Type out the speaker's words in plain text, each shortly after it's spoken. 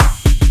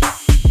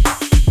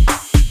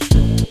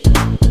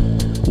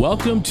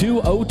Welcome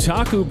to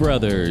Otaku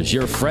Brothers,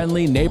 your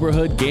friendly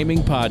neighborhood gaming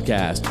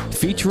podcast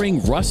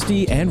featuring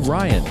Rusty and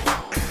Ryan.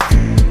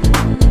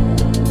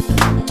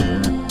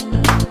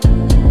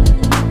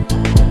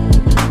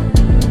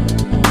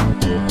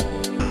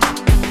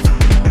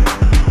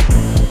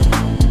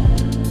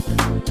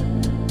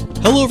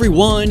 Hello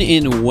everyone,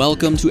 and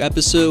welcome to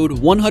episode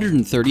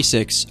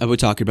 136 of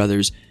Otaku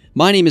Brothers.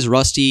 My name is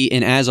Rusty,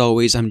 and as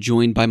always, I'm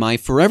joined by my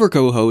forever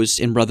co-host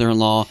and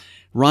brother-in-law,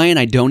 Ryan.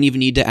 I don't even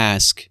need to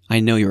ask.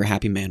 I know you're a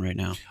happy man right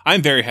now.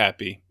 I'm very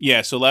happy.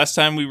 Yeah, so last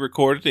time we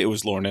recorded, it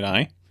was Lauren and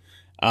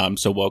I.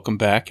 So welcome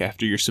back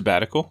after your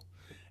sabbatical.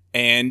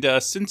 And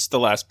since the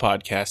last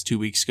podcast 2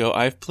 weeks ago,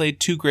 I've played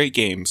two great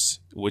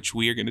games, which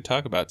we are going to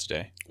talk about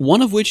today.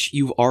 One of which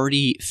you've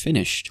already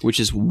finished, which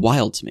is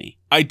wild to me.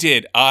 I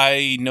did.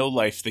 I know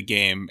life the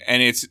game,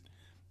 and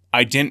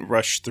I didn't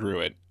rush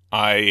through it.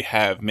 I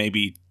have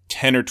maybe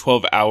 10 or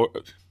 12 hours.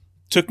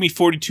 Took me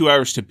 42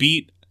 hours to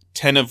beat,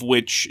 10 of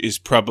which is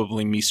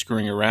probably me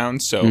screwing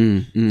around, so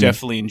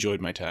definitely enjoyed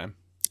my time.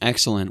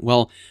 Excellent.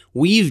 Well,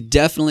 we've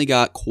definitely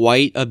got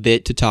quite a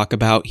bit to talk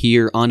about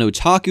here on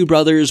Otaku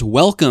Brothers.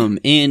 Welcome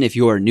in if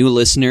you're a new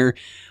listener,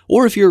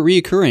 or if you're a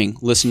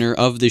reoccurring listener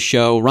of the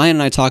show. Ryan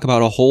and I talk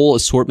about a whole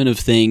assortment of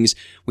things.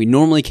 We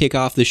normally kick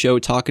off the show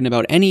talking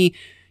about any,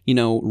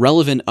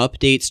 relevant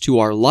updates to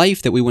our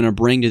life that we want to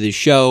bring to the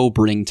show,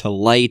 bring to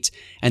light,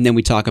 and then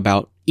we talk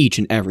about each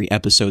and every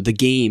episode, the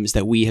games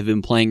that we have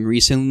been playing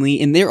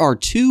recently, and there are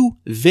two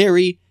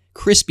very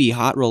crispy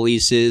hot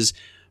releases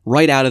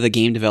right out of the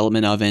game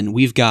development oven.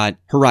 We've got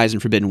Horizon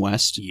Forbidden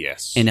West,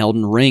 yes, and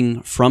Elden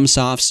Ring,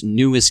 FromSoft's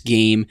newest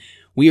game.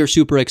 We are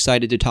super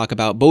excited to talk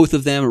about both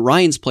of them.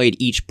 Ryan's played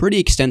each pretty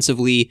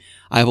extensively.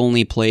 I've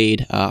only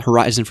played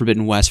Horizon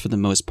Forbidden West for the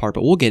most part,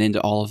 but we'll get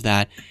into all of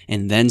that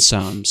and then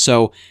some.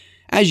 So,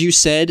 as you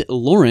said,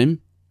 Lauren,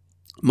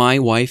 my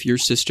wife, your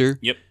sister,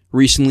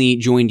 recently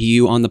joined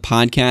you on the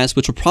podcast,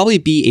 which will probably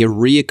be a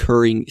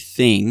reoccurring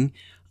thing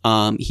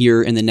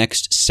here in the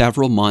next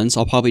several months.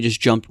 I'll probably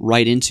just jump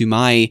right into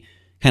my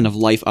kind of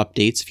life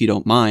updates, if you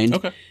don't mind.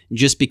 Okay.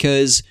 Just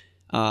because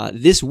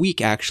this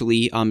week,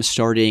 actually, I'm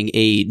starting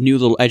a new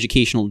little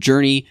educational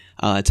journey.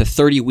 It's a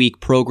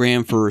 30-week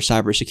program for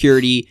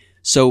cybersecurity.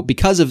 So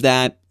because of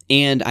that,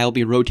 and I'll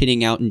be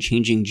rotating out and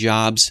changing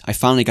jobs, I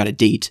finally got a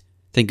date.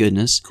 Thank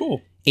goodness.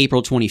 Cool.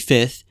 April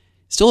 25th.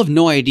 Still have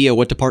no idea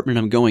what department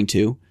I'm going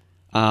to,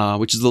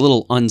 which is a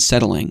little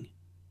unsettling,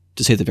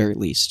 to say the very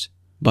least.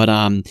 But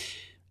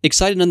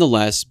excited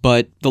nonetheless,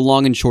 but the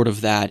long and short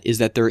of that is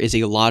that there is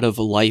a lot of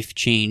life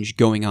change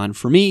going on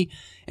for me,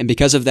 and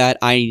because of that,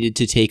 I needed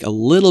to take a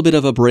little bit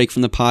of a break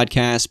from the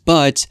podcast,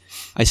 but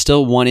I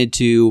still wanted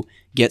to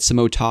get some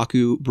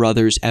Otaku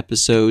Brothers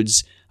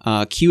episodes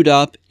queued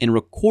up and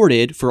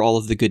recorded for all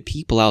of the good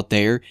people out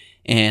there,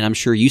 and I'm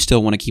sure you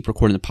still want to keep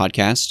recording the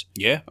podcast.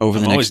 Yeah, over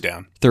the I'm always next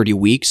down. 30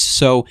 weeks.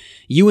 So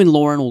you and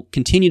Lauren will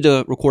continue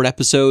to record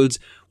episodes.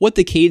 What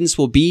the cadence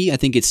will be, I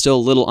think it's still a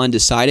little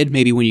undecided.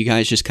 Maybe when you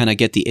guys just kind of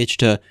get the itch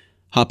to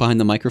hop behind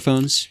the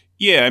microphones.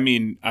 Yeah, I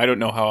mean, I don't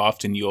know how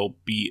often you'll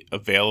be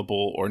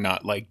available or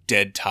not, like,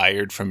 dead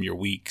tired from your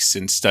weeks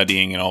and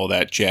studying and all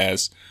that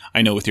jazz.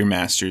 I know with your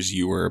masters,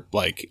 you were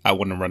like, I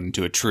want to run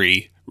into a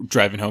tree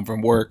driving home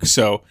from work.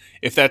 So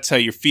if that's how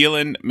you're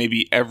feeling,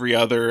 maybe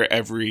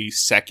every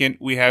second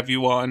we have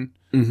you on,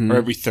 or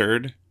every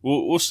third,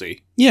 we'll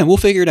see. Yeah, we'll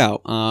figure it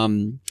out.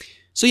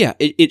 So yeah,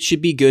 it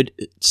should be good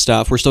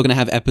stuff. We're still going to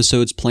have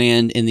episodes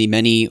planned in the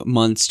many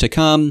months to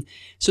come.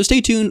 So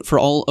stay tuned for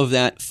all of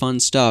that fun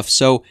stuff.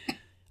 So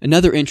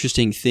another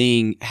interesting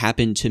thing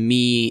happened to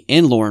me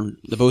and Lauren,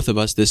 the both of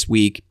us, this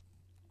week.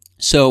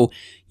 So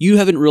you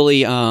haven't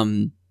really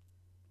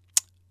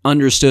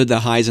understood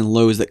the highs and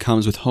lows that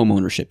comes with home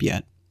ownership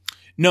yet.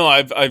 No,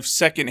 I've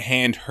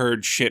secondhand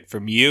heard shit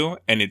from you,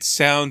 and it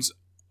sounds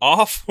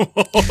awful.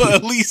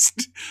 At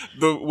least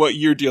what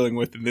you're dealing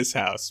with in this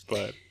house,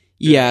 but.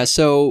 Yeah,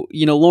 so,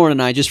 Lauren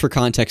and I, just for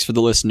context for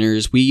the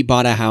listeners, we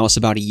bought a house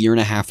about a year and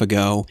a half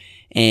ago,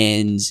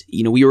 and,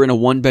 we were in a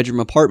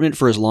one-bedroom apartment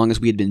for as long as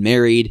we had been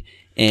married,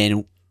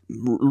 and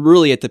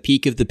really at the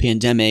peak of the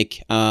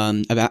pandemic,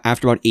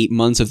 after about 8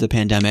 months of the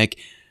pandemic,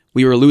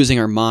 we were losing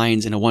our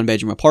minds in a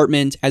one-bedroom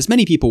apartment, as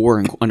many people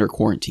were under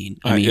quarantine.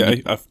 I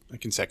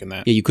can second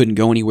that. Yeah, you couldn't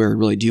go anywhere or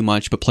really do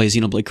much but play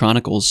Xenoblade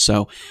Chronicles,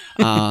 so,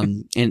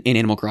 and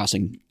Animal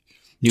Crossing.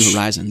 New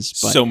Horizons.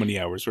 But, so many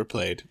hours were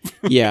played.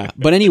 Yeah.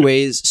 But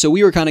anyways, so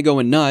we were kind of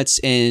going nuts,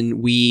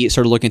 and we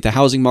started looking at the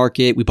housing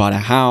market. We bought a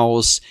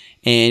house,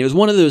 and it was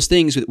one of those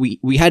things that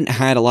we hadn't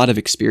had a lot of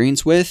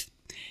experience with.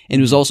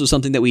 And it was also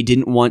something that we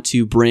didn't want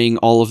to bring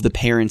all of the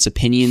parents'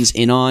 opinions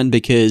in on,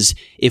 because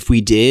if we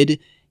did,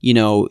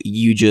 it'll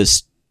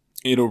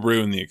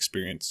ruin the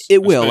experience.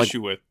 It will.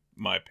 Especially with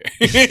my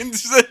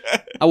parents.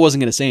 I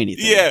wasn't going to say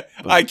anything. Yeah,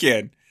 but I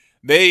can.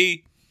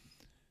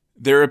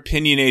 They're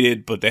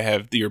opinionated, but they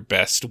have your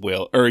best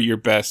will, or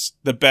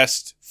the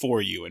best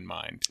for you in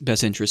mind.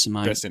 Best interest in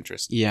mind. Best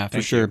interest. Yeah,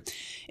 for sure.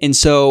 And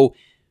so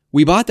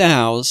we bought the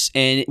house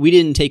and we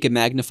didn't take a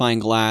magnifying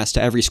glass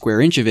to every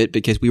square inch of it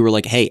because we were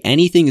like, hey,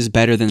 anything is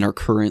better than our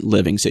current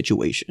living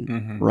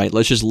situation, right?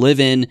 Let's just live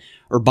in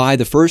or buy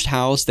the first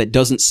house that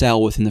doesn't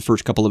sell within the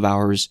first couple of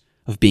hours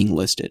of being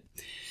listed.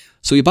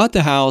 So we bought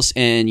the house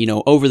and,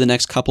 over the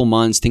next couple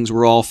months, things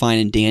were all fine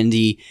and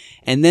dandy.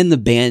 And then the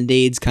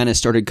Band-Aids kind of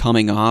started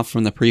coming off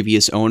from the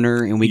previous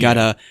owner and we got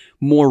a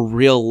more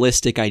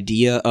realistic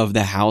idea of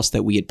the house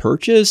that we had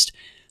purchased.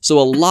 So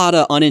a lot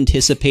of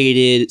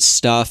unanticipated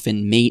stuff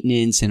and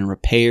maintenance and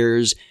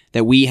repairs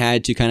that we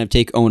had to kind of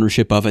take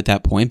ownership of at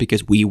that point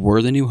because we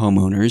were the new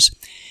homeowners.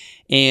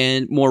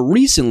 And more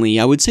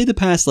recently, I would say the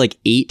past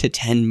 8 to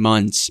 10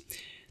 months,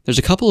 there's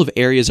a couple of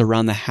areas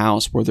around the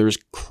house where there's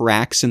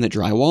cracks in the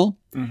drywall.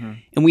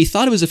 And we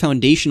thought it was a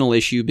foundational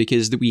issue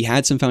because we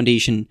had some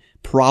foundation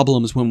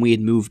problems when we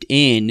had moved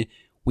in.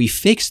 We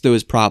fixed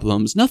those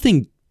problems.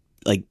 Nothing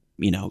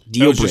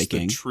deal breaking. Just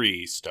the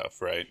tree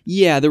stuff, right?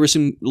 Yeah, there were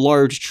some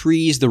large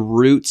trees. The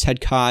roots had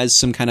caused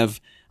some kind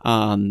of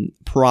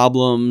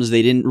problems.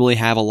 They didn't really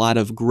have a lot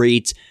of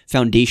great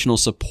foundational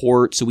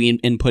support. So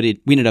we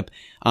ended up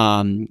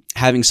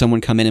having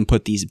someone come in and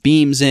put these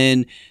beams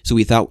in. So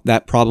we thought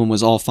that problem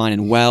was all fine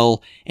and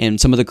well. And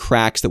some of the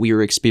cracks that we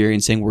were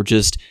experiencing were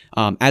just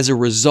as a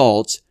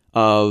result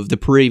of the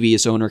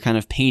previous owner kind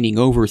of painting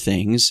over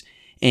things.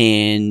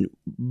 And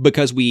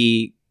because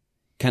we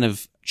kind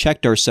of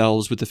checked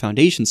ourselves with the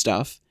foundation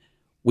stuff,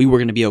 we were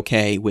going to be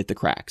okay with the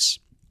cracks.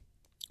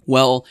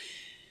 Well,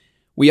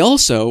 we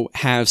also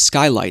have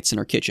skylights in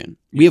our kitchen.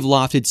 We have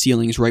lofted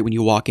ceilings right when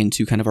you walk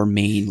into kind of our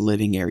main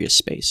living area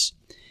space.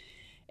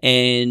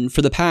 And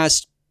for the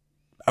past,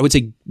 I would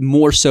say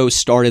more so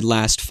started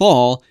last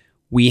fall,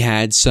 we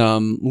had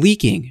some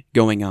leaking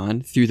going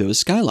on through those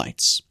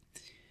skylights.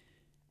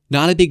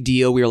 Not a big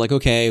deal. We were like,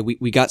 okay,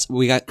 we got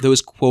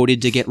those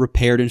quoted to get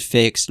repaired and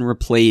fixed and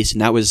replaced,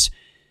 and that was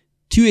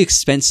too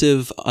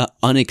expensive,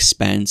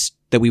 unexpensed,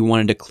 that we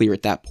wanted to clear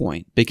at that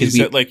point. Because is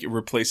that like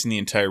replacing the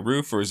entire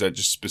roof, or is that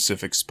just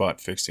specific spot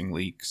fixing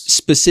leaks?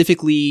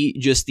 Specifically,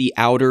 just the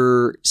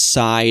outer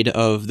side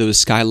of those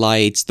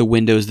skylights, the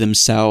windows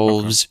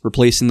themselves,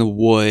 replacing the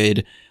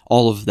wood,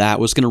 all of that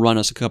was going to run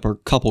us a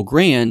couple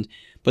grand.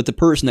 But the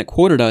person that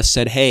quoted us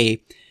said,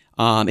 hey,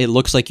 it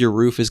looks like your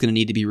roof is going to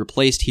need to be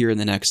replaced here in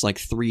the next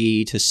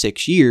 3 to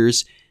 6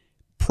 years.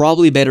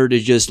 Probably better to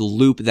just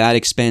loop that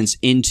expense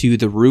into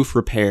the roof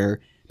repair,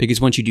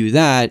 because once you do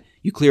that,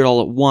 you clear it all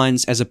at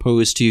once as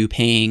opposed to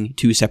paying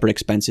 2 separate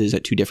expenses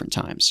at 2 different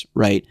times,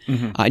 right?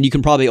 And you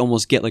can probably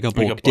almost get a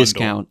bulk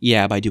discount,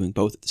 by doing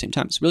both at the same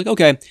time. So we're like,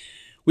 okay,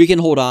 we can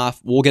hold off.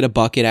 We'll get a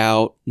bucket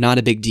out. Not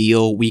a big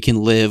deal. We can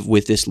live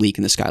with this leak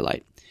in the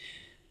skylight.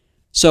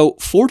 So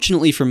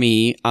fortunately for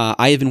me,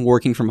 I have been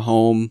working from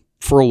home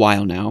for a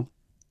while now.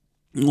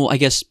 Well, I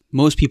guess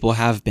most people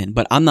have been,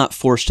 but I'm not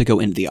forced to go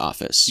into the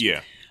office.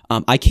 Yeah.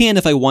 I can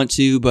if I want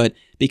to, but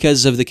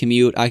because of the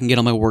commute, I can get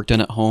all my work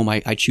done at home.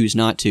 I choose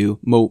not to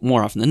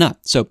more often than not.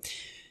 So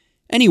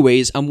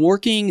anyways, I'm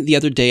working the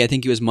other day, I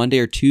think it was Monday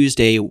or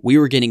Tuesday, we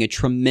were getting a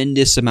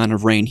tremendous amount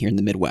of rain here in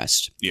the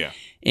Midwest. Yeah.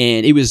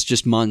 And it was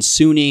just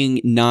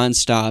monsooning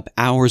nonstop,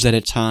 hours at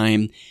a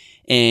time.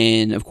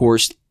 And of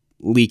course,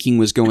 leaking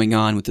was going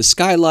on with the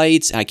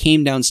skylights. I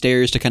came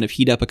downstairs to kind of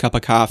heat up a cup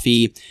of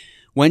coffee,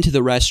 went to the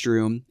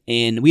restroom,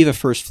 and we have a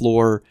first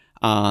floor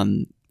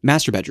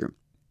master bedroom.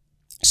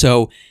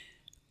 So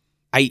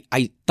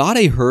I thought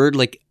I heard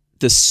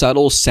the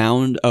subtle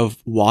sound of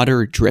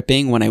water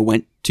dripping when I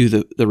went to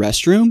the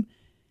restroom.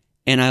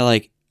 And I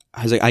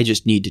was like, I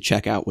just need to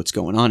check out what's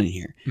going on in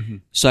here.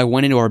 So I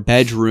went into our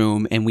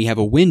bedroom, and we have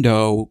a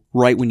window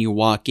right when you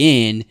walk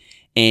in,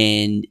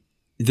 and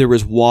there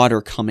was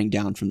water coming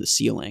down from the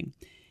ceiling.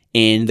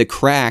 And the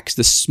cracks,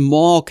 the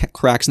small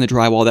cracks in the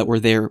drywall that were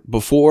there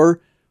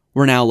before,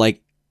 were now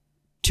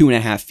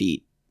 2.5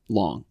 feet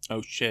long.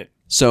 Oh, shit.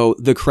 So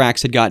the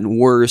cracks had gotten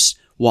worse.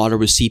 Water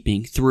was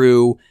seeping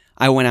through.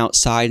 I went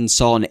outside and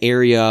saw an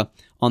area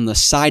on the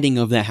siding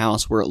of the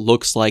house where it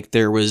looks like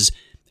there was,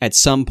 at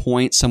some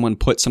point, someone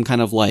put some kind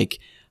of I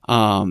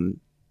don't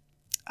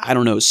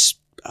know,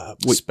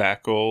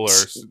 spackle or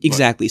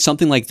exactly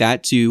something like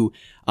that to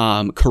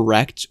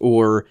correct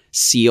or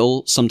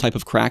seal some type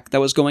of crack that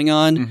was going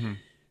on.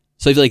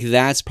 So I feel like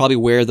that's probably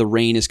where the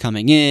rain is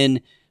coming in.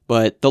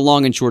 But the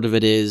long and short of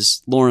it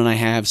is, Lauren and I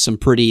have some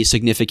pretty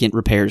significant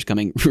repairs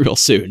coming real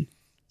soon.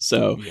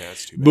 So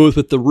that's too bad. Both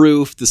with the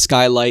roof, the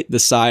skylight, the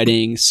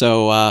siding.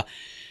 So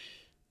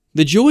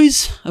the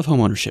joys of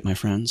homeownership, my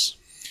friends.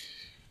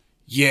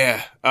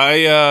 Yeah,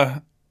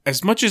 I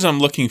as much as I'm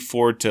looking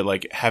forward to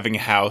having a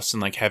house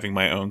and having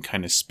my own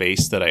kind of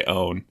space that I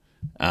own,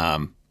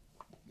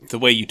 the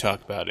way you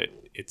talk about it,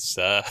 it's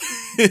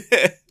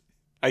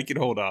I can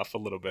hold off a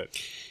little bit.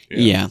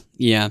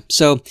 Yeah.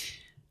 So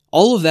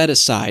all of that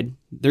aside,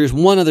 there's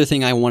one other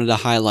thing I wanted to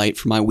highlight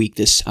for my week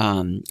this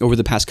over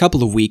the past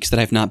couple of weeks that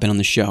I've not been on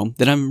the show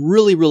that I'm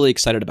really, really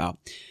excited about.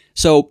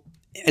 So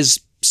as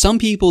some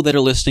people that are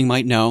listening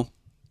might know,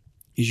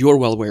 as you're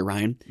well aware,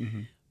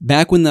 Ryan,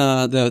 back when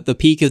the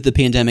peak of the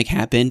pandemic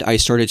happened, I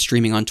started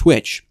streaming on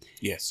Twitch.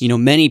 Yes. You know,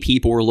 many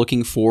people were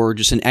looking for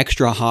just an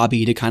extra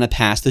hobby to kind of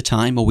pass the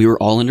time while we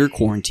were all under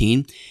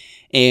quarantine.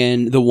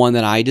 And the one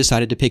that I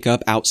decided to pick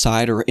up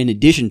outside or in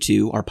addition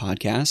to our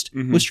podcast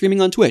was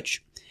streaming on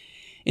Twitch.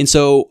 And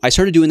so I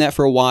started doing that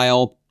for a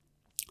while.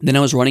 Then I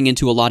was running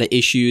into a lot of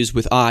issues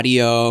with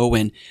audio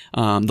and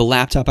the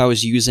laptop I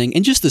was using,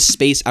 and just the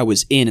space I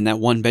was in that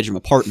one-bedroom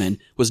apartment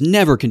was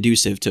never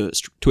conducive to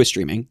Twitch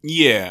streaming.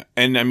 Yeah,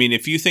 and I mean,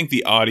 if you think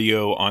the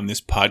audio on this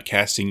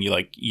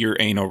podcasting, your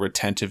anal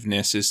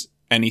retentiveness is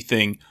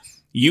anything,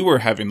 you were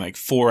having like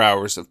 4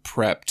 hours of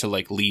prep to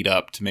like lead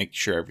up to make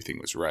sure everything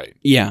was right.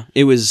 Yeah,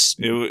 it was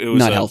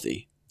not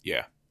healthy.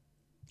 Yeah.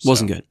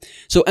 Wasn't good.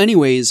 So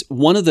anyways,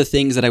 one of the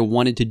things that I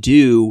wanted to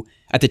do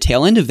at the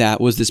tail end of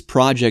that was this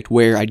project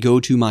where I'd go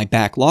to my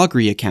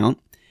Backloggery account,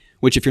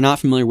 which if you're not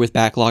familiar with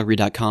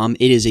backloggery.com,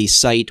 it is a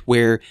site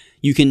where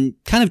you can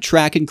kind of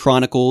track and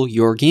chronicle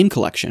your game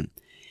collection.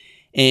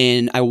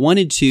 And I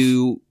wanted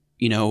to,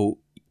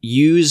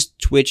 use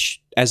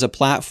Twitch as a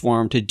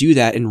platform to do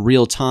that in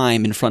real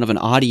time in front of an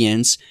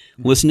audience,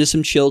 listen to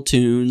some chill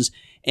tunes,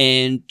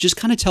 and just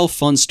kind of tell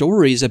fun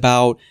stories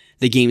about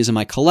the games in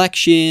my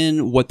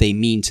collection, what they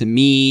mean to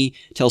me,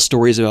 tell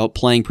stories about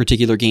playing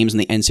particular games in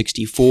the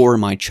N64 in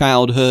my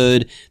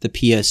childhood, the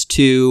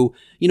PS2,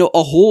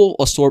 a whole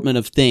assortment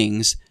of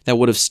things that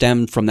would have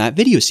stemmed from that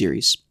video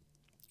series.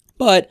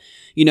 But,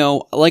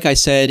 like I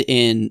said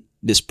in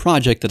this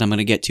project that I'm going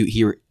to get to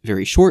here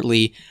very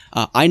shortly,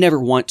 I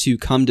never want to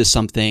come to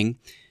something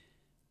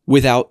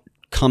without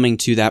coming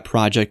to that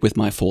project with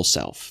my full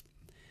self.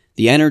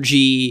 The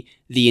energy,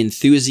 the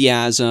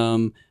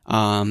enthusiasm,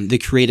 the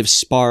creative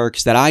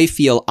sparks that I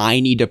feel I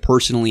need to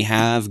personally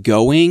have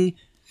going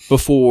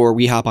before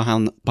we hop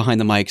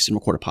behind the mics and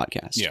record a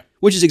podcast. Yeah.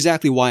 Which is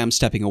exactly why I'm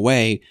stepping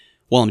away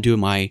while I'm doing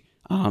my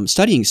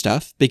studying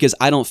stuff, because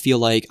I don't feel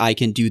like I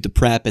can do the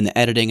prep and the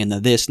editing and the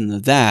this and the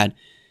that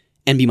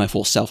and be my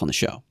full self on the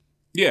show.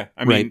 Yeah.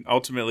 I mean,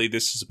 ultimately,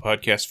 this is a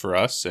podcast for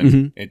us,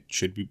 and it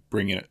should be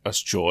bringing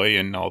us joy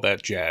and all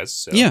that jazz.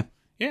 So. Yeah.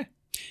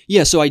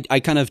 Yeah, so I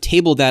kind of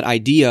tabled that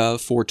idea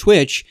for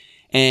Twitch,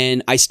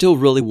 and I still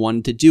really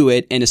wanted to do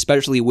it, and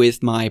especially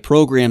with my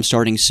program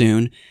starting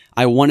soon,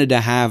 I wanted to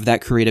have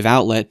that creative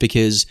outlet,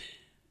 because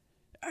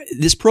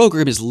this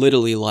program is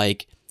literally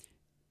like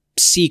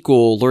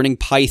SQL, learning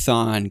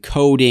Python,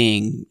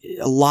 coding,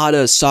 a lot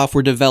of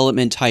software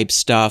development type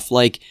stuff,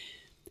 like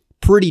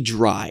pretty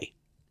dry.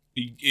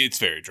 It's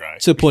very dry.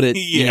 To put it,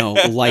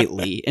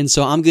 lightly. And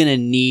so I'm going to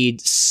need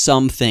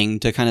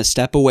something to kind of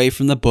step away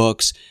from the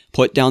books,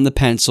 put down the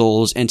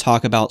pencils, and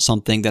talk about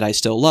something that I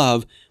still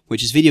love,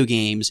 which is video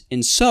games.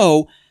 And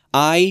so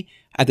I,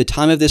 at the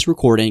time of this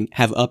recording,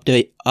 have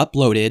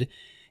uploaded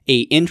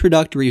a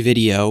introductory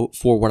video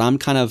for what I'm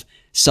kind of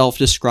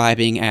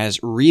self-describing as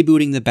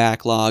rebooting the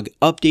backlog,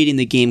 updating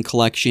the game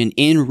collection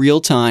in real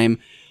time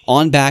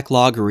on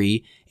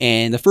Backloggery.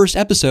 And the first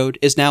episode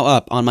is now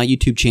up on my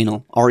YouTube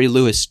channel, Ari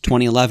Lewis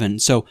 2011.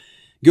 So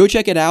go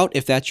check it out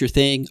if that's your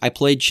thing. I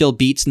played chill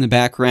beats in the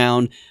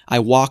background. I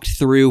walked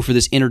through for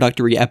this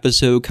introductory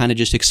episode, kind of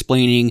just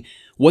explaining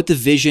what the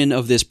vision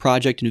of this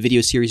project and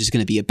video series is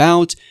going to be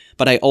about.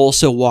 But I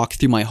also walked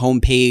through my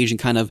homepage and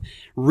kind of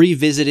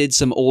revisited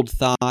some old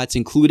thoughts,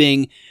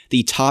 including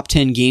the top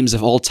 10 games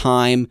of all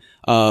time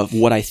of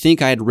what I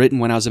think I had written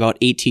when I was about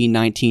 18,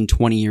 19,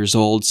 20 years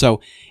old.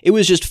 So it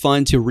was just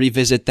fun to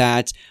revisit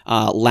that,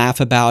 laugh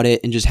about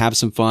it, and just have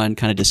some fun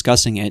kind of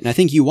discussing it. And I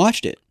think you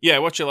watched it. Yeah, I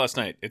watched it last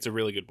night. It's a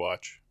really good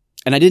watch.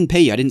 And I didn't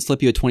pay you. I didn't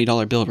slip you a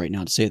 $20 bill right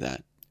now to say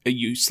that.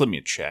 You slid me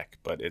a check,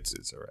 but it's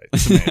all right.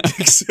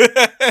 Semantics.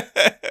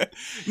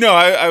 No,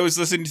 I was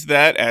listening to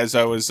that as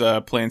I was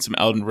playing some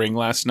Elden Ring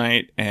last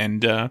night,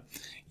 and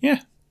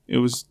it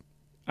was.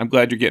 I'm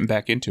glad you're getting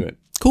back into it.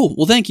 Cool.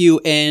 Well, thank you.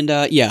 And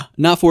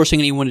not forcing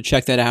anyone to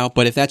check that out,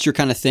 but if that's your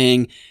kind of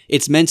thing,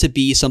 it's meant to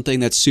be something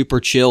that's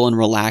super chill and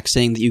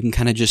relaxing that you can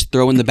kind of just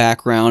throw in the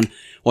background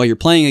while you're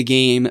playing a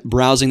game,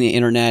 browsing the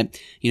internet,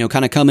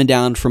 kind of coming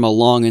down from a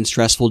long and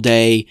stressful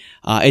day.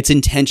 It's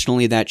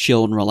intentionally that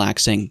chill and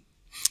relaxing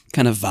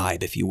kind of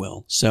vibe, if you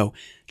will. So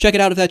check it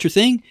out if that's your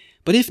thing.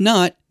 But if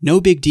not, no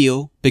big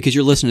deal, because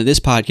you're listening to this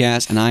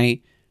podcast, and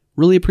I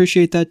really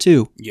appreciate that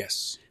too.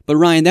 Yes. But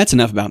Ryan, that's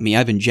enough about me.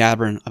 I've been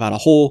jabbering about a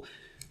whole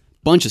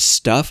bunch of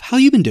stuff. How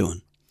you been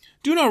doing?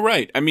 Doing all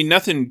right. I mean,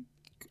 nothing,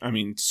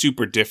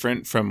 super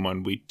different from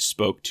when we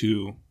spoke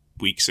 2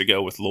 weeks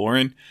ago with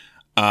Lauren.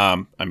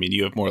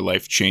 You have more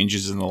life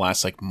changes in the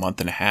last month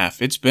and a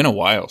half. It's been a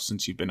while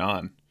since you've been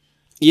on.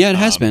 Yeah, it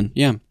has been.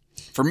 Yeah.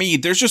 For me,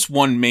 there's just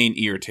one main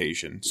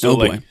irritation. So,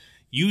 boy.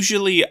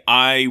 Usually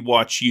I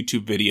watch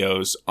YouTube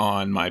videos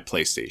on my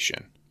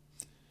PlayStation.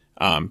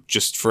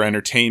 Just for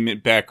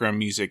entertainment, background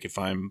music. If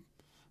I'm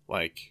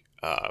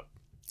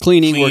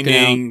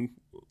cleaning,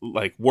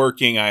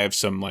 working, I have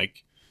some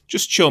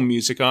just chill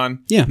music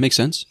on. Yeah, makes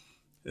sense.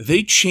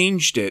 They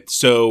changed it.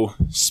 So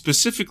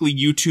specifically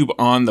YouTube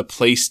on the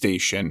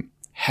PlayStation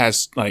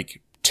has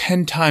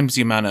 10 times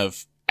the amount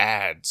of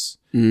ads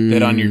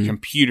that on your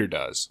computer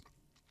does.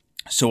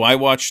 So I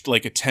watched a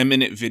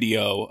 10-minute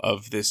video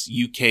of this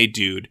UK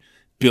dude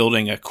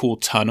building a cool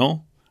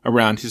tunnel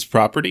around his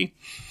property.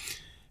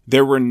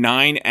 There were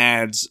 9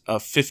 ads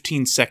of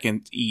 15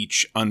 seconds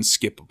each,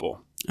 unskippable.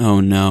 Oh,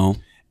 no.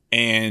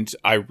 And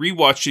I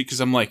rewatched it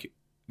because I'm like,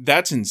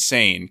 that's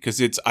insane.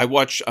 Because I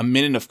watch a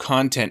minute of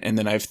content and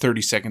then I have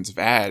 30 seconds of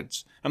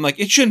ads. I'm like,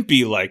 it shouldn't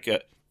be like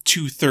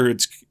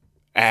 2/3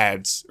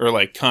 ads or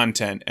like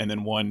content and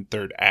then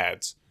 1/3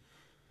 ads.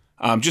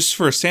 Just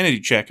for a sanity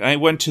check, I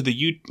went to the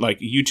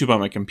YouTube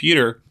on my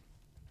computer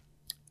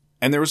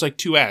and there was like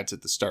 2 ads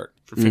at the start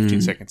for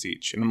 15 seconds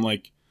each. And I'm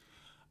like,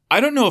 I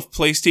don't know if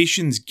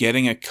PlayStation's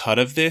getting a cut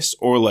of this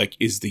or like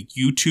is the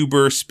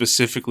YouTuber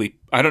specifically,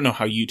 I don't know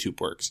how YouTube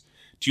works.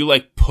 Do you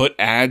like put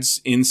ads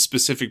in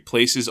specific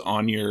places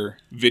on your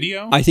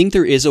video? I think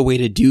there is a way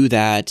to do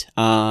that.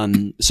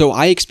 So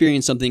I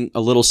experienced something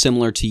a little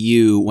similar to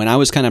you when I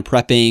was kind of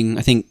prepping,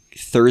 I think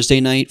Thursday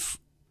night.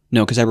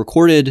 No, because I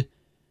recorded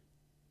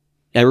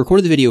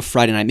the video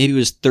Friday night. Maybe it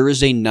was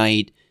Thursday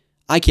night.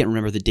 I can't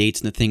remember the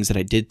dates and the things that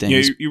I did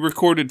things. Yeah, you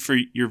recorded for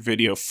your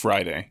video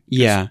Friday.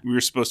 Yeah. We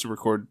were supposed to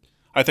record.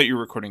 I thought you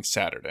were recording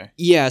Saturday.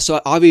 Yeah,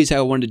 so obviously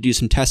I wanted to do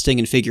some testing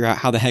and figure out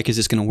how the heck is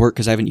this going to work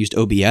because I haven't used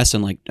OBS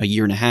in like a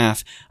year and a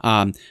half.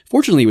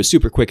 Fortunately, it was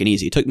super quick and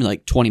easy. It took me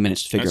like 20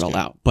 minutes to figure it all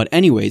out. But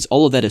anyways,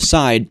 all of that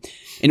aside,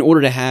 in order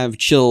to have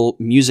chill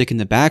music in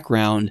the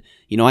background,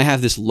 I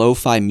have this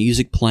lo-fi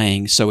music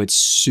playing, so it's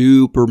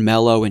super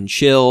mellow and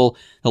chill.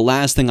 The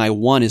last thing I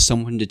want is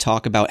someone to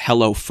talk about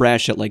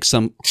HelloFresh at like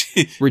some...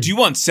 Do you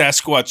want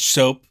Sasquatch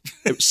soap?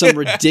 Some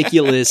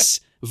ridiculous...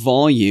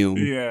 volume,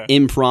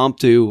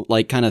 impromptu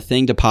like kind of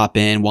thing to pop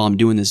in while I'm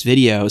doing this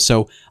video.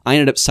 So I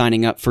ended up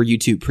signing up for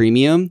YouTube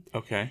Premium.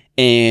 Okay.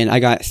 And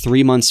I got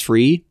 3 months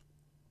free.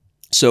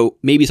 So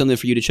maybe something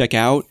for you to check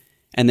out.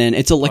 And then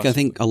it's I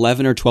think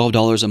 $11 or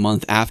 $12 a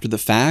month after the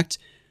fact.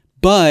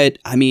 But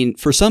I mean,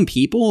 for some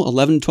people,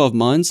 11 to 12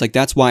 months, like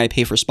that's why I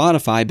pay for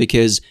Spotify,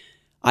 because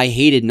I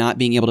hated not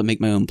being able to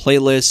make my own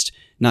playlist,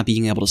 not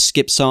being able to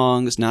skip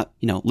songs, not,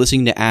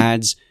 listening to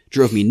ads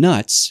drove me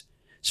nuts.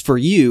 For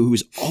you,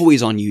 who's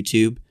always on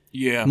YouTube,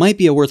 might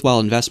be a worthwhile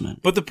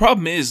investment. But the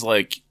problem is,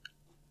 like,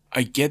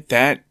 I get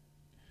that,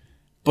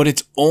 but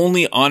it's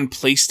only on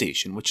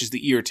PlayStation, which is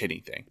the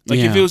irritating thing. Like,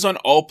 if it was on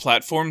all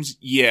platforms,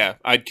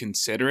 I'd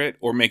consider it,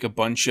 or make a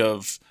bunch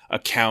of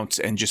accounts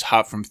and just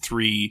hop from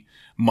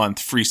 3-month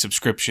free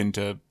subscription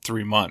to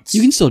 3 months.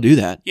 You can still do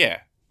that. Yeah,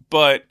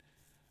 but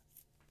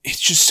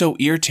it's just so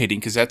irritating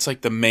because that's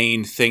like the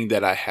main thing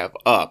that I have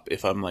up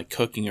if I'm like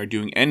cooking or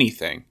doing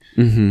anything.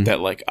 That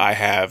like I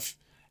have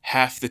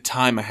half the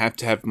time I have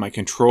to have my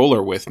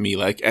controller with me,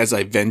 like as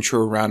I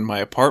venture around my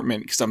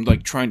apartment, because I'm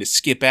like trying to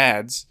skip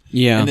ads.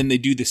 Yeah. And then they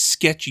do this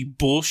sketchy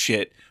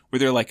bullshit where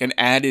they're like, an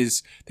ad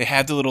is, they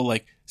have the little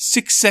like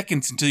 6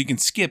 seconds until you can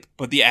skip,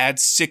 but the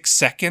ad's 6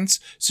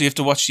 seconds. So you have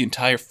to watch the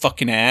entire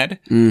fucking ad.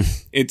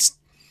 It's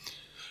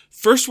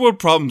first world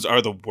problems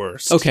are the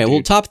worst. Okay. Dude.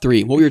 Well, top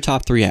 3. What were your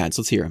top 3 ads?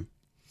 Let's hear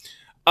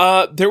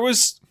them. There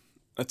was,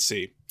 let's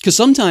see. Because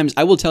sometimes,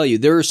 I will tell you,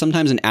 there are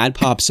sometimes an ad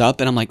pops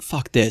up and I'm like,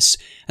 fuck this.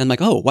 And I'm like,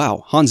 oh,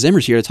 wow, Hans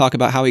Zimmer's here to talk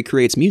about how he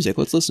creates music.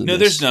 Let's listen to this.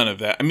 No, there's none of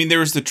that. I mean, there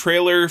was the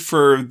trailer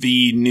for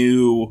the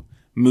new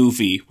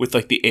movie with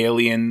like the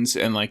aliens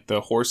and like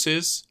the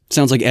horses.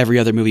 Sounds like every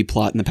other movie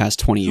plot in the past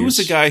 20 years. Who was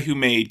the guy who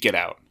made Get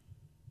Out?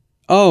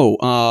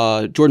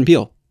 Oh, Jordan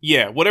Peele.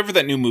 Yeah, whatever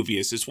that new movie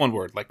is. It's one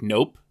word. Like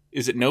Nope.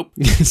 Is it Nope?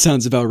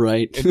 Sounds about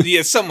right.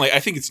 Yeah, something like, I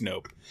think it's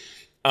Nope.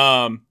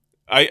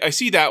 I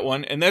see that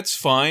one, and that's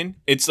fine.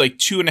 It's like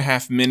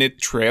 2.5-minute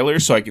trailer,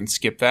 so I can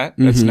skip that.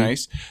 That's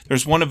nice.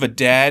 There's one of a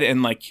dad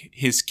and like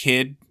his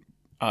kid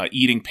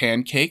eating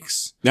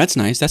pancakes. That's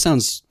nice. That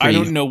sounds I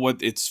don't know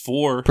what it's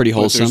for. Pretty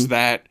wholesome. There's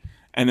that.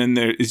 And then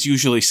there is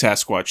usually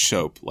Sasquatch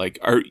soap. Like,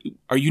 are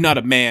you not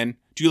a man?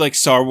 Do you like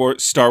Star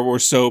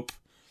Wars soap?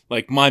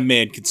 Like, my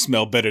man can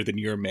smell better than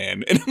your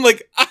man. And I'm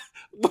like,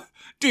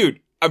 dude,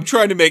 I'm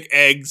trying to make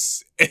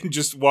eggs and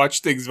just watch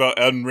things about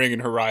Elden Ring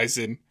and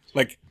Horizon.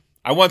 Like,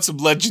 I want some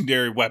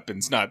legendary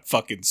weapons, not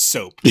fucking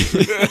soap.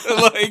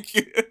 Like,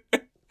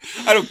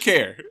 I don't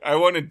care. I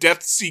want a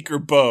Death Seeker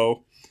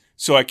bow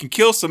so I can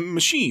kill some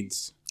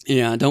machines.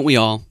 Yeah, don't we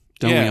all?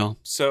 Don't we all?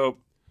 So,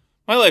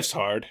 my life's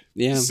hard.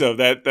 Yeah. So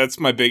that's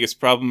my biggest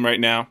problem right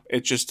now.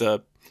 It's just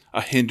a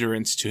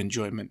hindrance to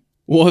enjoyment.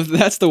 Well, if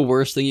that's the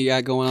worst thing you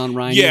got going on,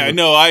 Ryan. Yeah,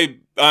 no,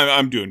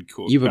 I'm doing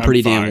cool. You've been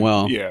pretty damn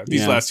well. Yeah,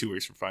 these last 2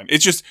 weeks were fine.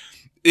 It's just,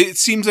 it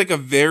seems like a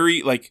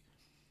very, like,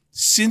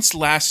 since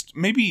last,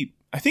 maybe,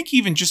 I think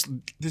even just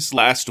this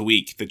last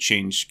week, the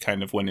change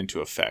kind of went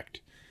into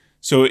effect.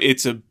 So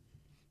it's a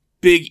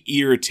big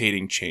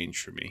irritating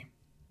change for me.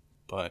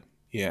 But,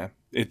 yeah,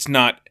 it's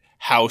not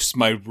house,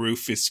 my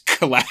roof is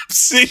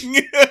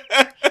collapsing.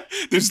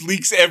 There's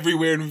leaks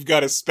everywhere and we've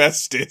got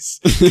asbestos.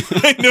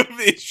 I know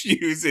the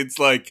issues. It's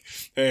like,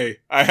 hey,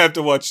 I have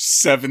to watch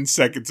 7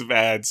 seconds of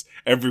ads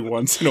every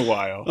once in a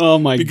while. Oh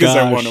my god! Because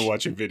I want to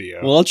watch a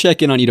video. Well, I'll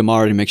check in on you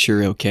tomorrow to make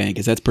sure you're okay,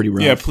 because that's pretty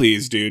rough. Yeah,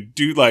 please, dude.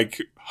 Do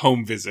like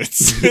home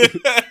visits.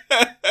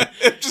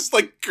 Just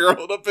like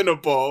curled up in a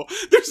ball.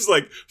 There's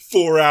like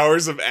 4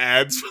 hours of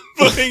ads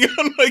playing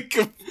on my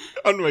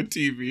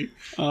TV.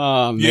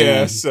 Oh, man.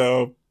 Yeah,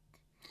 so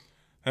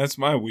that's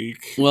my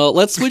week. Well,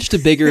 let's switch to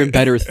bigger and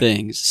better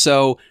things.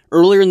 So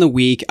earlier in the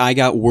week, I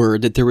got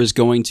word that there was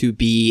going to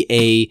be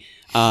a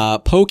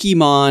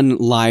Pokemon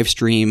live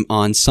stream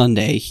on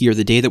Sunday here,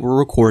 the day that we're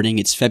recording.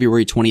 It's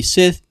February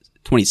 27th.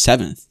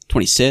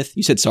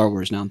 You said Star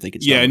Wars, now I'm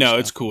thinking Star Wars. Yeah, no, stuff.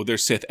 it's cool.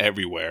 There's Sith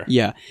everywhere.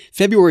 Yeah.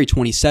 February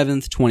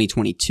 27th,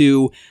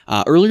 2022.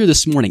 Earlier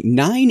this morning,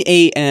 9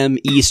 a.m.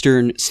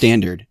 Eastern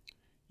Standard.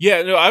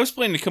 Yeah, no, I was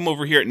planning to come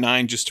over here at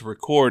 9 just to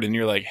record, and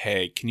you're like,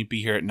 hey, can you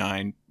be here at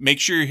 9?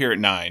 Make sure you're here at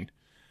 9,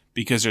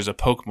 because there's a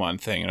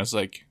Pokemon thing. And I was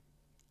like,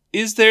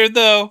 is there,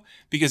 though?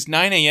 Because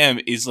 9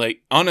 a.m. is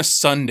like, on a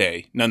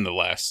Sunday,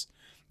 nonetheless,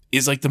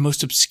 is like the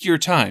most obscure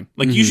time.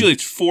 Like, usually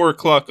it's 4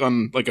 o'clock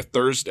on like a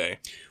Thursday.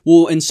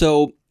 Well, and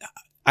so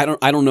I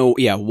don't know,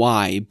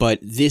 why, but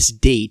this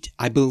date,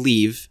 I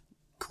believe,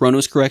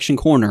 Chronos Correction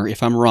Corner,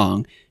 if I'm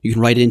wrong, you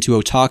can write it into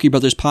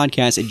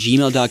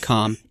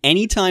otakubrothers@gmail.com.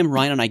 Anytime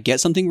Ryan and I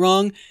get something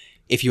wrong,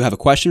 if you have a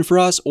question for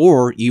us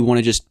or you want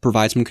to just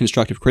provide some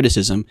constructive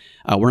criticism,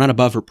 we're not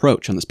above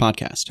reproach on this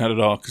podcast. Not at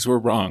all, because we're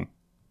wrong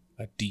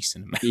a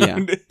decent amount. Yeah,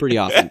 pretty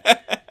often.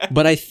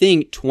 But I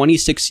think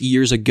 26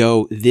 years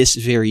ago, this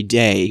very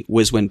day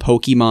was when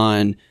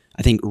Pokemon,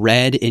 I think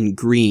Red and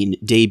Green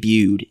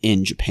debuted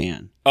in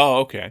Japan.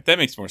 Oh, okay. That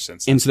makes more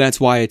sense. And so that's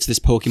why it's this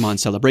Pokemon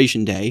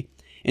Celebration Day.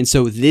 And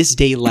so this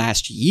day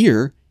last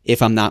year,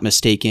 if I'm not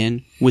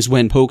mistaken, was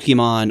when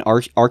Pokemon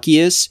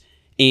Arceus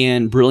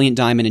and Brilliant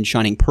Diamond and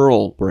Shining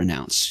Pearl were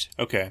announced.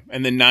 Okay.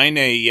 And the 9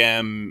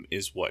 a.m.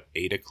 is what,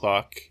 8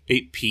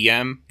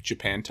 p.m.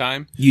 Japan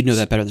time? You'd know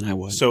that better than I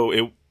would. So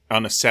it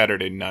on a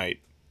Saturday night,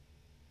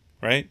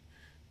 right?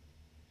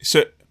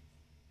 So,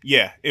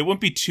 yeah, it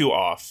wouldn't be too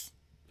off.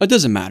 It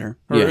doesn't matter.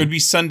 Or Yeah. it would be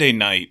Sunday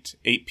night,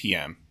 8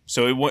 p.m.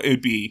 So it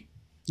would be...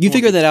 You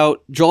figure that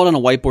out, draw it on a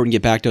whiteboard and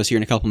get back to us here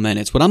in a couple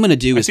minutes. What I'm going to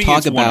do is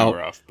talk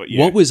about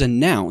what was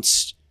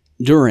announced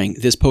during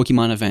this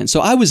Pokemon event. So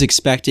I was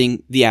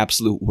expecting the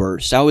absolute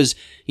worst. I was,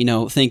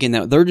 thinking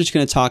that they're just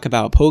going to talk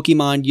about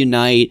Pokemon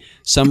Unite,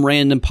 some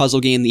random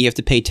puzzle game that you have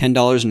to pay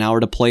 $10 an hour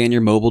to play on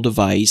your mobile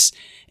device,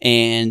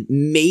 and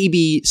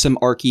maybe some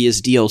Arceus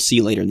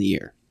DLC later in the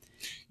year.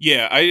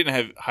 Yeah, I didn't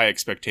have high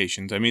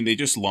expectations. I mean, they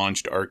just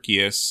launched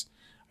Arceus.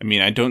 I mean,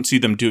 I don't see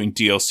them doing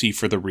DLC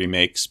for the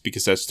remakes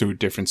because that's through a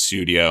different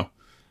studio.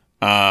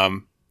 I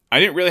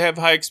didn't really have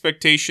high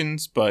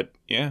expectations, but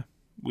yeah,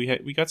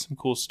 we got some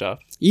cool stuff.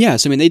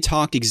 Yes, I mean, they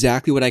talked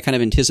exactly what I kind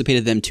of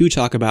anticipated them to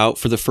talk about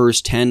for the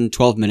first 10,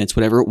 12 minutes,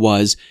 whatever it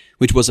was,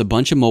 which was a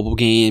bunch of mobile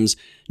games,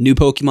 new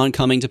Pokemon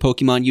coming to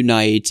Pokemon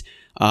Unite.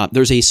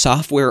 There's a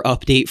software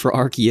update for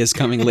Arceus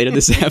coming later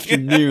this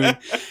afternoon.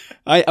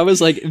 I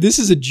was like, this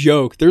is a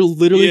joke. They're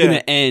literally going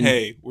to end.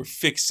 Hey, we're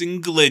fixing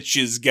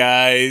glitches,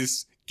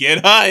 guys.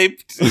 Get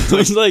hyped. I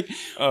was like,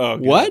 oh,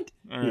 what?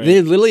 Right.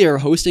 They literally are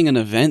hosting an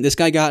event. This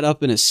guy got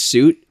up in a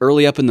suit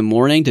early up in the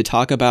morning to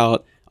talk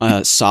about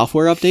a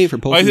software update for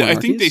Pokemon I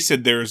think Arceus? they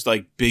said there's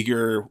like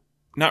bigger,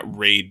 not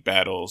raid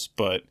battles,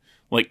 but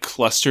like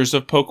clusters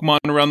of Pokemon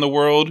around the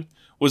world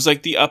was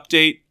like the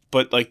update.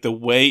 But like the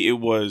way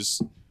it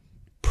was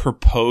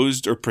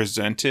proposed or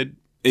presented,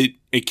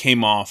 it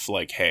came off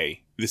like,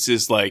 hey, this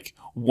is like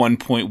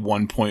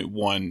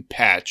 1.1.1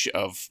 patch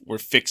of we're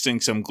fixing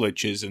some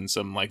glitches and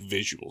some like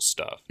visual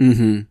stuff.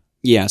 Mm-hmm.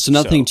 Yeah, so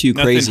nothing too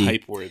crazy. Nothing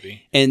hype-worthy.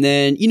 And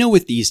then,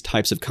 with these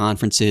types of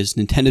conferences,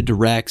 Nintendo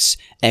Directs,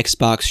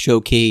 Xbox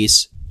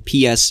Showcase,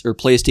 PS or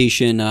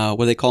PlayStation,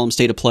 what do they call them,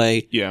 State of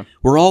Play? Yeah.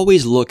 We're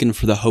always looking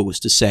for the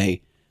host to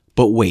say,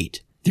 but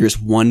wait, there's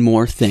one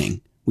more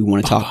thing we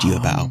want to talk to you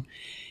about.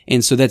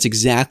 And so that's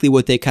exactly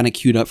what they kind of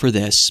queued up for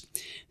this.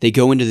 They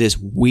go into this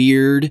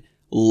weird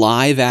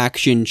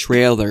live-action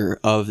trailer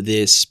of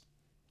this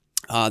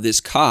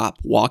cop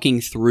walking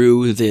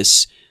through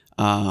this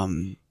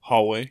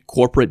hallway,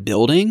 corporate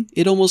building.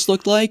 It almost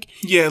looked like.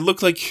 Yeah, it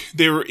looked like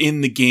they were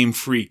in the Game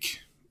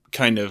Freak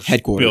kind of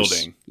headquarters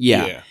building.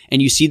 Yeah,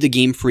 and you see the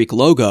Game Freak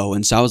logo,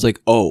 and so I was like,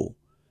 oh,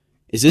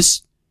 is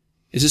this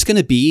going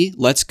to be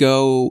Let's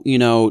Go,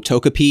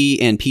 Togepi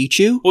and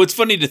Pichu? Well, it's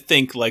funny to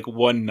think like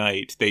one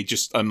night they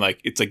just,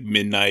 it's like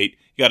midnight.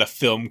 You got a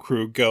film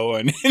crew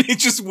going, and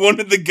it's just one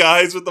of the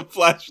guys with a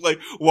flashlight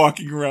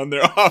walking around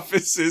their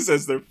offices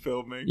as they're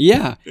filming.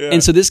 Yeah.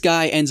 And so this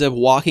guy ends up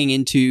walking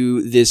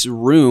into this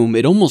room.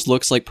 It almost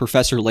looks like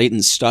Professor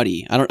Layton's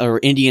study. Or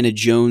Indiana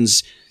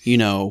Jones,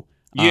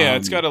 Yeah,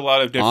 it's got a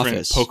lot of different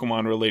office.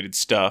 Pokemon-related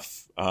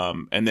stuff.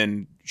 And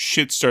then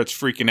shit starts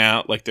freaking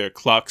out, like their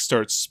clock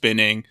starts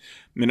spinning.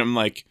 And then I'm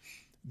like,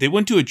 they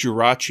went to a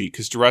Jirachi,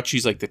 because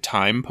Jirachi's like the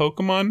time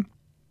Pokemon.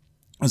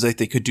 I was like,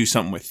 they could do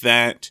something with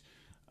that.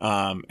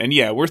 And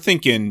yeah, we're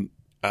thinking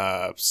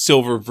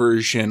silver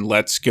version,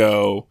 Let's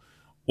Go,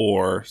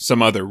 or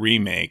some other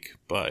remake.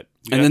 But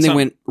and then they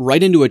went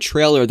right into a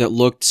trailer that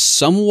looked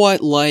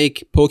somewhat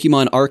like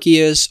Pokemon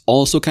Arceus,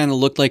 also kind of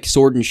looked like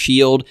Sword and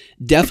Shield,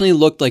 definitely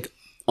looked like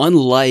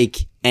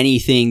unlike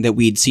anything that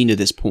we'd seen to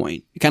this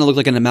point. It kind of looked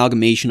like an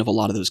amalgamation of a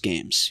lot of those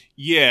games.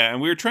 Yeah,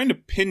 and we were trying to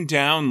pin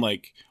down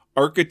like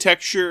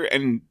architecture,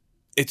 and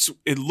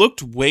it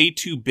looked way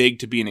too big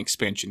to be an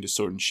expansion to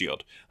Sword and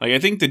Shield. Like I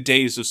think the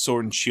days of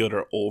Sword and Shield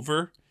are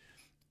over,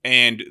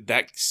 and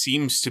that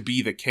seems to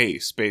be the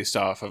case based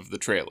off of the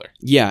trailer.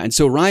 Yeah, and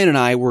so Ryan and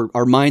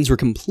our minds were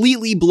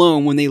completely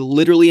blown when they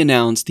literally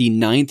announced the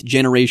 9th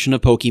generation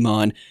of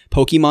Pokemon,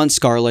 Pokemon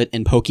Scarlet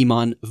and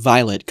Pokemon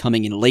Violet,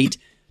 coming in late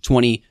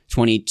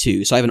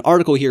 2022. So I have an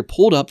article here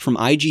pulled up from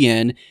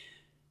IGN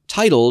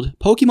titled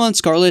Pokemon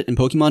Scarlet and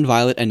Pokemon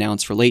Violet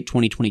announced for late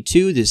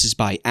 2022. This is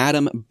by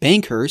Adam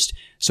Bankhurst.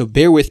 So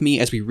bear with me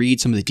as we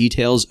read some of the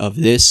details of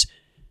this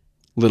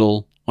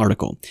little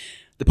article.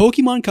 The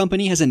Pokemon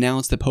Company has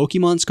announced that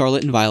Pokemon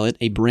Scarlet and Violet,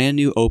 a brand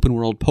new open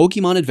world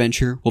Pokemon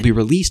adventure, will be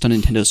released on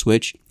Nintendo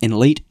Switch in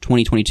late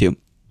 2022.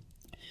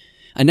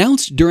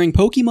 Announced during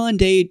Pokemon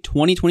Day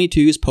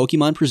 2022's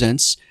Pokemon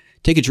Presents,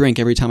 take a drink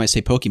every time I say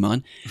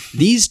Pokemon.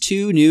 These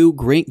two new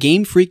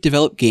Game Freak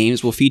developed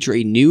games will feature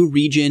a new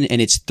region,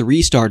 and its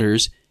 3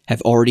 starters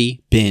have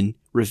already been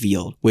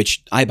revealed,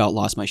 which I about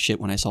lost my shit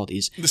when I saw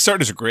these. The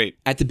starters are great.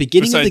 At the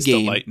beginning of the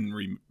game, the Light and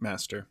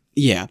Remaster.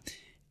 Yeah.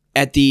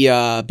 At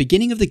the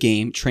beginning of the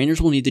game,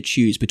 trainers will need to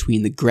choose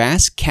between the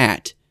Grass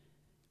Cat,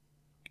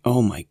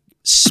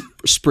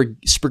 Sprigatito?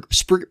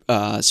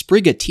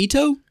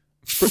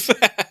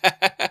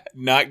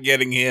 Not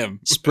getting him.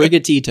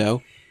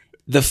 Sprigatito,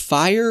 the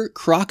Fire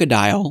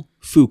Crocodile,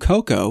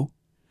 Fuecoco,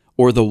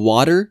 or the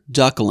Water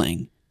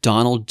Duckling,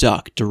 Donald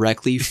Duck,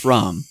 directly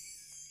from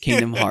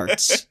Kingdom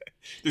Hearts.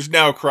 There's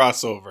now a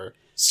crossover.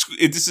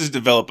 This is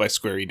developed by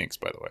Square Enix,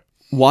 by the way.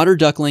 Water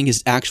Duckling,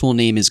 his actual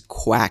name is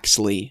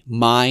Quaxley.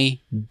 My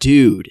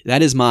dude.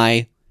 That is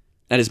my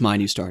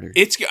new starter.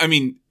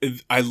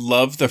 I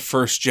love the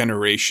first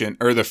generation,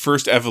 or the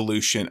first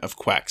evolution of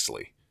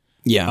Quaxley.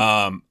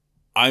 Yeah.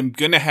 I'm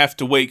going to have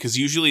to wait, because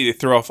usually they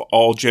throw off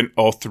all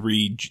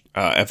 3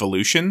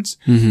 evolutions.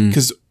 Mm-hmm.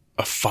 Because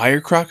a fire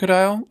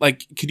crocodile?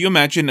 Like, could you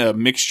imagine a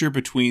mixture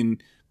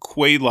between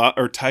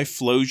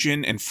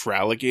Typhlosion and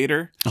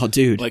Fraligator? Oh,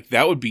 dude. Like,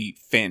 that would be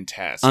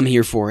fantastic. I'm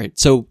here for it.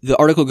 So the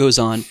article goes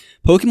on,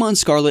 Pokemon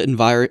Scarlet and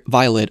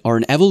Violet are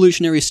an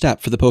evolutionary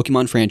step for the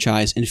Pokemon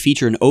franchise and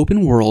feature an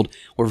open world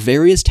where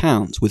various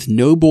towns with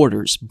no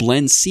borders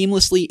blend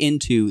seamlessly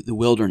into the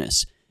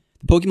wilderness.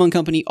 The Pokemon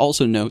Company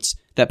also notes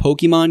that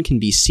Pokemon can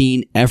be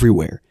seen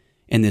everywhere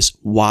in this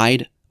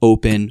wide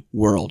open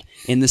world,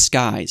 in the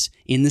skies,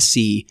 in the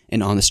sea,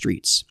 and on the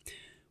streets.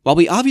 While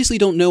we obviously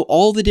don't know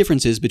all the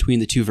differences between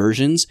the 2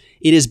 versions,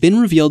 it has been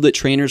revealed that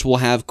trainers will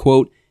have,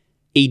 quote,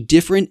 a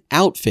different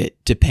outfit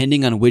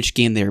depending on which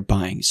game they're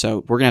buying.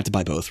 So we're going to have to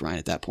buy both, Ryan,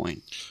 at that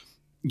point.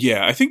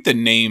 Yeah, I think the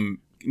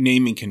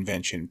naming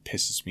convention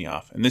pisses me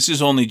off. And this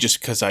is only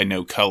just because I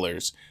know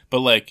colors.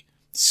 But, like,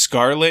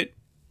 Scarlet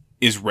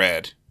is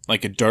red,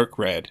 like a dark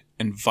red,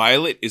 and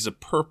Violet is a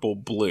purple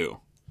blue.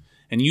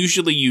 And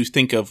usually you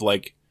think of,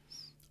 like,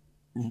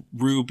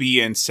 Ruby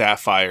and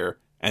Sapphire,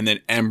 and then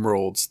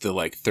Emerald's the,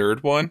 like,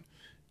 3rd one.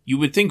 You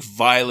would think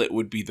Violet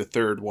would be the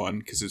 3rd one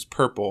because it's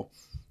purple.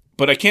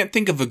 But I can't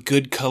think of a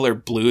good color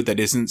blue that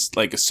isn't,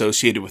 like,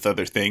 associated with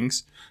other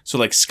things. So,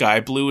 like, Sky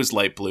Blue is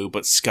light blue,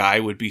 but Sky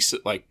would be,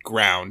 like,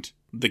 ground,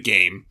 the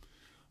game.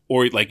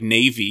 Or, like,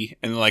 Navy,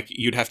 and, like,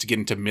 you'd have to get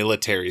into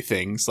military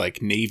things,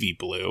 like Navy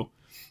Blue.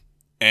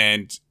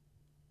 And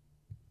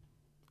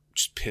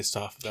just pissed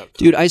off about colors.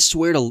 Dude, I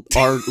swear to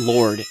our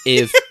Lord,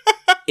 if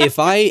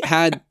I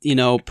had,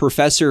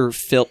 Professor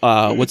Phil,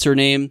 what's her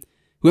name?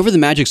 Whoever the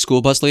Magic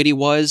School Bus lady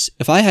was,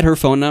 if I had her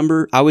phone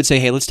number, I would say,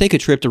 hey, let's take a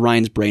trip to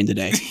Ryan's brain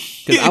today.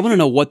 Because I want to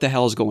know what the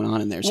hell is going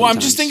on in there sometimes. Well, I'm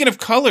just thinking of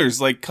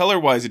colors. Like,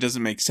 color-wise, it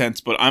doesn't make sense,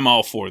 but I'm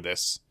all for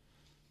this.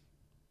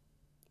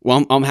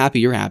 Well, I'm happy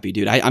you're happy,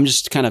 dude. I'm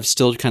just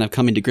still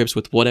coming to grips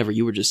with whatever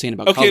you were just saying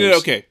about colors.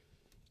 Okay.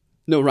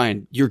 No,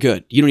 Ryan, you're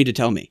good. You don't need to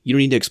tell me. You don't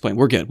need to explain.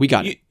 We're good. We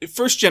got it.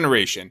 First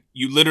generation,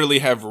 you literally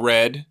have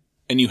red,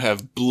 and you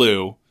have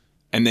blue,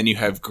 and then you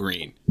have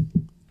green.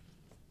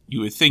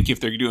 You would think if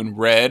they're doing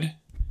red,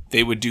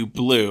 they would do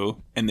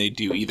blue, and they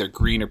do either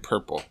green or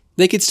purple.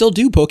 They could still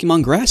do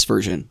Pokemon Grass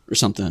version or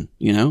something,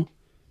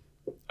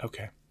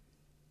 Okay.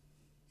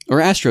 Or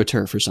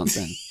AstroTurf or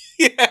something.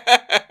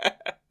 Yeah.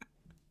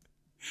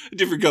 A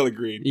different color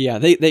green. Yeah,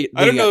 they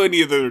I don't know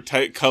any other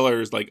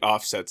colors, like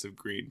offsets of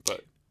green,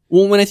 but...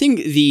 Well, when I think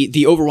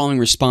the overwhelming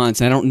response,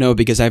 and I don't know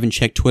because I haven't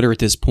checked Twitter at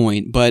this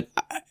point, but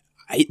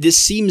this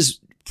seems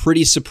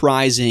pretty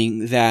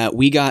surprising that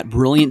we got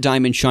Brilliant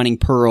Diamond Shining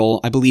Pearl,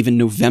 I believe in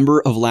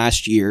November of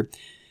last year.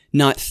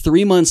 Not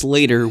 3 months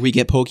later, we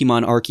get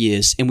Pokemon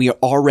Arceus, and we are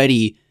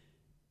already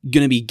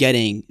going to be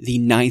getting the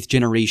 9th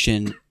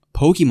generation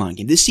Pokemon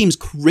game. This seems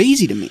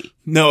crazy to me.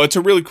 No, it's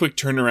a really quick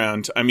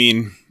turnaround. I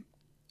mean,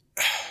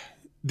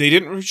 they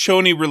didn't show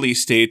any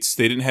release dates.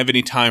 They didn't have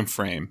any time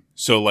frame.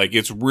 So, like,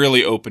 it's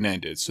really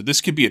open-ended. So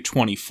this could be a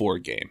 24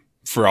 game,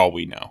 for all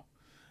we know.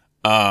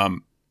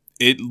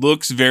 It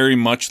looks very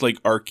much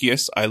like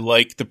Arceus. I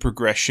like the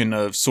progression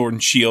of Sword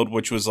and Shield,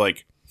 which was,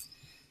 like,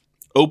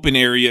 open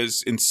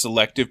areas in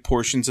selective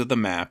portions of the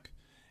map.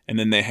 And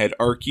then they had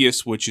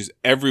Arceus, which is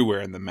everywhere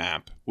in the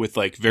map with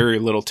like very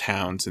little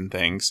towns and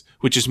things,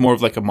 which is more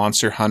of like a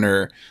Monster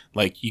Hunter.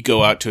 Like you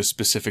go out to a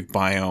specific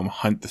biome,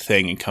 hunt the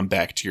thing, and come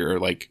back to your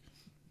like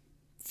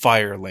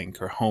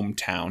Firelink or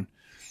hometown.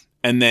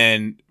 And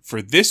then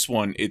for this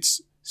one,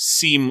 it's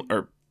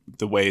or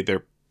the way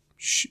they're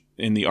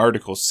in the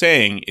article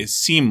saying is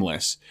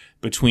seamless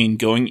between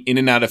going in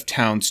and out of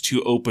towns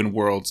to open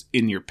worlds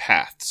in your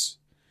paths.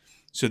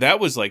 So that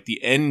was like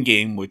the end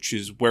game, which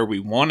is where we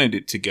wanted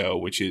it to go,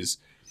 which is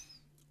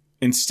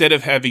instead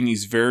of having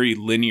these very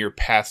linear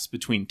paths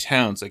between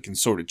towns like in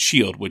Sword and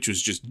Shield, which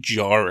was just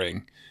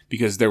jarring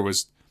because there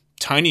was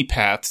tiny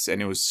paths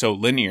and it was so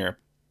linear.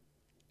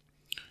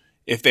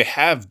 If they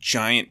have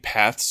giant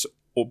paths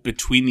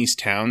between these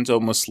towns,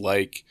 almost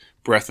like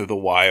Breath of the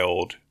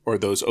Wild or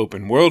those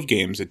open world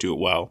games that do it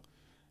well,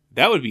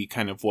 that would be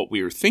kind of what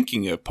we were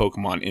thinking of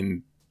Pokemon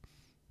in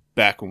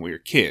back when we were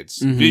kids,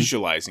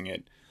 visualizing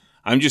it.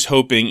 I'm just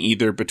hoping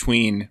either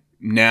between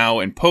now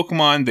and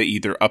Pokemon, they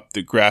either up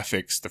the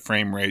graphics, the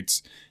frame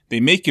rates, they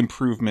make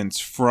improvements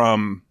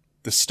from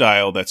the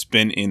style that's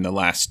been in the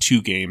last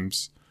two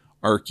games,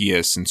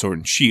 Arceus and Sword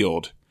and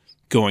Shield,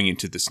 going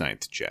into this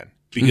 9th gen.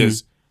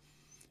 Because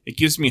it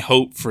gives me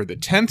hope for the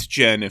 10th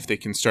gen if they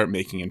can start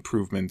making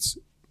improvements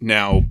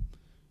now,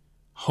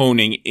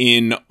 honing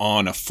in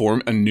on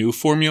a new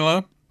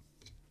formula.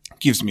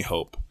 Gives me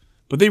hope.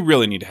 But they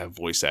really need to have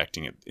voice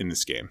acting in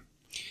this game.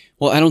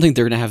 Well, I don't think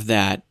they're going to have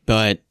that,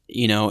 but,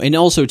 you know, and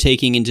also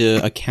taking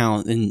into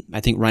account, and I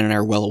think Ryan and I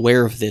are well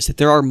aware of this, that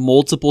there are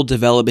multiple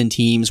development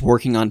teams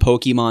working on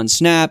Pokemon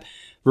Snap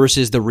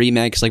versus the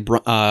remakes like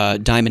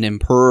Diamond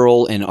and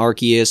Pearl and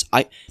Arceus.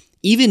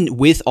 Even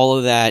with all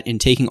of that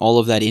and taking all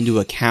of that into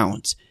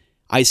account,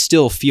 I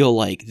still feel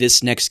like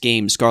this next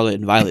game, Scarlet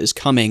and Violet, is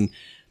coming.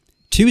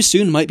 Too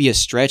soon might be a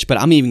stretch, but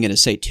I'm even going to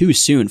say too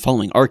soon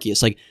following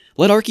Arceus. Like,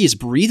 let Arceus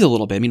breathe a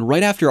little bit. I mean,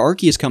 right after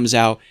Arceus comes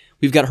out,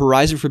 we've got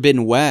Horizon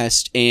Forbidden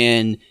West,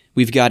 and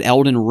we've got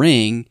Elden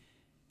Ring.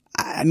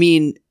 I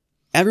mean,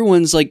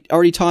 everyone's like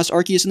already tossed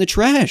Arceus in the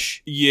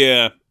trash.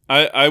 Yeah,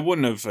 I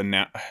wouldn't have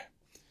announced.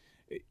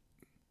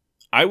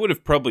 I would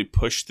have probably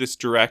pushed this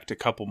direct a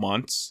couple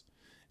months.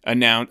 I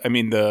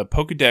mean, the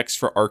Pokedex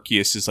for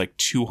Arceus is like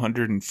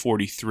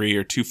 243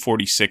 or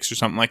 246 or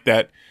something like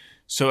that.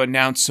 So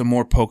announce some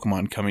more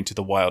Pokemon coming to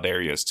the wild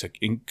areas to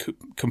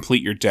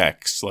complete your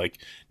decks, like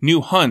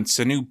new hunts,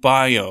 a new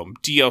biome,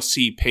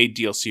 DLC, paid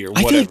DLC, or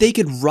whatever. I feel like they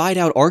could ride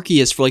out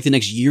Arceus for like the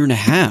next year and a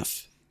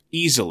half.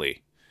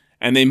 Easily.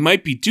 And they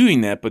might be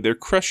doing that, but they're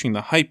crushing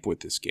the hype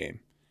with this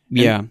game.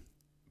 Yeah.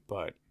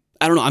 But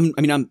I don't know.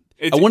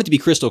 I want it to be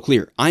crystal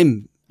clear.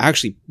 I'm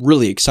actually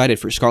really excited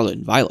for Scarlet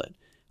and Violet.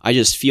 I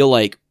just feel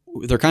like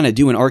they're kind of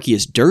doing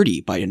Arceus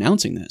dirty by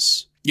announcing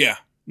this. Yeah.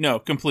 No,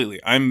 completely.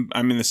 I'm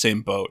in the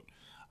same boat.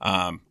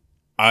 I'm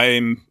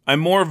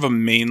more of a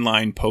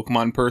mainline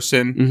Pokemon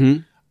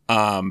person.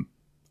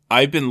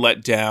 I've been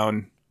let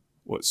down.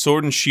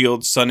 Sword and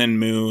Shield, Sun and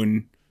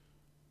Moon.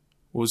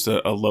 What was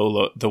the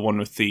Alola? The one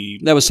with the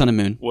that was Sun and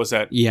Moon. Was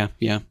that? Yeah.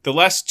 The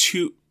last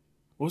two.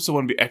 What was the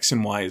one? X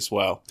and Y as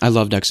well. I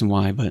loved X and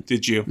Y, but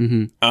did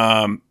you?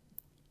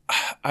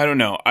 I don't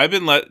know. I've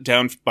been let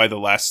down by the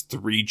last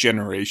 3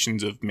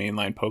 generations of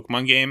mainline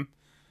Pokemon game.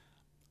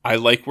 I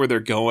like where they're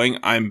going.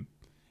 I'm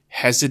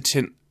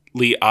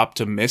hesitantly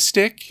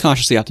optimistic.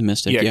 Cautiously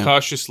optimistic. Yeah,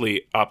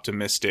 cautiously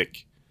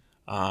optimistic.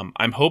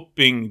 I'm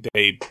hoping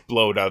they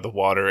blow it out of the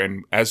water,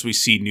 and as we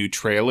see new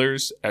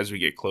trailers, as we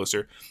get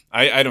closer,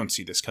 I don't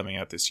see this coming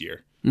out this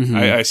year.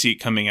 I see it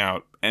coming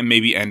out and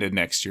maybe end of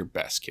next year,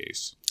 best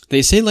case.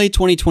 They say late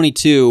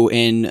 2022,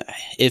 and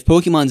if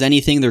Pokemon's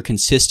anything, they're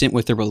consistent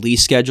with their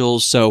release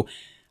schedules, so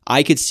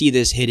I could see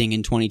this hitting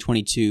in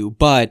 2022,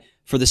 but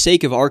for the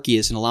sake of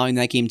Arceus and allowing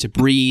that game to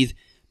breathe,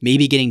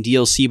 maybe getting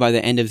DLC by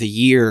the end of the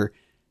year,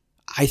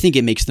 I think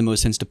it makes the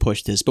most sense to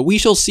push this. But we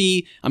shall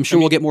see. I'm sure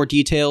we'll get more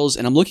details,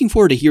 and I'm looking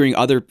forward to hearing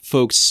other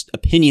folks'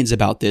 opinions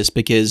about this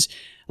because,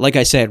 like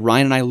I said,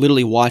 Ryan and I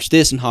literally watched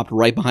this and hopped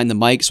right behind the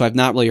mic, so I've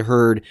not really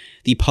heard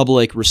the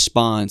public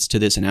response to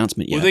this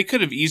announcement yet. Well, they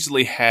could have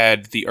easily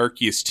had the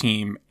Arceus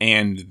team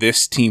and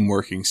this team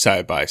working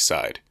side by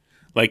side.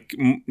 Like,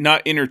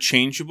 not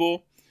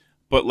interchangeable,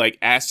 but like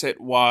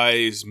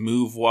asset-wise,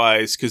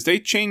 move-wise, because they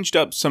changed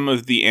up some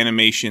of the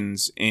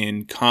animations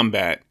in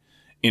combat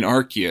in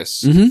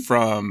Arceus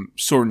from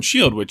Sword and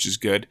Shield, which is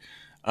good.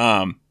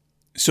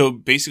 So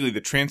basically the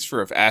transfer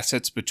of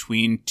assets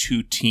between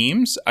 2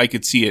 teams, I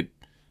could see it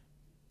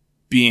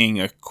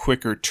being a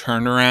quicker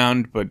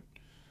turnaround, but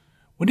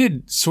when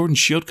did Sword and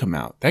Shield come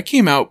out? That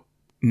came out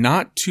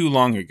not too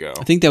long ago.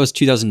 I think that was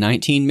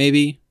 2019,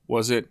 maybe.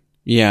 Was it?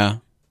 Yeah.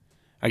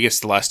 I guess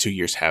the last 2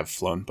 years have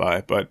flown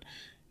by, but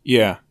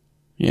yeah.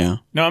 Yeah.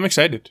 No, I'm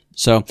excited.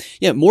 So,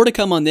 yeah, more to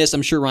come on this.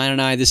 I'm sure Ryan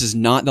and I, this is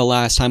not the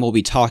last time we'll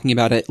be talking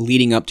about it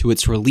leading up to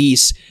its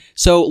release.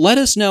 So let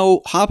us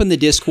know. Hop in the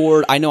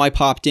Discord. I know I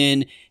popped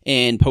in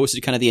and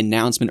posted kind of the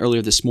announcement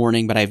earlier this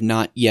morning, but I have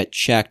not yet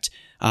checked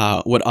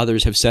what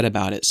others have said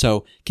about it.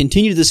 So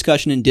continue the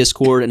discussion in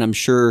Discord, and I'm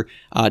sure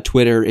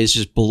Twitter is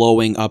just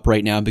blowing up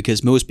right now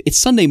because it's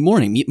Sunday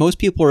morning. Most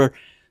people are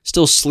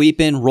still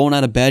sleeping, rolling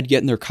out of bed,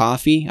 getting their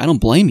coffee. I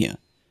don't blame you.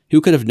 Who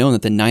could have known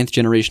that the 9th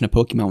generation of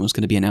Pokemon was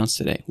going to be announced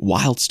today?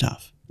 Wild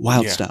stuff.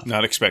 Wild stuff.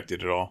 Not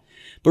expected at all.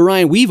 But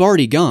Ryan, we've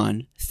already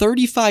gone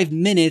 35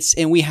 minutes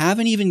and we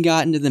haven't even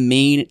gotten to the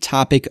main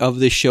topic of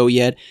the show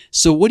yet.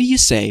 So what do you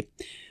say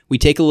we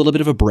take a little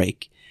bit of a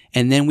break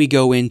and then we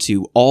go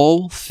into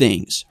all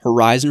things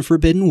Horizon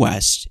Forbidden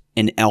West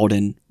and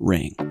Elden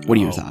Ring? What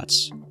are your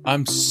thoughts?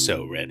 I'm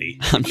so ready.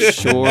 I'm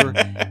sure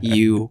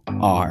you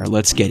are.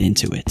 Let's get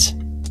into it.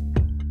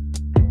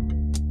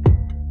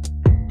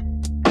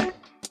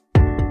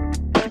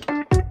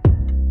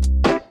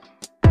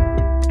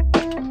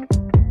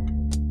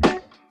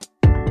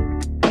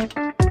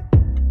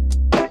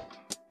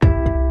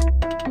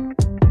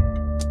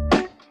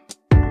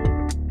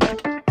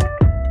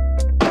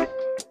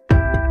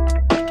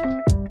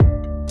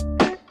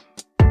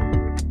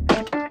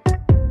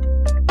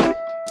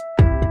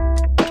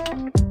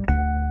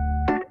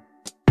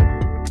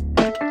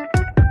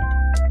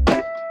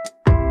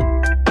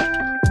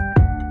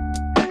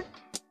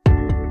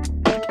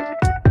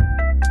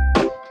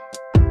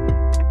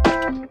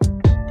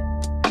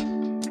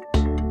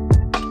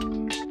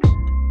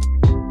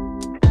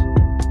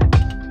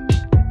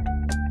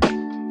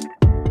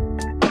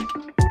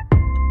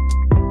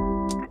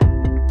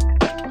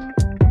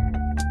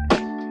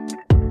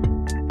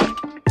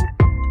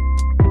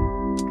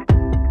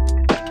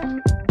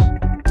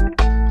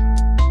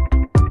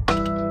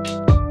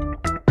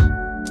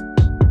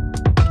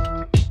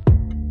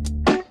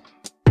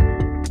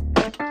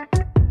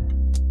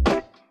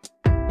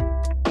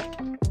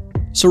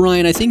 So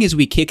Ryan, I think as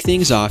we kick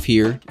things off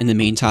here in the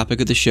main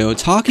topic of the show,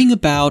 talking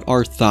about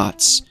our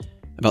thoughts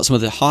about some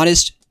of the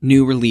hottest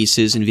new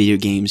releases in video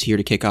games here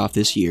to kick off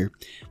this year.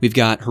 We've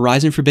got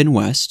Horizon Forbidden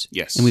West,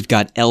 Yes. and we've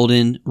got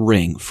Elden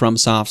Ring,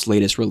 FromSoft's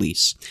latest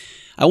release.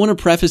 I want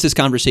to preface this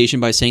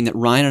conversation by saying that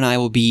Ryan and I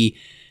will be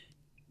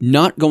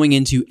not going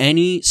into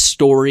any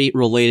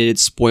story-related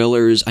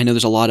spoilers. I know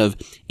there's a lot of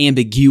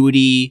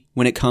ambiguity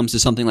when it comes to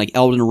something like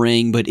Elden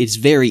Ring, but it's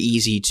very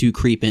easy to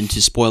creep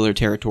into spoiler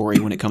territory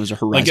when it comes to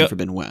Horizon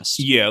Forbidden West.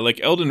 Yeah, like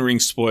Elden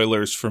Ring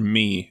spoilers for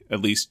me,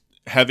 at least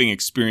having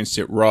experienced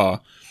it raw,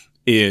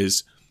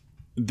 is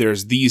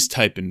there's these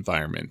type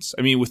environments.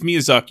 I mean, with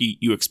Miyazaki,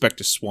 you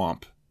expect a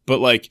swamp, but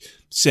like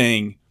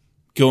saying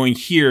going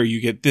here, you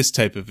get this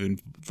type of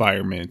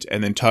environment,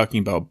 and then talking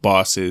about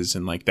bosses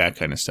and like that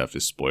kind of stuff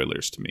is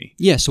spoilers to me.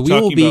 Yeah, so we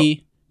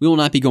will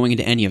not be going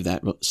into any of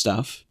that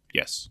stuff.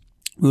 Yes.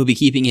 We'll be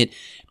keeping it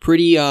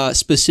pretty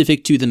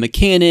specific to the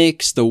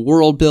mechanics, the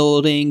world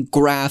building,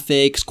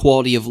 graphics,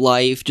 quality of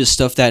life, just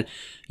stuff that,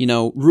 you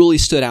know, really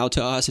stood out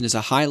to us and is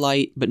a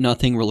highlight, but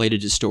nothing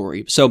related to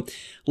story. So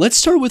let's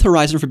start with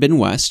Horizon Forbidden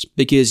West,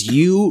 because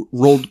you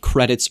rolled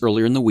credits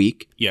earlier in the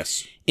week.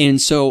 Yes. And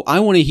so I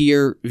want to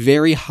hear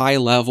very high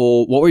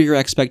level, what were your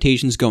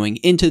expectations going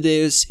into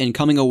this, and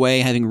coming away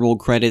having rolled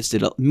credits?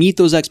 Did it meet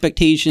those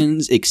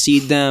expectations,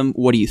 exceed them?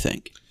 What do you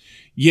think?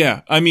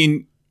 Yeah, I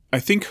mean, I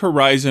think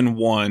Horizon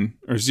 1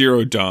 or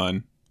Zero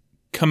Dawn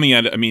coming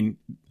at it, I mean,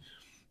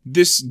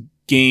 this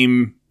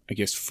game, I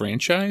guess,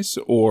 franchise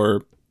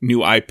or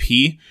new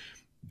IP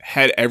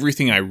had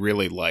everything I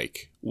really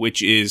like,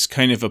 which is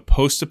kind of a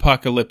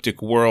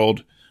post-apocalyptic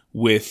world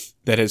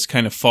that has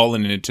kind of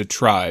fallen into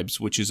tribes,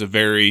 which is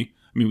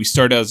we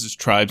start out as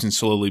tribes and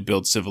slowly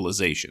build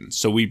civilization.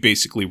 So we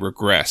basically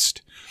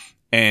regressed.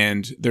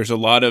 And there's a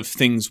lot of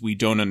things we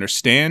don't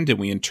understand and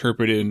we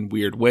interpret it in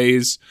weird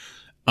ways.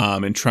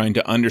 And trying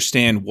to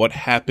understand what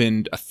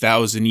happened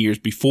 1,000 years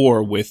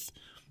before with,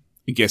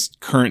 I guess,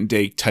 current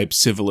day type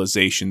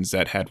civilizations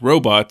that had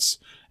robots,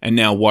 and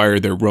now why are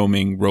there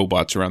roaming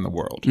robots around the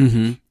world?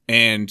 Mm-hmm.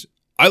 And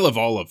I love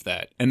all of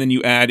that. And then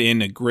you add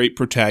in a great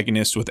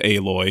protagonist with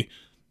Aloy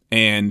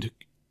and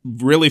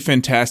really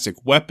fantastic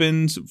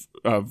weapons,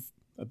 a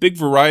big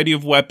variety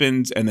of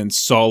weapons, and then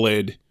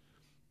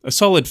a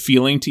solid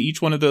feeling to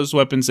each one of those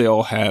weapons. They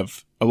all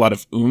have a lot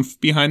of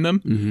oomph behind them.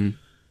 Mm-hmm.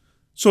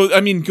 So,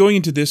 I mean, going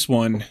into this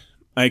one,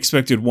 I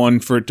expected one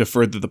for it to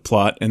further the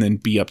plot and then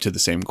be up to the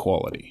same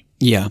quality.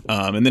 Yeah.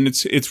 And then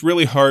it's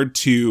really hard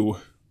to,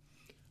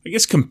 I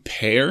guess,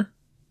 compare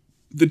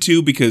the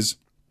two, because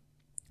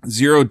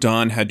Zero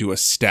Dawn had to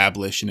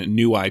establish a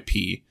new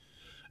IP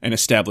and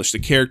establish the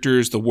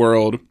characters, the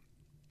world,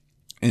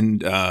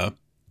 and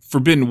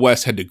Forbidden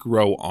West had to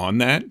grow on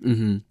that.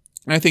 Mm-hmm. And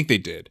I think they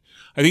did.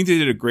 I think they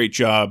did a great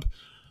job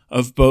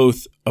of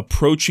both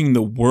approaching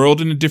the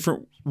world in a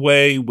different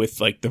way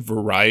with like the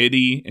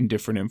variety in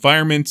different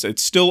environments.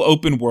 It's still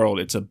open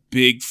world. It's a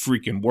big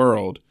freaking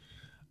world.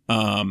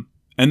 And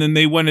then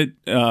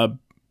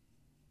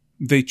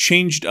they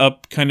changed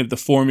up kind of the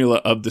formula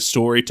of the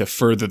story to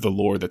further the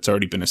lore that's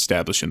already been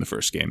established in the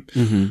first game.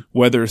 Mm-hmm.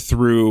 Whether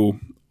through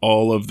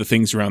all of the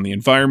things around the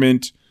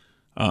environment,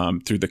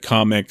 through the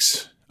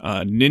comics.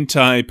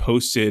 Nintai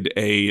posted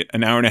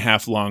an hour and a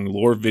half long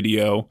lore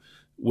video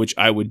which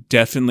I would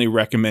definitely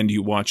recommend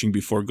you watching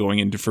before going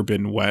into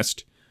Forbidden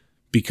West,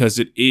 because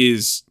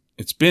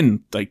it's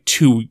been like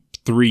 2-3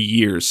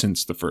 years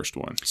since the first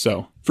one.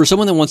 So for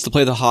someone that wants to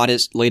play the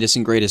hottest, latest,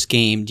 and greatest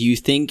game, do you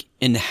think,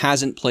 and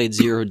hasn't played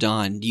Zero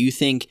Dawn, do you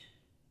think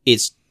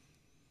it's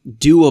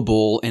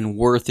doable and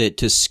worth it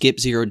to skip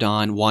Zero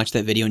Dawn, watch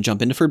that video, and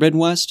jump into Forbidden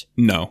West?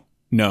 No.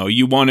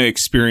 You want to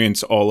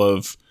experience all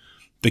of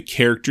the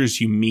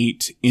characters you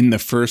meet in the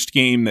first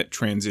game that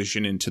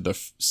transition into the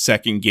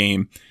second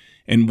game,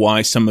 and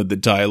why some of the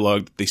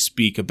dialogue that they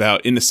speak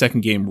about in the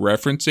second game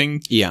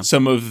referencing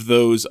some of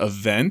those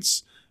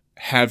events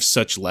have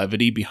such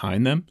levity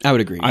behind them. I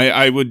would agree.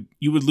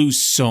 You would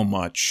lose so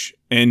much.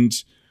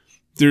 And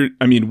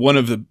one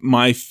of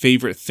my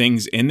favorite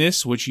things in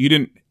this, which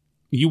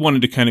you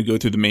wanted to kind of go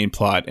through the main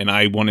plot, and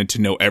I wanted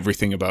to know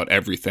everything about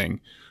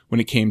everything when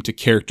it came to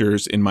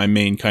characters in my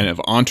main kind of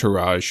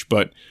entourage.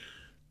 But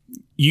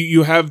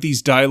you have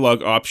these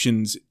dialogue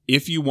options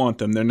if you want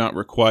them. They're not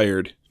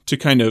required, to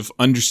kind of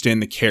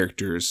understand the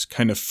characters,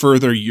 kind of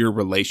further your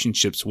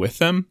relationships with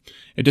them.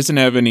 It doesn't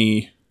have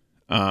any,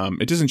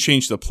 it doesn't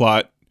change the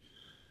plot,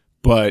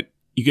 but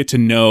you get to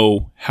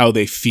know how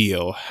they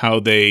feel, how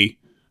they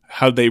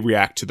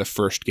react to the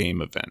first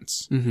game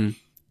events. Mm-hmm.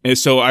 And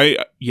so I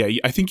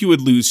think you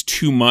would lose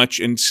too much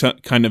in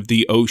kind of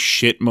the oh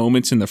shit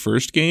moments in the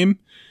first game,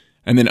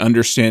 and then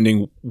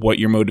understanding what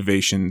your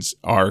motivations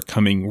are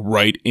coming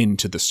right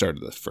into the start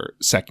of the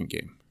second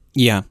game.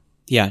 Yeah.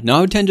 No,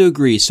 I would tend to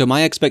agree. So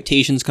my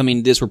expectations coming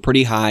into this were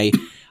pretty high.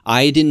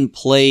 I didn't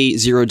play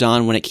Zero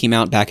Dawn when it came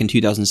out back in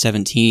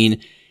 2017.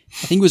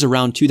 I think it was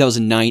around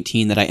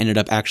 2019 that I ended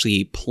up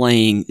actually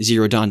playing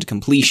Zero Dawn to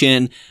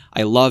completion.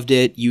 I loved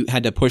it. You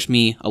had to push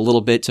me a little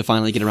bit to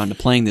finally get around to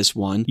playing this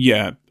one.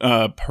 Yeah.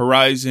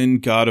 Horizon,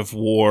 God of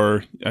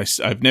War.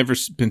 I've never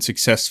been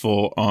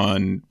successful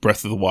on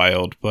Breath of the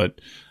Wild, but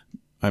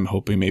I'm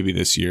hoping maybe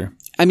this year.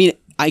 I mean,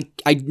 I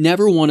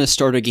never want to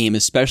start a game,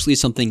 especially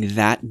something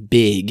that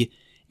big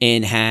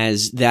and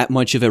has that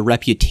much of a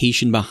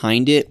reputation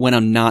behind it, when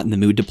I'm not in the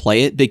mood to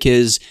play it,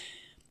 because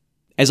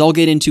as I'll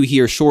get into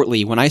here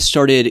shortly, when I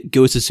started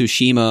Ghost of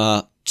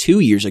Tsushima 2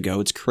 years ago,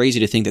 it's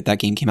crazy to think that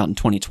game came out in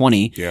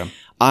 2020. Yeah.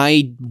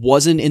 I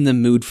wasn't in the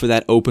mood for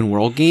that open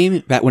world game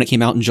back when it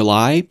came out in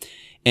July,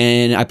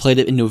 and I played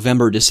it in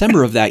November,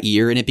 December of that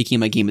year, and it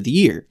became my game of the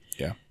year.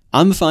 Yeah.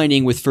 I'm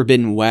finding with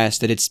Forbidden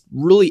West that it's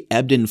really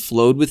ebbed and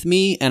flowed with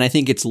me, and I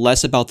think it's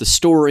less about the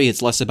story,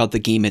 it's less about the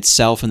game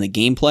itself and the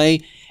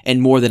gameplay, and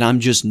more that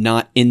I'm just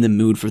not in the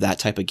mood for that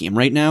type of game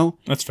right now.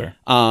 That's fair.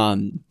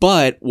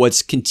 But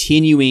what's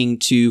continuing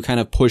to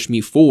kind of push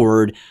me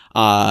forward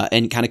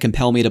and kind of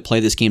compel me to play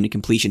this game to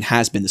completion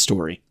has been the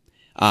story.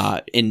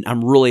 And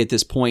I'm really at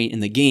this point in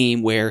the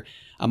game where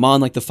I'm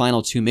on like the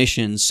final 2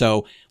 missions,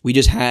 so we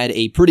just had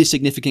a pretty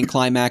significant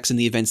climax in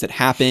the events that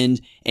happened,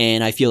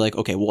 and I feel like,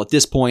 okay, well, at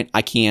this point,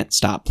 I can't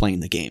stop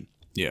playing the game.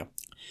 Yeah.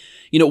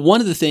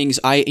 One of the things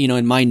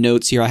in my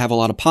notes here, I have a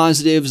lot of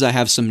positives, I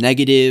have some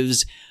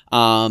negatives.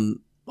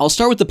 I'll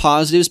start with the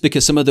positives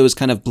because some of those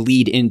kind of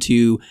bleed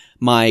into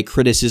my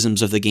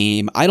criticisms of the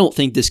game. I don't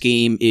think this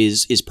game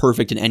is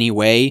perfect in any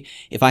way.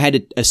 If I had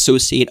to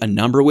associate a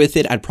number with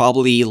it, I'd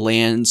probably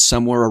land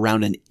somewhere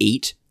around an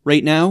 8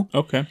 right now.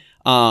 Okay.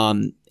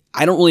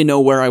 I don't really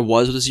know where I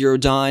was with Zero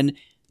Dawn.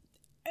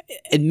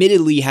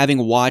 Admittedly, having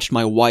watched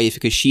my wife,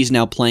 because she's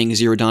now playing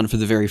Zero Dawn for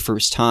the very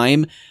first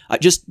time,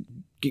 just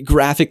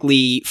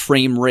graphically,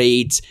 frame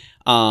rate,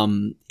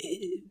 the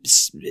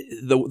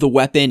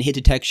weapon, hit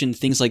detection,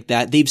 things like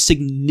that, they've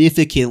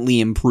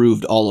significantly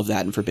improved all of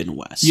that in Forbidden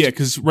West. Yeah,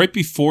 because right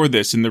before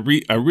this,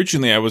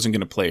 originally I wasn't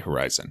going to play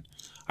Horizon.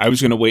 I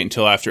was going to wait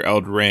until after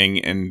Elden Ring,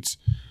 and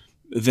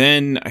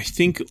then I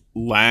think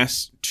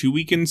 2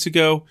 weekends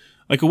ago,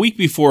 like a week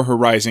before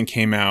Horizon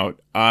came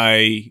out,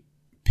 I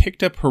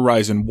picked up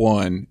Horizon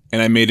 1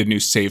 and I made a new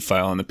save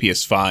file on the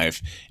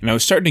PS5. And I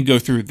was starting to go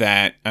through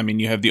that. I mean,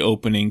 you have the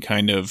opening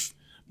kind of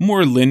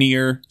more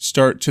linear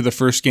start to the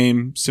first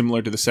game,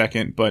 similar to the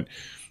second, but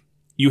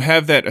you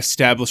have that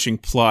establishing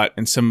plot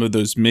and some of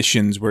those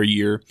missions where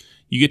you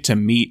get to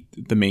meet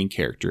the main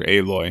character,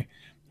 Aloy.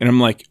 And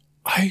I'm like,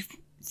 I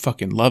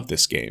fucking love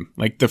this game.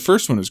 Like, the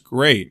first one was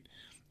great.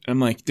 And I'm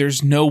like,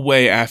 there's no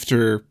way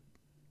after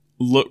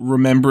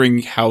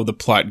remembering how the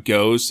plot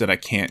goes that I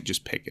can't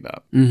just pick it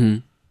up. Mm-hmm.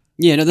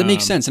 Yeah, no, that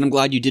makes sense. And I'm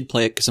glad you did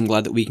play it, because I'm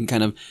glad that we can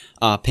kind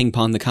of ping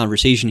pong the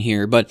conversation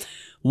here. But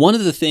one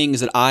of the things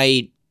that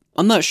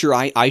I'm not sure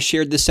I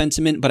shared this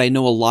sentiment, but I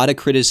know a lot of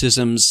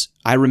criticisms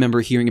I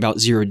remember hearing about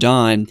Zero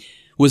Dawn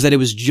was that it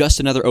was just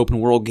another open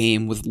world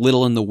game with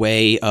little in the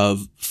way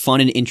of fun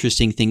and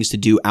interesting things to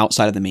do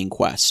outside of the main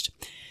quest.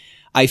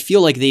 I feel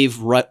like they've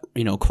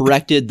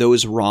corrected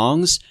those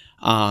wrongs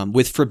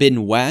with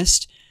Forbidden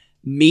West,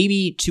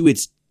 maybe to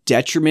its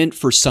detriment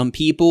for some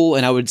people,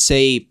 and I would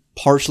say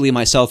partially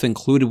myself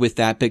included with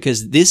that,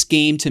 because this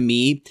game to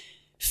me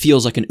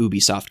feels like an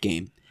Ubisoft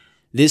game.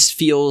 This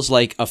feels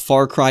like a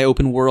Far Cry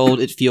open world.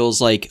 It feels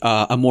like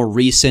a more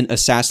recent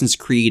Assassin's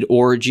Creed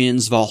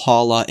Origins,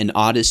 Valhalla, and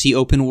Odyssey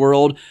open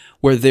world,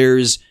 where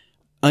there's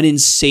an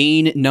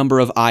insane number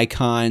of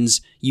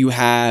icons. You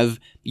have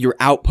your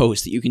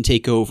outposts that you can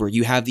take over.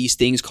 You have these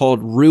things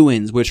called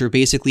ruins, which are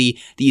basically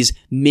these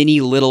mini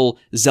little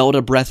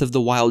Zelda Breath of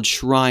the Wild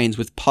shrines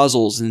with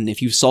puzzles. And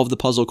if you solve the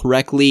puzzle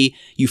correctly,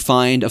 you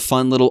find a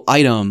fun little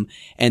item.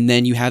 And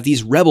then you have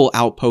these rebel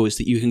outposts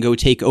that you can go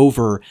take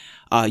over.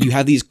 You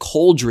have these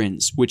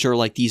cauldrons, which are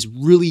like these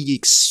really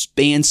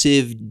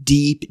expansive,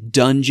 deep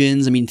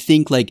dungeons. I mean,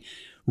 think like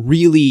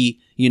really,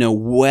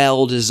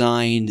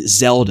 well-designed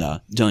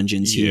Zelda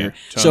dungeons here.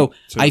 So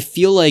I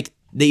feel like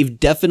they've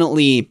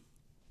definitely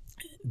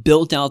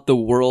built out the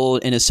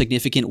world in a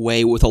significant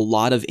way with a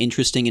lot of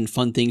interesting and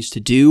fun things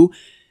to do.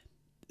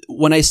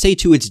 When I say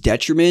to its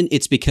detriment,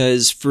 it's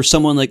because for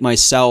someone like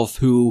myself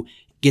who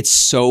gets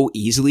so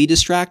easily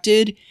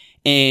distracted,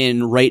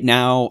 and right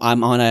now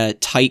I'm on a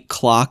tight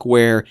clock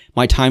where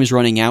my time's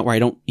running out, where I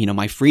don't,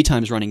 my free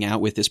time's running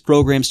out with this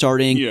program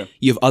starting. Yeah.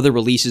 You have other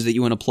releases that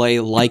you want to play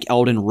like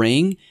Elden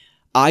Ring.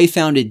 I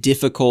found it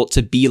difficult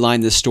to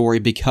beeline the story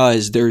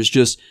because there's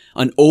just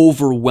an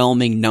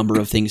overwhelming number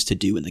of things to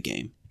do in the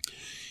game.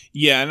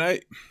 Yeah,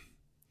 and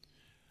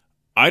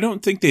I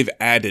don't think they've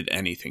added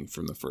anything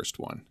from the first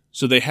one.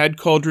 So they had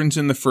cauldrons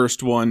in the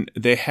first one.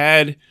 They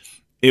had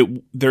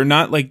it. They're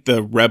not like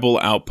the rebel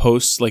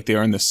outposts like they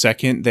are in the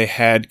second. They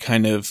had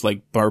kind of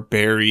like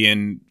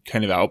barbarian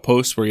kind of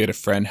outposts where you had a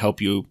friend help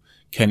you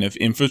kind of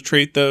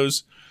infiltrate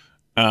those.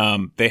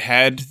 They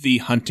had the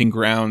hunting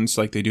grounds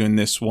like they do in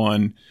this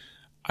one.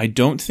 I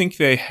don't think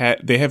they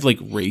have like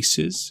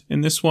races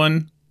in this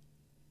one.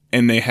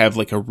 And they have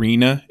like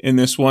arena in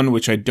this one,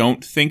 which I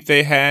don't think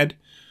they had.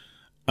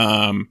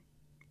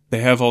 They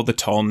have all the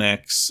tall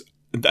necks.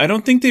 I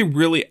don't think they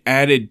really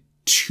added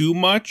too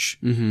much.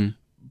 Mm-hmm.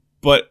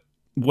 But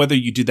whether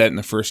you did that in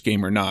the first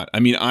game or not, I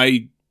mean,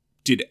 I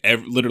did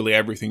literally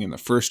everything in the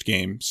first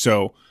game.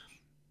 So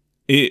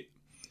it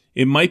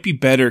might be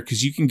better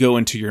because you can go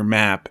into your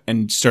map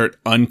and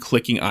start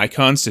unclicking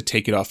icons to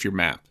take it off your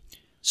map.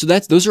 So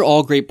those are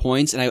all great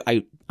points,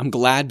 and I'm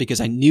glad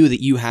because I knew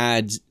that you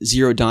had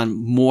Zero Dawn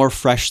more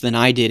fresh than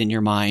I did in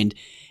your mind.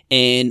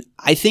 And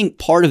I think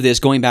part of this,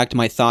 going back to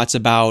my thoughts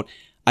about,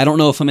 I don't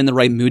know if I'm in the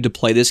right mood to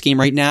play this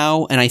game right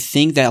now, and I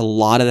think that a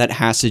lot of that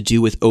has to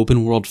do with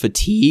open world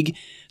fatigue.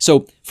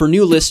 So for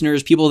new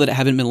listeners, people that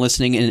haven't been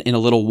listening in a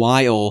little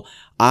while,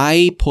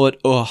 I put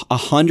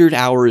 100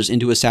 hours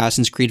into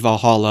Assassin's Creed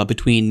Valhalla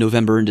between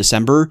November and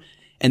December.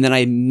 And then I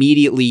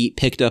immediately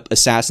picked up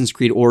Assassin's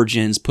Creed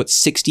Origins, put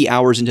 60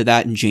 hours into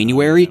that in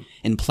January,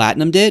 and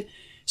platinumed it.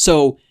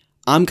 So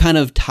I'm kind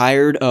of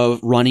tired of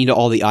running to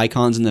all the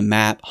icons in the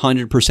map,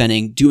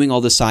 100%ing, doing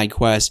all the side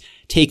quests,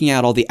 taking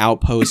out all the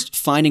outposts,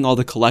 finding all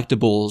the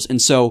collectibles. And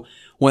so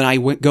when I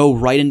go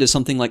right into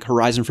something like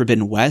Horizon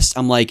Forbidden West,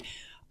 I'm like,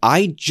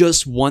 I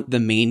just want the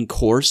main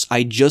course.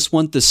 I just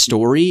want the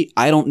story.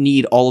 I don't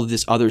need all of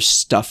this other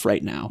stuff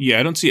right now. Yeah,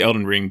 I don't see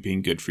Elden Ring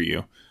being good for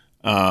you.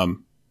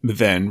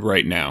 Than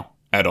right now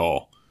at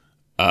all.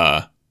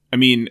 I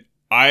mean,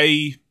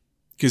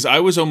 because I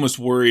was almost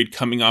worried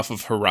coming off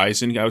of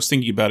Horizon. I was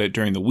thinking about it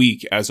during the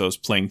week as I was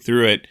playing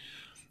through it.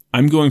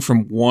 I'm going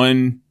from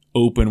one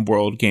open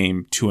world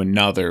game to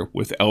another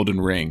with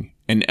Elden Ring.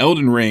 And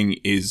Elden Ring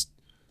is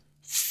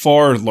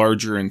far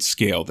larger in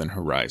scale than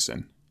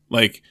Horizon.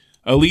 Like,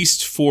 at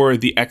least for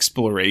the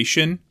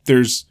exploration,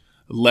 there's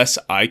less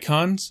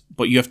icons,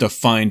 but you have to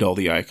find all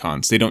the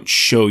icons. They don't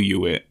show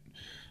you it.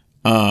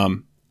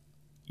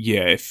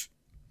 Yeah,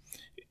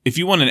 if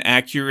you want an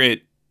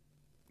accurate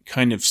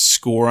kind of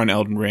score on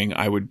Elden Ring,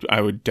 I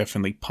would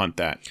definitely punt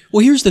that.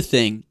 Well, here's the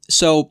thing.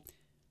 So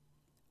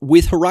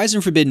with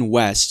Horizon Forbidden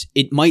West,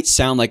 it might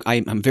sound like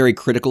I'm very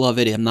critical of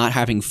it. I'm not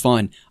having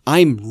fun.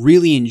 I'm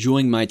really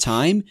enjoying my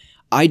time.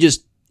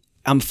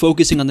 I'm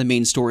focusing on the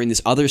main story, and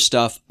this other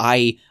stuff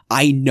I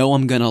know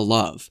I'm gonna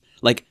love.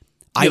 Like,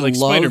 I love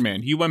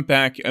Spider-Man. You went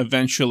back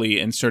eventually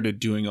and started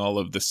doing all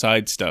of the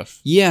side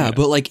stuff. Yeah,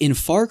 but like in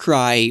Far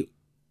Cry,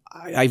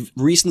 I've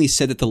recently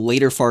said that the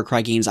later Far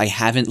Cry games I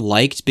haven't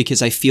liked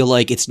because I feel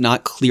like it's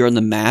not clear on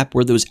the map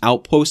where those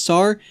outposts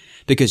are.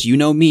 Because you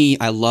know me,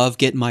 I love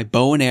getting my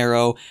bow and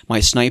arrow, my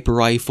sniper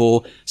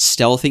rifle,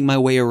 stealthing my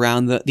way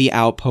around the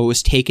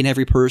outpost, taking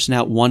every person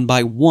out one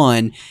by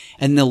one.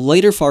 And the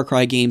later Far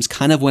Cry games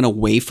kind of went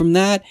away from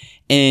that,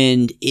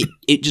 and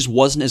it just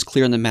wasn't as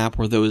clear on the map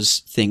where those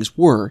things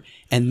were.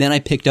 And then I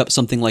picked up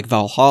something like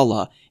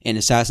Valhalla and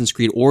Assassin's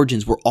Creed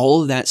Origins, where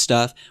all of that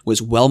stuff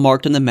was well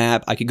marked on the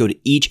map. I could go to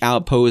each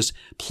outpost,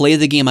 play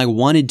the game I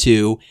wanted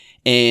to,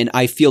 and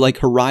I feel like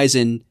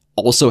Horizon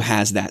also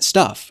has that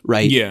stuff,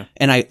 right? Yeah.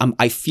 And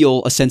I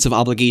feel a sense of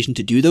obligation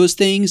to do those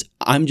things.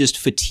 I'm just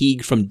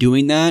fatigued from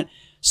doing that.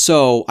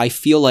 So I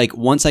feel like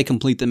once I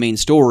complete the main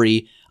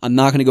story, I'm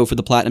not going to go for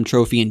the Platinum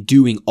Trophy and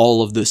doing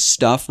all of the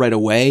stuff right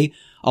away.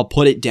 I'll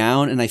put it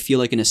down, and I feel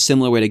like in a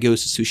similar way to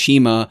Ghost of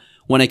Tsushima,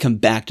 when I come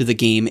back to the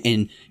game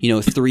in,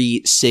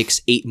 3,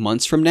 6, 8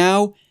 months from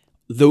now,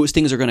 those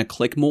things are going to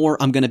click more.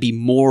 I'm going to be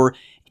more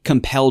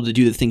compelled to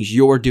do the things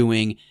you're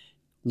doing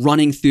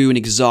running through and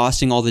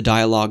exhausting all the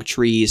dialogue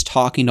trees,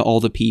 talking to all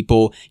the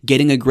people,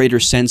 getting a greater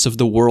sense of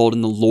the world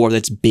and the lore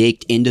that's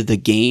baked into the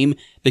game.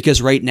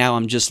 Because right now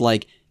I'm just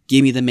like,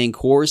 give me the main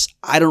course.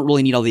 I don't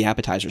really need all the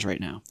appetizers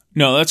right now.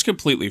 No, that's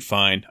completely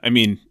fine. I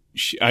mean,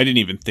 I didn't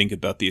even think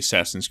about the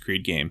Assassin's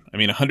Creed game. I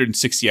mean,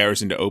 160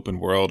 hours into open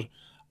world,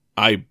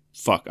 I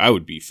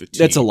would be fatigued.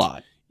 That's a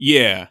lot.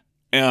 Yeah.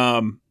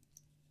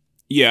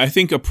 Yeah, I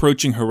think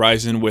approaching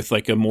Horizon with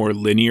like a more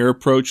linear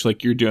approach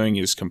like you're doing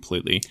is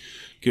completely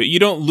good. You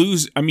don't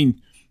lose, I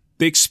mean,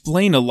 they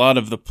explain a lot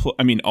of the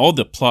all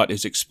the plot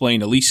is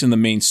explained, at least in the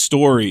main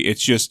story.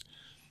 It's just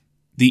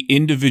the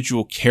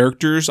individual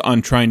characters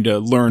on trying to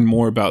learn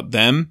more about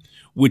them,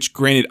 which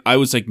granted, I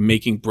was like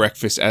making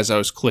breakfast as I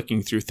was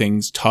clicking through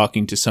things,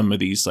 talking to some of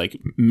these like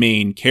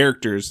main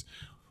characters,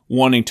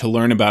 wanting to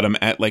learn about them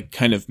at like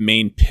kind of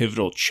main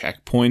pivotal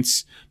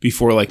checkpoints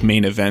before like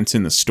main events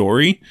in the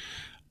story.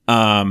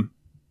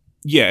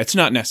 Yeah, it's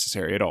not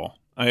necessary at all.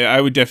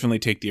 I would definitely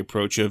take the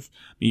approach of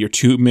your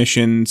 2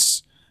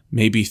 missions,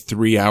 maybe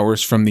 3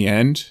 hours from the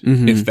end,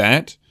 if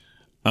that.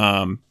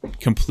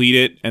 Complete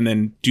it and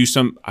then do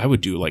I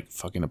would do like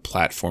fucking a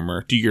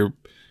platformer. Do your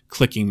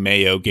clicking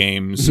Mayo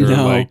games or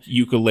like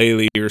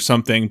ukulele or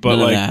something, but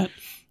like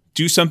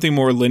do something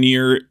more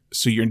linear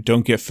so you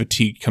don't get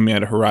fatigued coming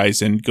out of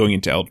Horizon going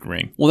into Elden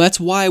Ring. Well, that's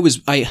why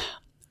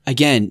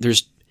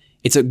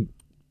it's a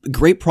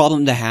great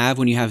problem to have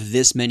when you have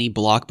this many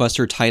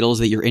blockbuster titles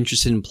that you're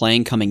interested in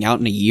playing coming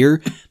out in a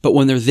year, but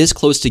when they're this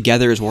close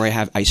together is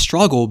where I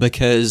struggle,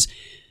 because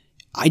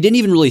I didn't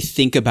even really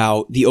think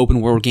about the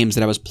open world games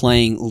that I was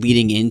playing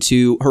leading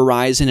into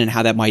Horizon and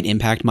how that might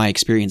impact my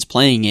experience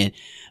playing it.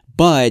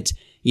 But,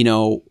 you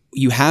know,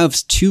 you have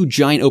 2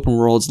 giant open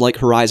worlds like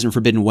Horizon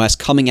Forbidden West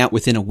coming out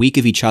within a week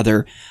of each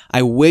other.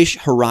 I wish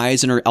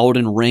Horizon or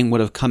Elden Ring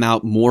would have come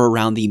out more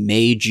around the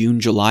May, June,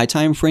 July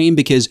timeframe,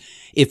 because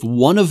if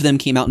one of them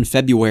came out in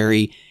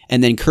February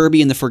and then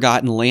Kirby and the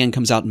Forgotten Land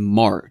comes out in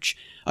March,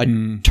 a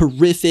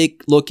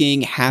terrific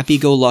looking,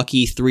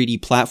 happy-go-lucky 3D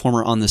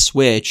platformer on the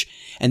Switch,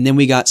 and then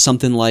we got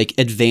something like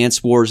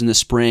Advance Wars in the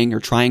spring or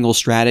Triangle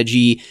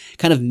Strategy,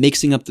 kind of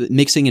mixing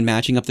and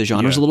matching up the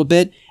genres a little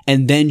bit,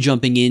 and then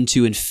jumping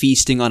into and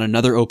feasting on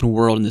another open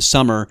world in the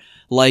summer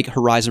like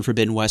Horizon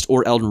Forbidden West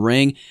or Elden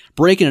Ring.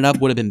 Breaking it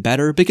up would have been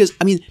better, because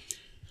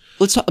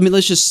let's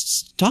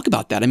just talk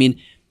about that. I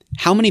mean,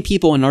 how many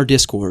people in our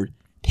Discord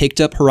picked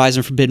up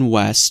Horizon Forbidden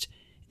West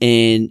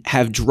and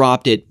have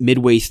dropped it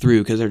midway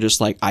through because they're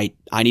just like, I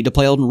need to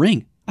play Elden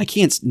Ring. I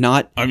can't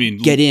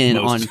get in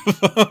on.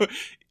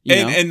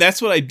 And that's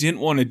what I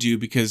didn't want to do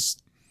because,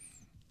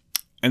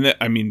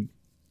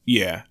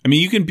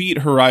 you can beat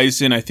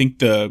Horizon. I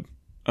think I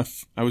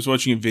was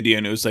watching a video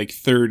and it was like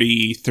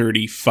 30,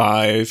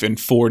 35, and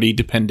 40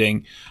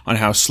 depending on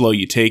how slow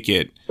you take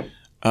it.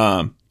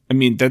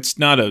 That's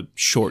not a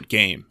short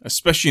game,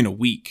 especially in a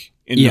week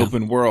in an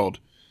open world,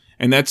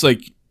 and that's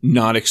like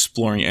not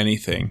exploring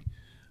anything.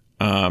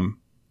 The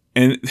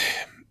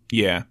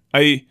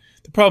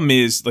problem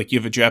is, like, you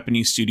have a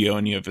Japanese studio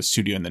and you have a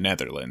studio in the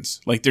Netherlands.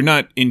 Like, they're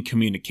not in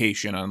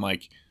communication on,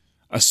 like,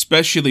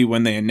 especially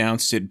when they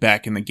announced it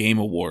back in the Game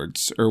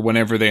Awards or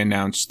whenever they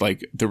announced,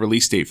 like, the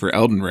release date for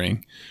Elden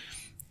Ring.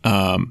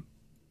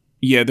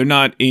 They're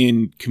not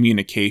in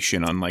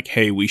communication on, like,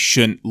 hey, we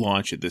shouldn't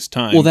launch at this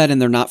time. Well, that,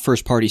 and they're not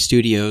first-party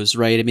studios,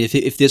 right? I mean,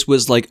 if this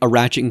was like a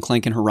Ratchet and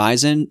Clank and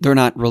Horizon, they're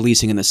not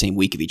releasing in the same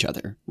week of each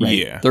other, right?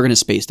 Yeah. They're going to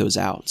space those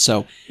out.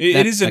 So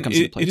it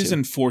is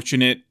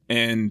unfortunate,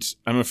 and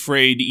I'm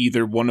afraid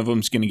either one of them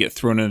is going to get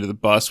thrown under the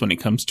bus when it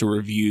comes to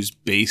reviews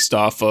based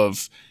off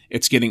of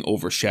it's getting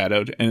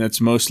overshadowed, and it's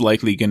most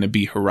likely going to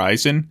be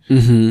Horizon,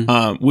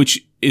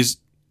 which is,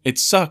 it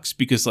sucks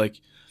because,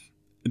 like,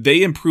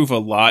 they improve a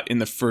lot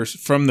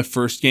from the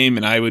first game,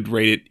 and I would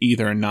rate it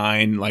either a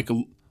 9, like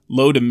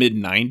low to mid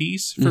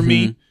 90s for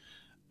me,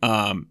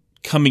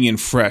 coming in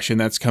fresh, and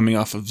that's coming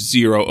off of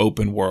 0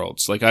 open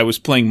worlds. Like, I was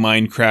playing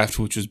Minecraft,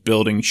 which was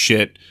building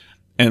shit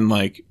and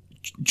like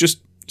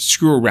just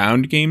screw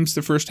around games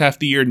the first half of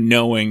the year,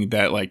 knowing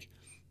that like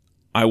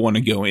I want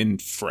to go in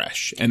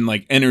fresh and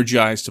like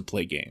energized to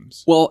play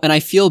games. Well, and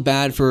I feel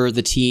bad for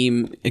the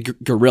team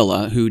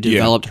Guerrilla who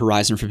developed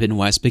Horizon Forbidden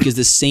West, because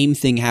the same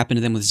thing happened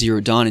to them with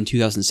Zero Dawn in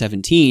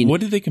 2017. What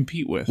did they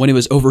compete with? When it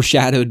was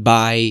overshadowed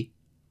by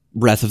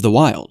Breath of the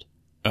Wild.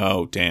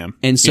 Oh, damn.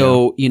 And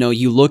so,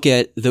 you look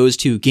at those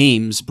 2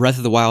 games, Breath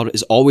of the Wild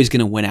is always going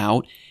to win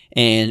out,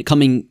 and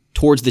coming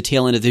towards the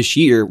tail end of this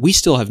year, we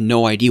still have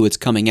no idea what's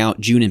coming out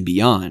June and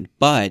beyond.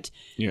 But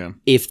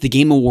if the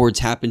Game Awards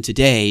happen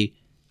today,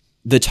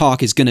 the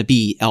talk is going to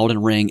be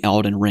Elden Ring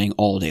all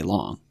day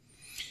long.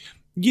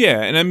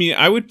 Yeah, and I mean,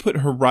 I would put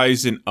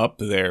Horizon up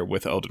there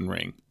with Elden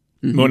Ring.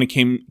 When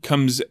it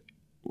comes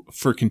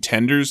for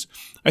contenders,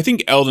 I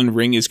think Elden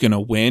Ring is going to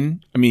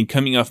win. I mean,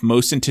 coming off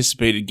most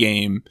anticipated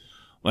game,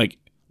 like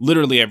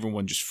literally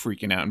everyone just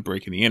freaking out and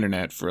breaking the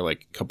internet for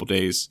like a couple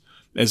days,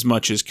 as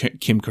much as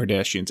Kim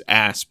Kardashian's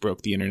ass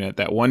broke the internet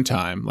that one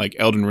time. Like,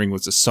 Elden Ring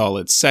was a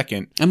solid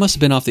second. I must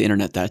have been off the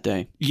internet that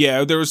day.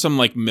 Yeah, there was some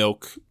like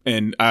milk,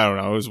 and I don't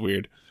know, it was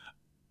weird.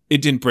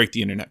 it didn't break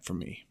the internet for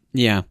me.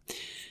 Yeah.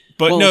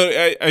 But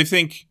no, I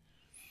think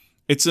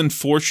it's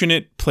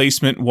unfortunate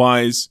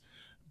placement-wise,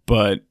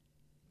 but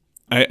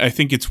I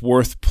think it's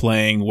worth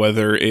playing,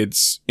 whether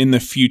it's in the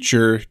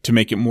future to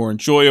make it more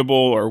enjoyable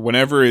or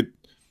whenever it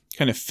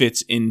kind of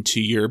fits into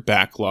your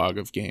backlog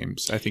of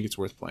games. I think it's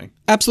worth playing.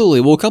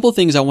 Absolutely. Well, a couple of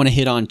things I want to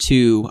hit on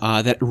too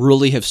that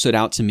really have stood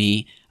out to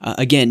me.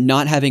 Again,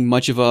 not having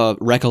much of a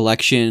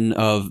recollection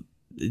of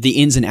the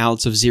ins and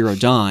outs of Zero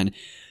Dawn,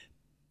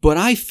 but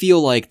I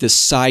feel like the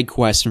side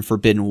quests in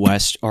Forbidden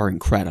West are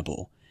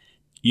incredible.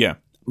 Yeah.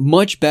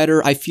 Much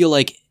better. I feel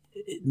like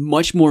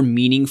much more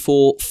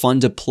meaningful,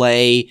 fun to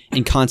play,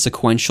 and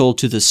consequential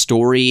to the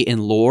story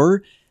and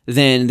lore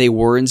than they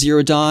were in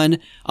Zero Dawn.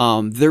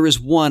 There is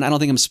one, I don't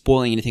think I'm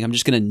spoiling anything, I'm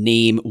just going to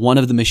name one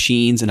of the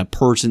machines and a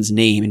person's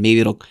name, and maybe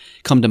it'll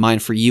come to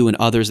mind for you and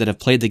others that have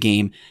played the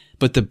game.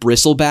 But the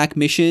Bristleback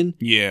mission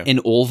in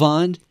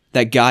Ulvund,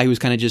 that guy who was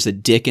kind of just a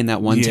dick in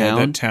that one town.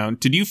 Yeah, that town.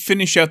 Did you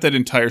finish out that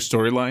entire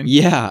storyline?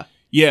 Yeah.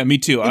 Yeah, me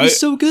too. It was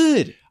so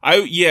good.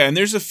 And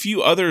there's a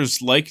few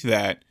others like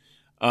that.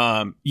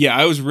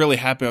 I was really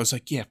happy. I was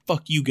like, yeah,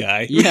 fuck you,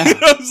 guy. Yeah.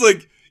 I was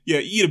like, yeah,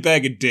 eat a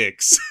bag of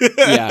dicks.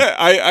 Yeah.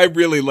 I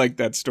really like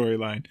that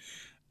storyline.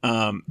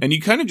 And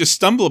you kind of just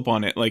stumble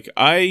upon it.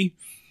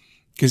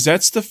 Because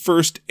that's the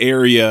first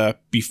area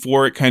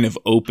before it kind of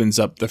opens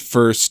up the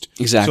first.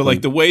 Exactly. So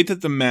like the way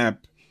that the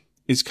map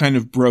is kind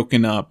of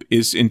broken up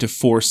is into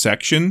 4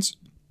 sections.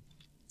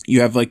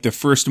 You have like the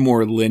first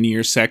more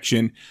linear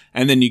section,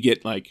 and then you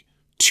get like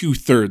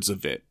 2/3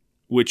 of it,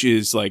 which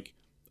is like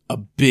a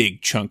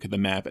big chunk of the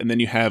map. And then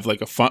you have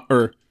like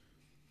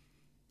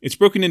it's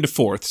broken into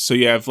 4ths. So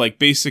you have like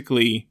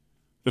basically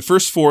the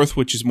first 4th,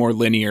 which is more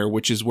linear,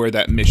 which is where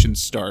that mission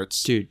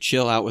starts. Dude,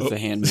 chill out with the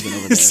hand moving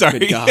over there. Sorry.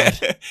 Good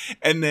God.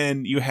 And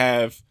then you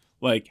have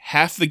like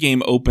half the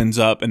game opens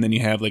up, and then you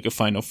have like a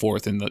final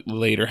 4th in the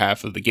later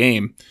half of the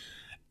game.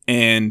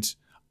 And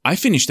I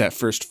finished that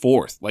first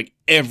 4th, like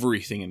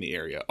everything in the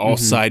area, all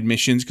side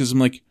missions, because I'm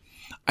like,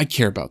 I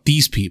care about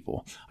these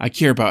people. I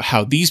care about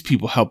how these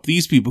people help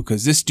these people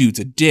because this dude's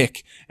a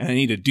dick and I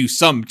need to do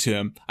something to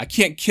him. I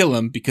can't kill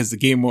him because the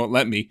game won't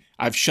let me.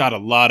 I've shot a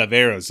lot of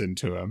arrows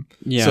into him.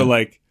 Yeah. So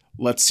like,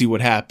 let's see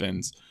what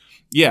happens.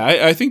 Yeah,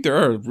 I think there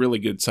are really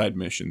good side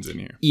missions in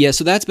here. Yeah,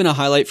 so that's been a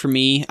highlight for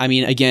me. I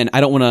mean, again,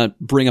 I don't want to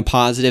bring a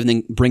positive and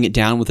then bring it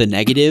down with a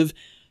negative.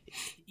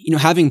 You know,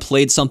 having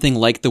played something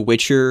like The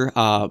Witcher,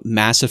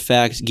 Mass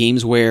Effect,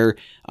 games where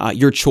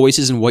your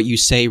choices and what you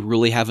say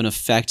really have an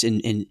effect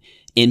and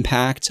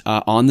impact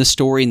on the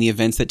story and the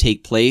events that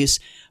take place.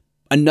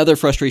 Another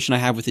frustration I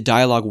have with the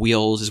dialogue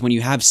wheels is when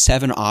you have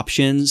 7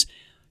 options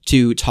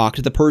to talk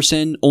to the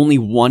person, only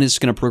one is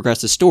going to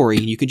progress the story,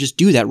 and you can just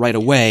do that right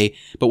away.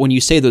 But when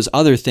you say those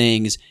other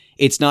things,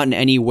 it's not in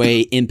any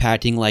way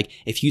impacting, like,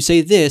 if you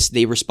say this,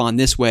 they respond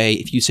this way.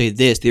 If you say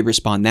this, they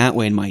respond that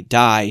way and might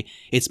die.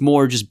 It's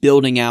more just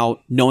building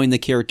out, knowing the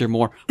character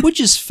more, which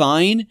is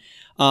fine.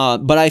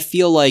 But I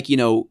feel like, you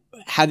know,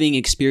 having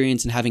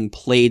experience and having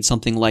played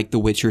something like The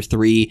Witcher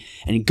 3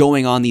 and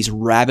going on these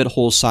rabbit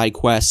hole side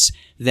quests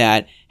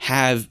that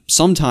have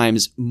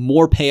sometimes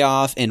more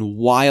payoff and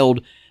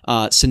wild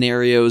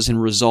scenarios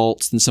and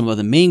results than some of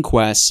the main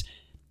quests,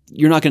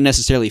 you're not going to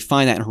necessarily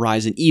find that in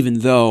Horizon, even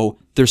though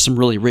there's some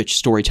really rich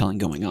storytelling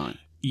going on.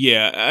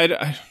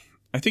 Yeah,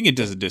 I think it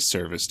does a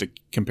disservice to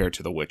compare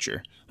to The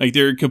Witcher. Like,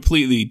 they're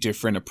completely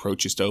different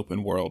approaches to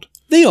open world.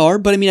 They are,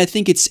 but I mean, I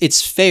think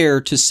it's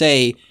fair to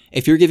say,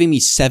 if you're giving me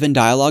 7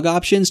 dialogue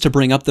options, to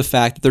bring up the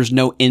fact that there's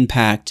no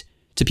impact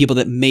to people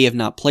that may have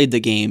not played the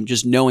game,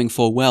 just knowing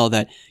full well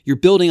that you're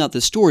building out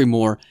the story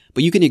more,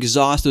 but you can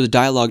exhaust those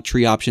dialogue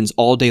tree options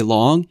all day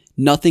long.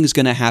 Nothing's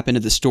going to happen to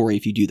the story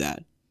if you do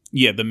that.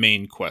 Yeah, the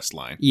main quest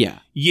line. Yeah.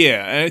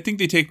 Yeah, and I think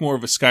they take more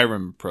of a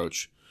Skyrim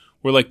approach,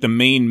 where like the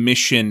main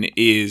mission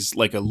is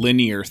like a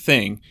linear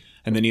thing,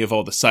 and then you have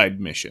all the side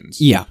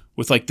missions. Yeah.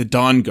 With like the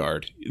Dawn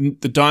Guard.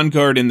 The Dawn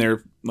Guard in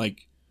their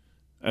like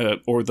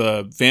or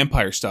the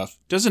vampire stuff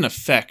doesn't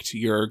affect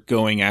your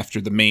going after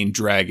the main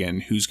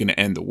dragon who's going to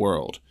end the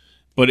world.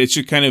 But it's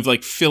just kind of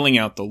like filling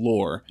out the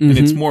lore. And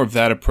it's more of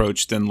that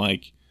approach than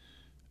like,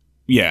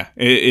 yeah,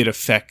 it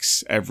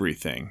affects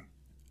everything.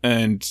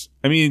 And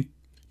I mean,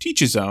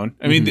 teach his own.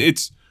 I mean,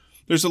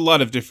 there's a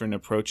lot of different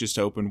approaches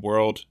to open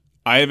world.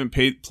 I haven't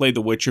played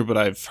The Witcher, but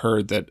I've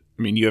heard that,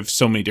 I mean, you have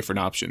so many different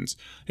options.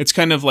 It's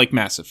kind of like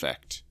Mass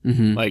Effect.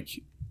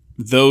 Like,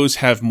 those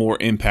have more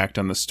impact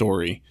on the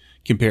story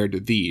compared to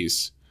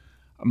these.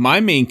 My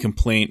main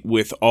complaint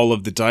with all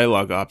of the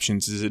dialogue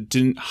options is it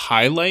didn't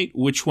highlight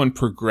which one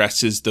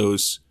progresses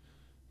the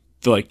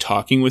like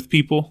talking with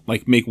people,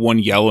 like make one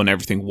yellow and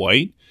everything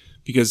white,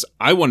 because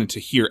I wanted to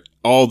hear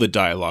all the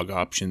dialogue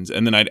options,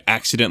 and then I'd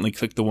accidentally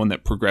click the one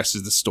that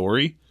progresses the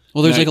story.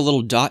 Well, there's like a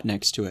little dot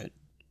next to it.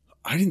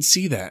 I didn't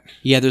see that.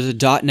 Yeah, there's a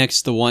dot next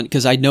to the one,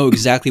 because I know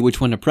exactly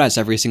which one to press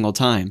every single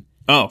time.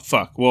 Oh,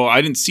 fuck. Well,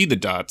 I didn't see the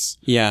dots.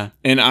 Yeah.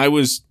 And I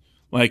was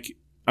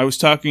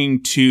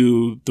talking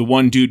to the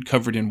one dude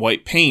covered in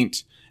white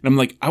paint, and I'm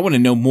like, I want to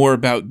know more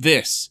about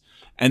this.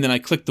 And then I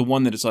click the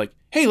one that is like,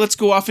 hey, let's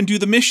go off and do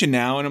the mission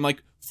now. And I'm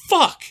like,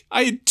 fuck,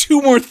 I had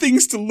 2 more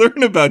things to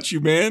learn about you,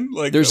 man.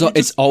 Like,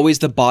 it's always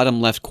the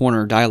bottom left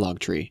corner dialogue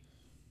tree.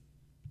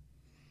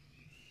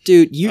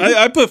 Dude,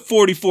 I put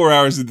 44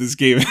 hours in this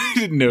game. I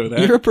didn't know that.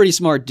 You're a pretty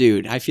smart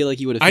dude. I feel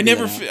like you would have figured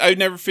that out. I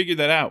never figured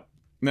that out.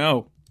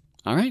 No.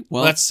 All right.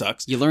 Well, that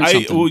sucks. You learned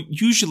something. Well,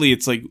 usually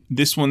it's like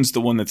this one's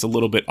the one that's a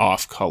little bit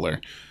off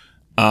color.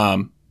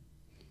 Damn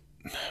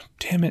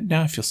it.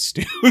 Now I feel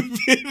stupid.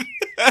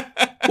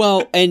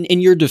 Well, and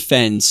in your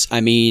defense, I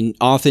mean,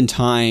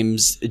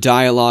 oftentimes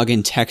dialogue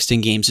and text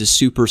in games is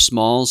super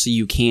small, so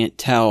you can't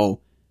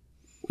tell,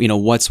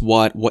 what's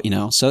what,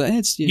 so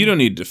it's... You don't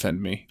need to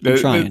defend me. I'm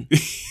trying.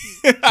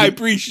 I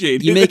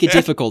appreciate it. You make it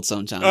difficult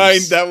sometimes.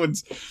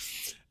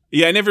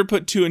 I never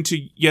put 2 and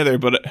 2 together,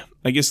 but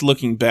I guess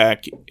looking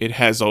back, it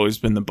has always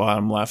been the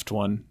bottom left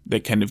one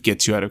that kind of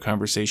gets you out of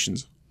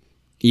conversations.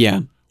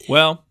 Yeah.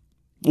 Well,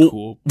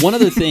 cool. One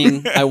other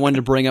thing I wanted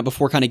to bring up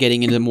before kind of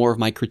getting into more of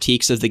my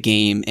critiques of the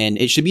game, and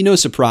it should be no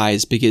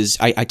surprise because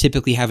I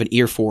typically have an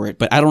ear for it,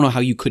 but I don't know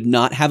how you could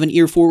not have an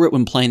ear for it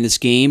when playing this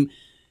game.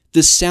 The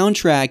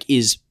soundtrack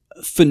is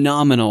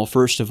phenomenal,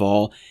 first of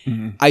all.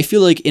 Mm-hmm. I feel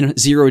like in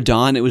Zero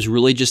Dawn, it was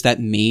really just that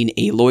main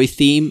Aloy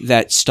theme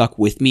that stuck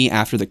with me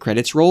after the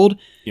credits rolled.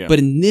 Yeah. But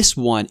in this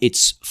one,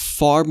 it's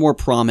far more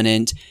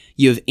prominent.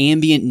 You have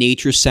ambient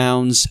nature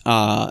sounds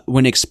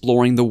when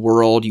exploring the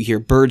world. You hear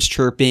birds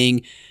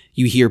chirping.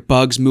 You hear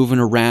bugs moving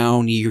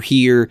around. You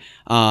hear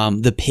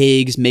the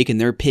pigs making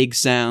their pig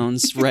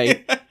sounds,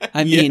 right?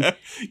 I mean, yeah,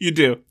 you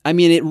do. I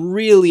mean, it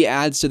really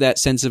adds to that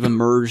sense of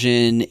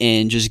immersion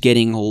and just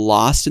getting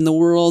lost in the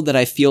world that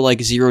I feel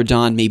like Zero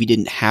Dawn maybe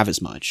didn't have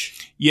as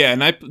much. Yeah,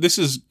 and this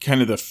is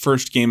kind of the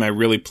first game I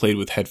really played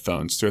with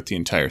headphones throughout the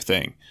entire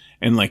thing.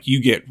 And, like, you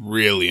get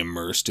really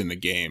immersed in the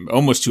game,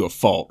 almost to a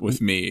fault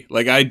with me.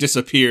 Like, I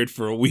disappeared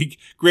for a week.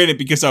 Granted,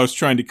 because I was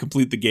trying to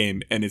complete the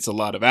game, and it's a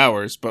lot of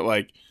hours. But,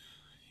 like,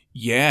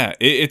 yeah,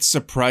 it's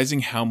surprising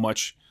how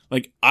much...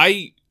 Like,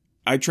 I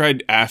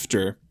tried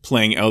after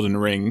playing Elden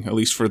Ring, at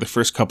least for the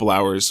first couple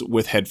hours,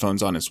 with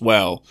headphones on as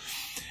well.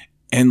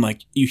 And,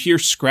 like, you hear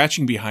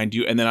scratching behind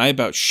you, and then I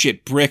about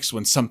shit bricks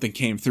when something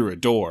came through a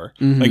door.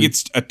 Mm-hmm. Like,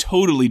 it's a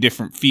totally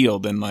different feel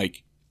than,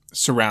 like,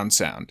 surround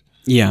sound.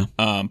 Yeah.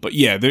 But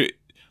yeah,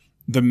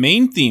 the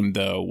main theme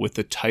though with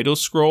the title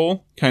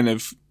scroll kind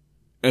of,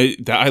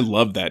 I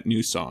love that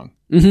new song.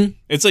 Mm-hmm.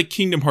 It's like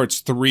Kingdom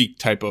Hearts 3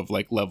 type of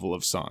like level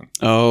of song.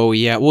 Oh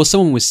yeah, well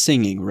someone was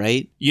singing,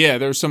 right? Yeah,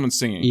 there was someone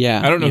singing.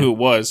 Yeah, I don't know who it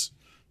was,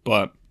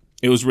 but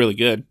it was really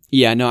good.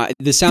 Yeah, no,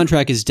 the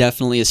soundtrack is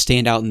definitely a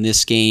standout in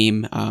this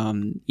game.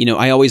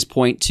 I always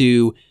point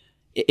to.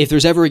 If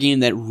there's ever a game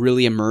that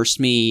really immersed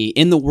me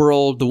in the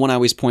world, the one I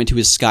always point to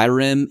is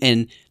Skyrim,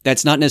 and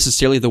that's not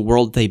necessarily the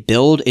world they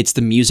build, it's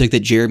the music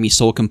that Jeremy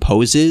Soule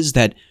composes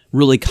that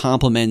really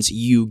complements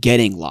you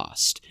getting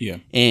lost. Yeah.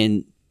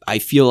 And I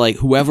feel like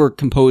whoever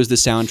composed the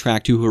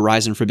soundtrack to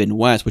Horizon Forbidden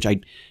West, which I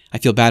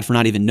feel bad for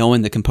not even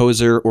knowing the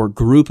composer or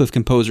group of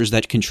composers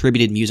that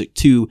contributed music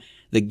to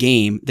the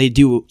game, they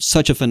do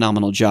such a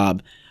phenomenal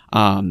job,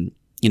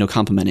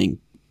 complementing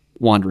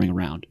wandering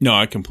around. No,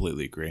 I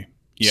completely agree.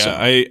 Yeah, So-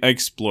 I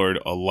explored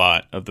a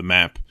lot of the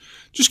map.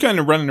 Just kind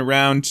of running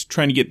around,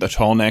 trying to get the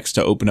tall necks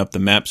to open up the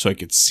map so I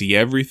could see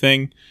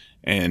everything.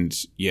 And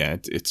yeah,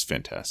 it's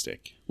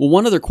fantastic. Well,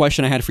 one other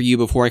question I had for you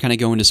before I kind of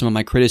go into some of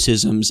my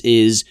criticisms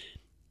is,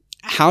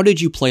 how did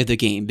you play the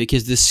game?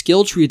 Because the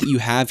skill tree that you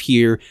have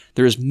here,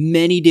 there's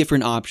many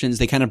different options.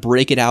 They kind of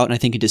break it out, and I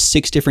think into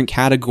 6 different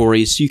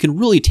categories, so you can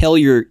really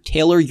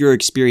tailor your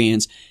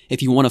experience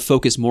if you want to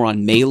focus more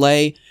on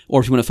melee, or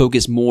if you want to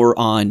focus more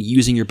on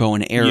using your bow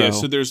and arrow. Yeah,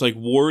 so there's like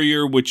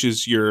Warrior, which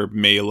is your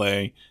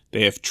melee.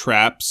 They have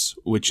Traps,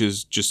 which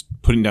is just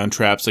putting down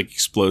traps like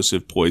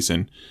explosive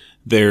poison.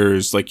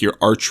 There's like your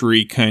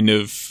archery kind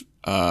of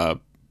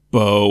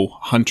bow.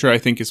 Hunter, I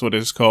think is what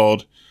it's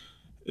called.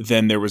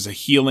 Then there was a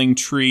healing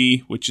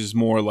tree, which is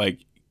more like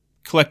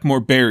collect more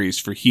berries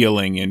for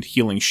healing and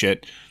healing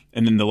shit.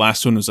 And then the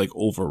last one was like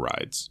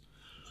overrides.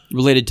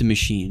 Related to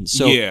machines.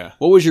 So yeah.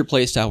 What was your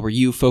playstyle? Were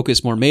you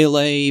focused more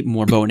melee,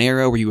 more bow and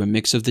arrow? Were you a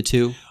mix of the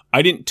two?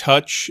 I didn't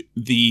touch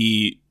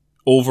the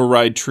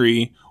override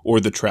tree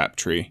or the trap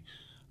tree.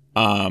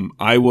 I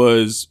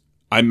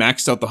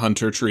maxed out the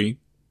hunter tree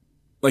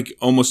like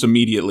almost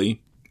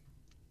immediately,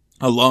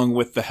 along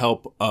with the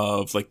help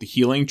of like the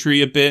healing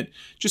tree a bit,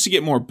 just to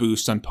get more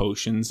boost on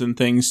potions and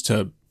things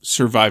to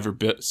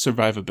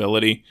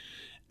survivability.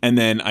 And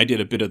then I did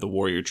a bit of the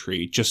warrior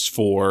tree just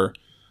for,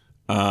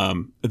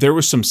 there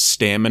was some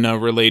stamina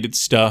related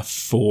stuff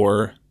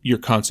for your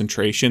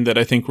concentration that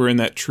I think were in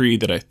that tree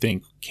that I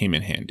think came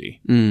in handy.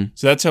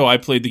 So that's how I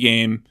played the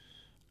game.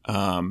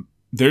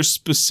 There's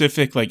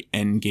specific like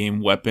end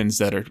game weapons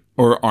that are,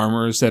 or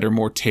armors that are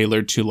more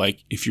tailored to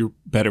like if you're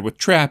better with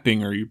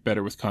trapping or you're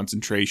better with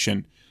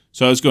concentration.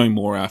 So I was going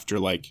more after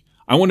like,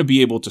 I want to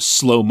be able to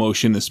slow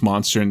motion this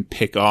monster and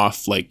pick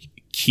off like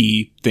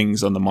key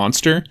things on the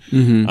monster.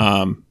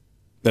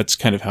 that's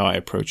kind of how I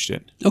approached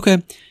it.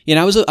 Okay.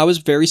 Yeah, I was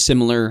very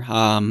similar.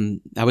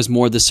 I was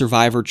more the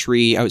survivor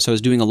tree. So I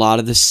was doing a lot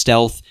of the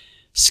stealth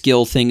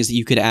skill things that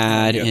you could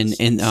add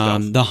and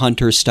the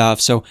hunter stuff.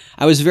 So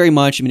I was very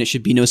much, I mean, it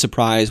should be no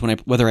surprise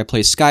whether I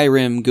play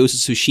Skyrim, Ghost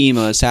of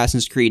Tsushima,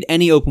 Assassin's Creed,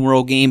 any open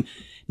world game,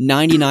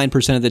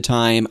 99% of the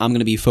time I'm going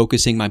to be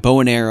focusing my bow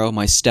and arrow,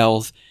 my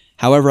stealth,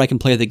 however I can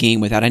play the game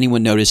without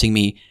anyone noticing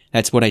me.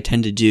 That's what I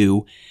tend to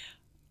do.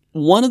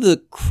 One of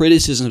the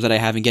criticisms that I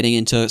have in getting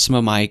into some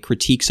of my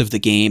critiques of the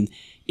game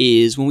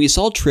is when we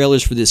saw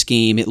trailers for this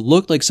game, it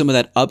looked like some of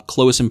that up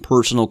close and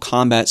personal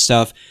combat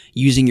stuff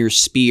using your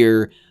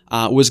spear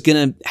was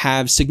going to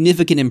have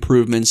significant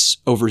improvements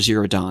over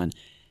Zero Dawn.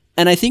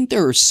 And I think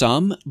there are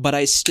some, but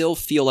I still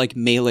feel like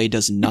melee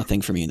does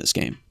nothing for me in this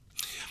game.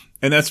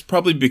 And that's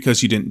probably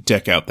because you didn't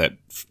deck out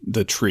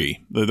the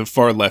tree, the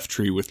far left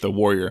tree with the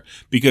warrior,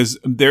 because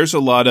there's a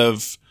lot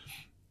of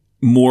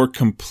more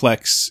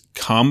complex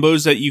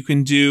combos that you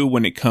can do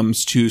when it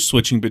comes to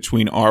switching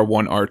between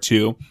R1,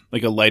 R2,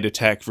 like a light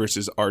attack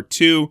versus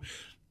R2.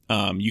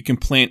 You can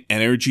plant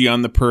energy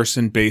on the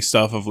person based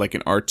off of like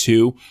an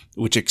R2,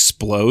 which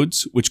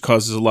explodes, which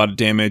causes a lot of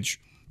damage.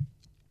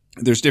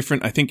 There's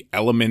different, I think,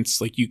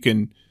 elements. Like you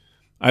can,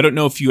 I don't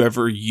know if you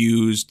ever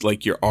used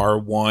like your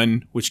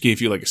R1, which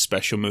gave you like a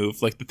special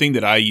move. Like the thing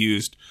that I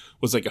used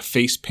was like a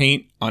face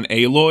paint on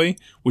Aloy,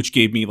 which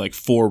gave me like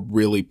 4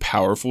 really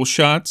powerful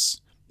shots.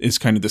 Is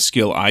kind of the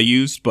skill I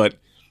used, but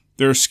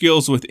there are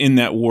skills within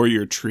that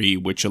warrior tree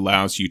which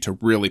allows you to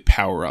really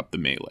power up the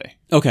melee.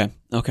 Okay.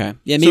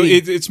 Yeah, maybe.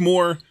 So it's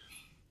more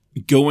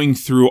going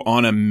through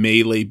on a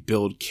melee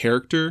build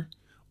character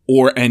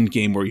or end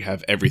game where you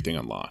have everything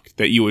unlocked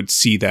that you would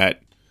see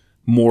that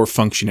more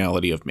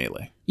functionality of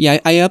melee. Yeah,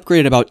 I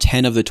upgraded about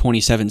 10 of the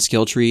 27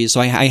 skill trees,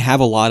 so I have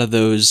a lot of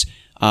those.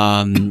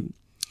 What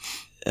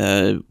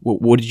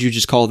did you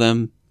just call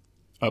them?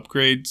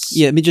 Upgrades?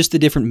 Yeah, I mean, just the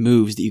different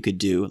moves that you could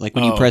do. Like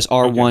when you press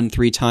R1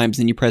 3 times,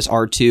 then you press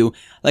R2.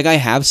 Like, I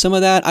have some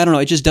of that. I don't know.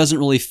 It just doesn't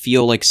really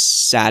feel like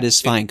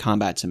satisfying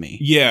combat to me.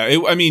 Yeah,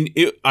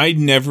 I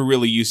never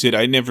really used it.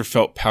 I never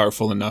felt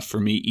powerful enough for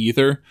me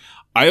either.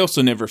 I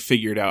also never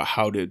figured out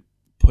how to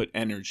put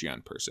energy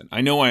on person.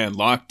 I know I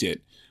unlocked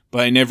it,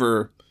 but I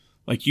never...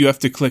 Like, you have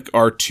to click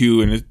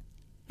R2 and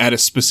at a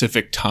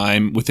specific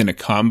time within a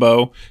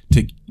combo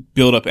to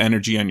build up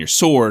energy on your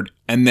sword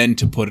and then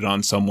to put it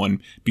on someone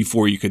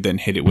before you could then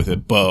hit it with a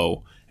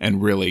bow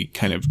and really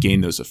kind of gain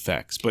those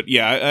effects. But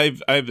yeah,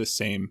 I have the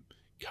same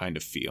kind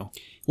of feel.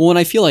 Well, and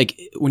I feel like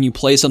when you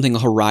play something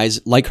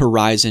like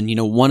Horizon, you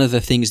know, one of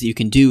the things that you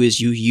can do is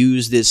you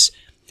use this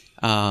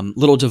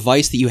little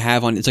device that you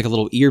have on, it's like a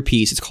little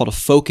earpiece. It's called a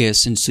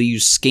focus. And so you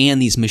scan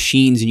these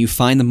machines and you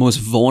find the most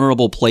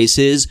vulnerable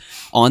places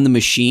on the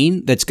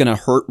machine that's going to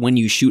hurt when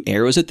you shoot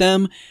arrows at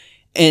them.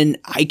 And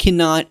I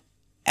cannot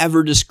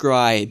ever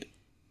describe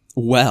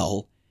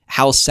well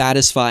how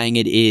satisfying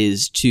it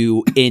is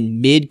to, in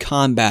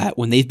mid-combat,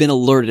 when they've been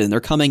alerted and they're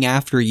coming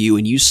after you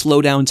and you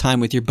slow down time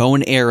with your bow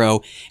and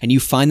arrow and you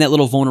find that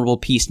little vulnerable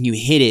piece and you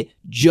hit it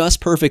just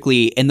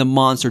perfectly and the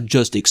monster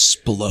just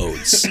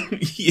explodes.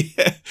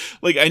 Yeah.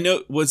 Like, I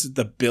know, was it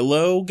the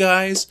Billow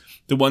guys?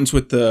 The ones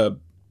with the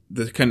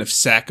kind of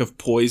sack of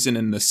poison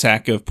and the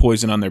sack of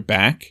poison on their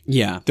back?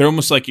 Yeah. They're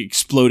almost like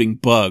exploding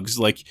bugs.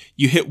 Like,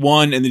 you hit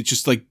one and it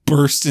just, like,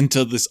 bursts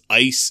into this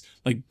ice,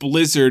 like,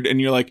 blizzard, and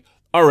you're like,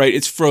 all right,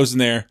 it's frozen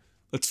there.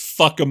 Let's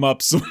fuck him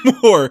up some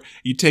more.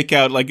 You take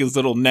out like his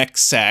little neck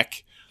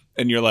sack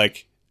and you're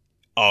like,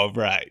 all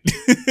right.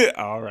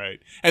 All right.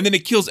 And then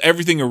it kills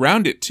everything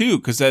around it too.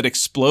 Cause that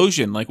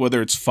explosion, like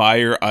whether it's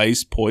fire,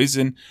 ice,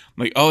 poison,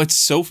 I'm like, oh,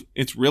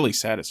 it's really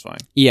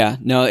satisfying. Yeah,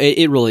 no,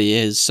 it really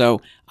is.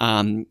 So,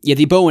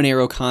 the bow and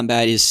arrow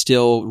combat is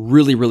still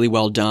really, really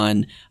well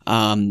done.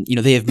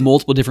 They have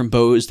multiple different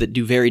bows that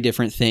do very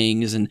different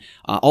things and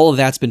all of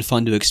that's been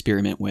fun to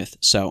experiment with.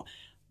 So,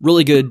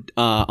 really good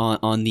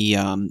on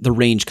the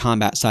range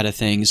combat side of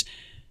things.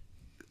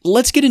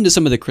 Let's get into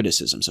some of the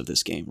criticisms of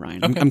this game,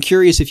 Ryan. Okay. I'm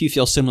curious if you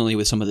feel similarly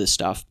with some of this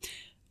stuff.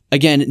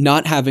 Again,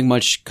 not having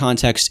much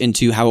context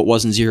into how it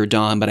was in Zero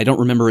Dawn, but I don't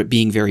remember it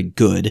being very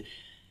good.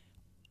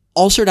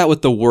 I'll start out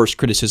with the worst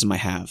criticism I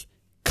have.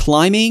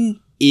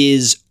 Climbing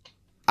is,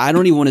 I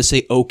don't even want to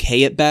say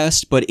okay at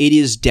best, but it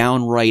is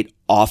downright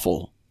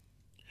awful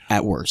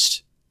at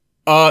worst.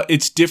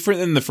 It's different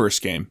than the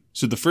first game.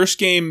 So the first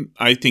game,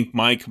 I think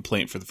my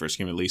complaint for the first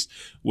game at least,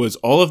 was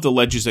all of the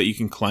ledges that you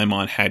can climb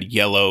on had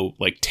yellow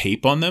like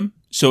tape on them.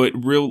 So it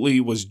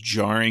really was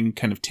jarring,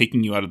 kind of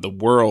taking you out of the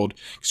world.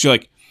 Because you're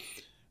like,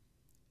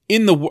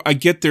 I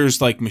get there's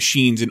like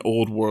machines and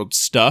old world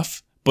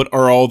stuff, but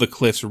are all the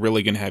cliffs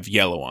really going to have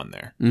yellow on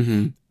there?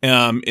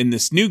 Mm-hmm. In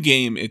this new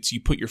game, it's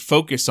you put your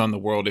focus on the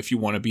world if you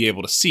want to be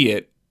able to see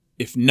it.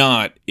 If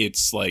not,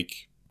 it's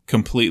like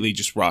completely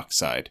just rock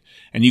side,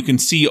 and you can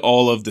see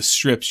all of the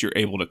strips you're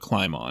able to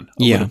climb on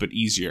a little bit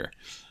easier.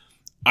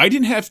 I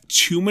didn't have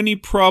too many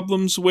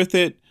problems with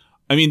it.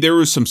 I mean, there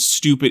were some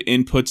stupid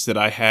inputs that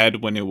I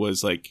had when it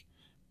was like,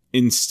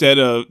 instead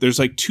of, there's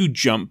like 2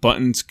 jump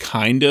buttons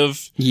kind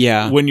of.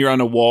 Yeah. When you're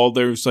on a wall,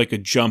 there's like a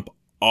jump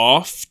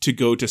off to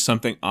go to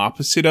something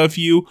opposite of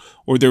you,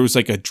 or there was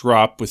like a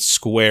drop with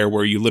square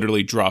where you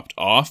literally dropped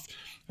off.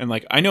 And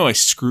like, I know I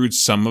screwed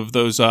some of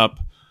those up.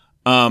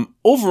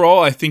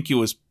 Overall, I think it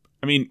was,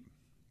 I mean,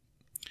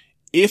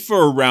 if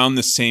or around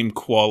the same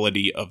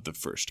quality of the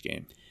first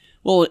game.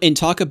 Well, and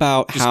talk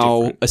about Just how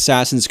different.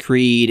 Assassin's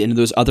Creed and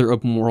those other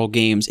open world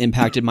games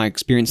impacted my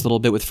experience a little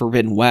bit with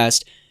Forbidden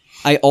West.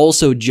 I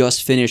also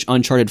just finished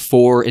Uncharted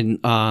 4 and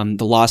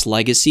The Lost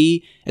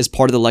Legacy as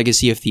part of the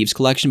Legacy of Thieves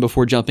collection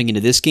before jumping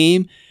into this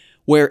game,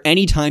 where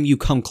anytime you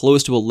come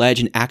close to a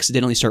ledge and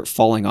accidentally start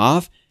falling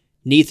off,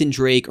 Nathan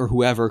Drake or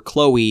whoever,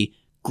 Chloe,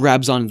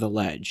 grabs onto the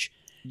ledge.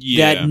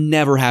 Yeah. That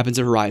never happens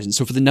at Horizon.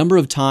 So for the number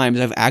of times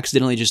I've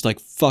accidentally just like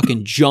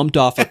fucking jumped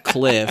off a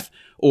cliff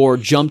or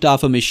jumped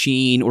off a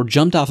machine or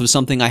jumped off of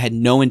something I had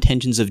no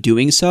intentions of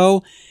doing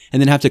so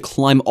and then have to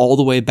climb all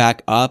the way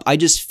back up, I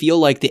just feel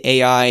like the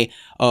AI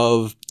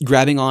of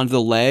grabbing onto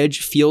the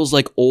ledge feels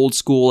like old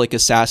school like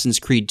Assassin's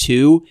Creed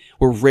 2,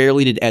 where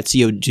rarely did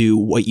Ezio do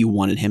what you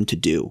wanted him to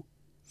do.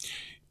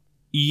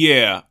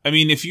 Yeah. I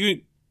mean, I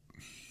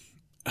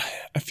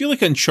feel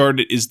like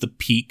Uncharted is the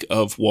peak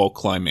of wall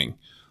climbing.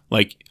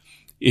 Like,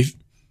 if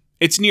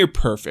it's near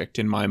perfect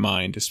in my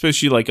mind,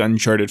 especially like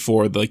Uncharted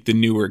 4, like the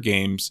newer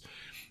games.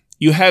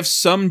 You have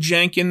some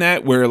jank in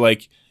that where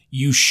like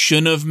you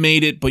shouldn't have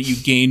made it, but you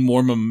gain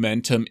more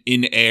momentum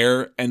in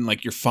air and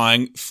like you're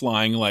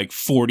flying like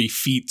 40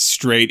 feet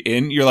straight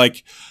in. You're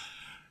like,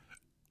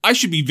 I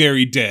should be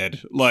very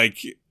dead. Like,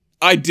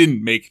 I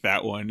didn't make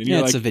that one. And Yeah,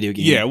 you're it's like, a video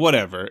game. Yeah,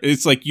 whatever.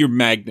 It's like your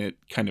magnet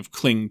kind of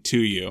cling to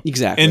you.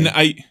 Exactly. And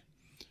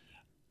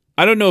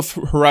I don't know if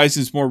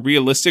Horizon's more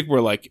realistic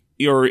where like,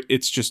 or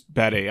it's just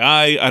bad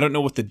AI. I don't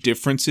know what the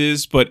difference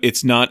is, but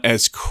it's not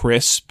as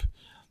crisp.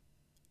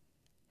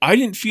 I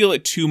didn't feel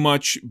it too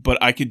much, but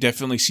I could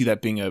definitely see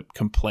that being a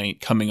complaint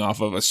coming off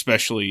of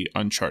especially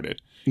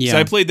Uncharted. Yeah. So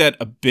I played that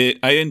a bit.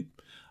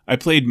 I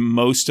played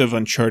most of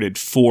Uncharted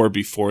 4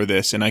 before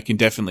this, and I can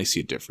definitely see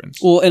a difference.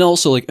 Well, and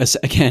also, like,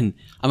 again,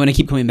 I'm going to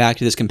keep coming back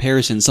to this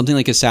comparison. Something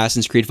like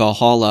Assassin's Creed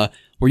Valhalla,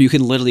 where you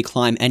can literally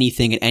climb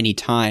anything at any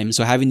time.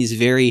 So having these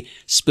very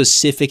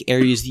specific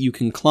areas that you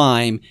can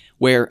climb,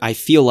 where I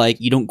feel like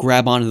you don't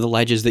grab onto the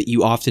ledges that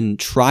you often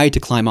try to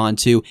climb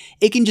onto,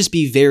 it can just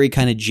be very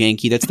kind of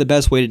janky. That's the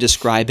best way to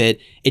describe it.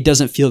 It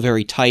doesn't feel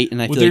very tight,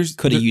 and I feel like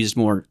could have used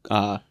more...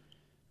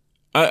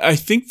 I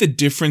think the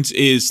difference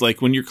is,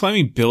 like, when you're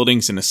climbing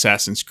buildings in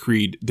Assassin's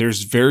Creed,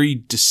 there's very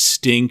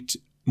distinct,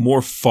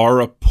 more far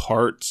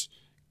apart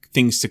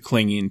things to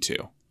cling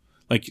into.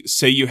 Like,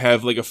 say you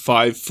have, like, a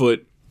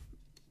 5-foot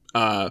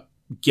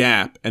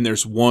gap, and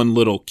there's one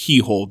little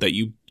keyhole that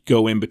you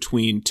go in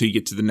between to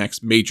get to the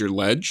next major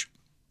ledge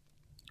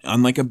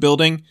on, like, a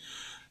building.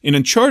 In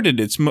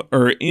Uncharted,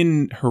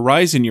 in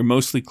Horizon, you're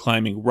mostly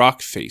climbing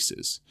rock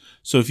faces.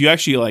 So if you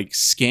actually like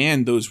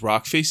scan those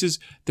rock faces,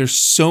 there's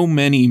so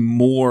many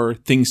more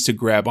things to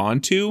grab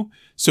onto.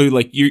 So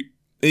like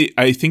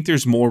I think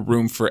there's more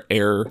room for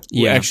error.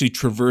 Yeah. Actually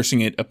traversing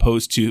it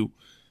opposed to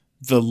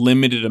the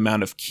limited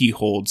amount of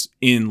keyholds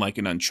in like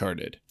an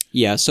Uncharted.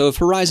 Yeah, so if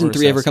Horizon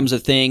 3 ever comes a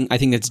thing, I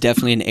think that's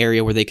definitely an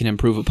area where they can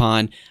improve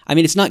upon. I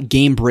mean, it's not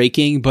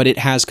game-breaking, but it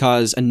has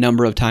caused a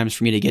number of times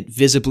for me to get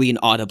visibly and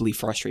audibly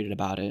frustrated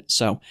about it.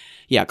 So,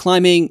 yeah,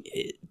 climbing,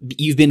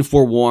 you've been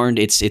forewarned.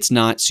 It's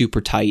not super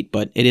tight,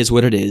 but it is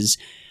what it is.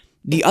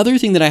 The other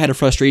thing that I had a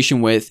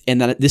frustration with, and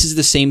that this is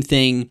the same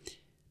thing,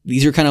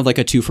 these are kind of like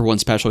a 2-for-1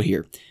 special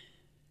here.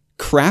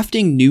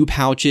 Crafting new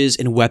pouches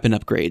and weapon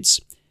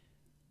upgrades.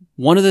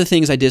 One of the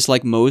things I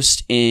dislike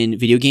most in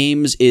video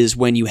games is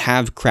when you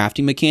have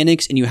crafting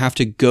mechanics and you have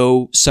to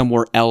go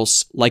somewhere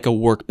else, like a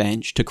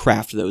workbench, to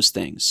craft those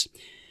things.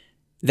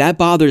 That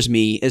bothers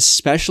me,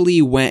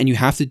 especially when you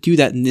have to do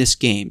that in this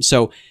game.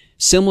 So,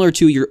 similar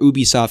to your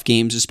Ubisoft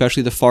games,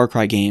 especially the Far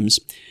Cry games,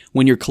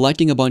 when you're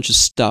collecting a bunch of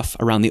stuff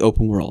around the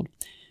open world.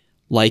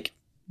 Like,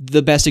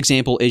 the best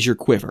example is your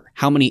quiver.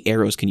 How many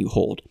arrows can you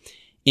hold?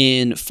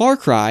 In Far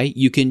Cry,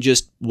 you can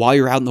just, while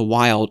you're out in the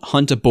wild,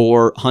 hunt a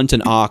boar, hunt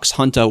an ox,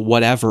 hunt a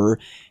whatever,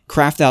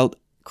 craft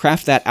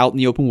that out in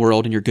the open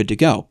world, and you're good to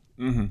go.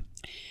 Mm-hmm.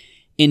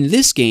 In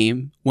this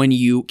game, when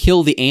you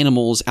kill the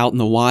animals out in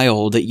the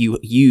wild that you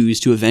use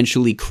to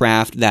eventually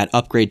craft that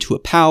upgrade to a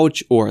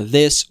pouch, or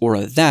this, or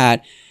a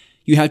that,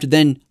 you have to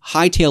then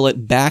hightail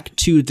it back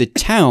to the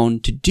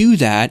town to do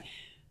that.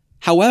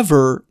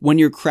 However, when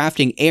you're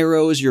crafting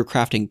arrows, you're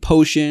crafting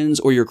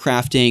potions, or you're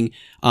crafting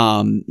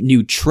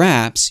new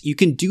traps, you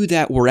can do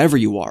that wherever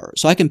you are.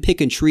 So I can pick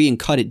a tree and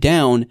cut it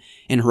down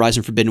in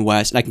Horizon Forbidden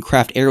West, and I can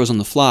craft arrows on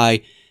the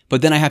fly,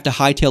 but then I have to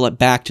hightail it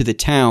back to the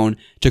town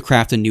to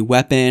craft a new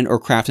weapon or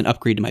craft an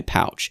upgrade to my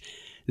pouch.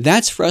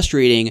 That's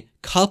frustrating,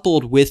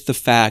 coupled with the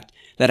fact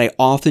that I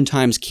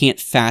oftentimes can't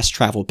fast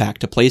travel back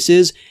to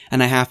places,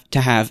 and I have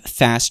to have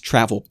fast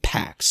travel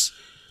packs.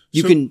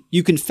 You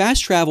can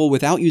fast travel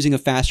without using a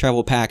fast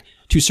travel pack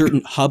to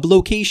certain hub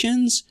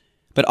locations,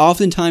 but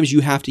oftentimes you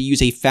have to use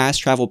a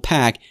fast travel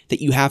pack that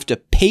you have to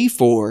pay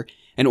for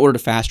in order to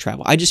fast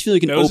travel. I just feel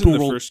like an open world. That was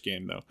in the first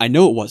game, though. I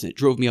know it wasn't. It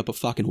drove me up a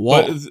fucking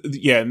wall. But,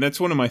 yeah, and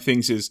that's one of my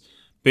things is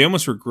they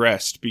almost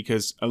regressed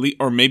because at least,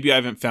 or maybe I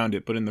haven't found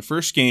it, but in the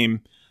first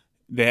game,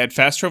 they had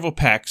fast travel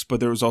packs, but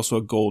there was also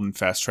a golden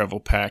fast travel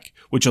pack,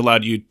 which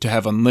allowed you to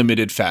have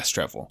unlimited fast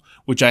travel,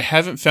 which I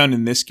haven't found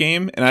in this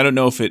game, and I don't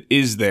know if it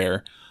is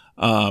there.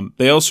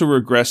 They also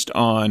regressed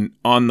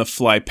on the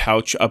fly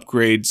pouch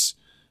upgrades,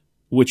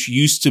 which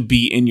used to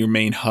be in your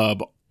main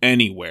hub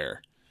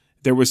anywhere.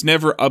 There was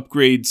never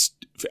upgrades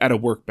at a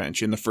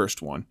workbench in the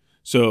first one.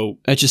 So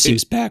that just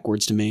seems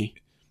backwards to me.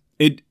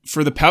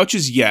 For the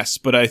pouches, yes,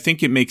 but I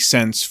think it makes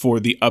sense for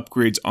the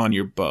upgrades on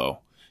your bow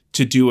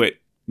to do it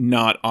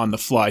not on the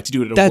fly, to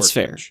do it at a That's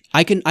workbench. fair.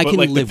 I can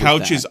live the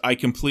pouches, with that. I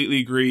completely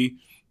agree.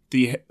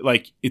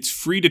 It's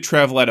free to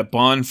travel at a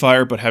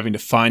bonfire, but having to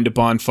find a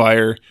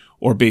bonfire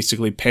or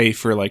basically pay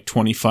for like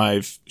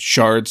 25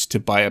 shards to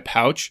buy a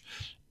pouch.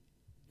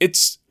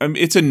 It's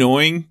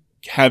annoying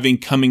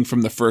coming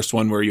from the first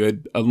one where you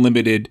had a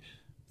limited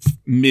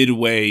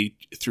midway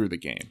through the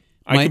game.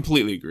 I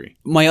completely agree.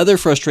 My other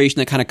frustration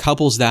that kind of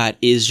couples that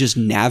is just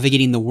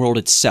navigating the world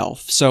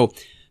itself. So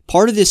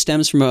part of this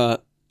stems from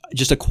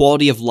just a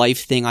quality of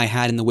life thing I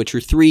had in The Witcher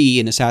 3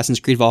 and Assassin's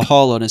Creed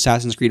Valhalla and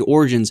Assassin's Creed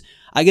Origins.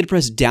 I could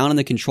press down on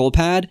the control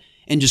pad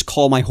and just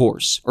call my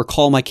horse or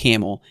call my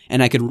camel,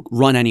 and I could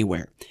run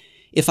anywhere.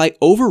 If I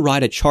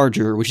override a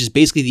charger, which is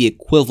basically the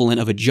equivalent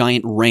of a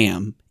giant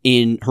ram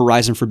in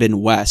Horizon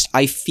Forbidden West,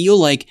 I feel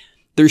like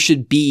there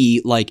should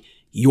be like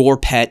your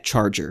pet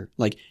charger,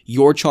 like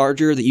your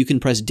charger that you can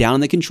press down on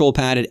the control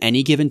pad at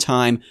any given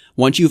time.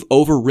 Once you've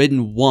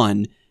overridden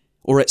one,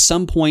 or at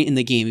some point in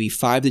the game, maybe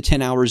 5 to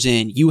 10 hours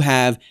in, you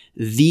have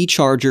the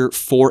charger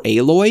for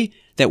Aloy,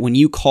 that when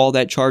you call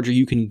that charger,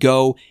 you can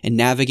go and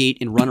navigate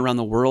and run around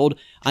the world.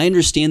 I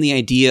understand the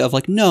idea of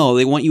like, no,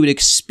 they want you to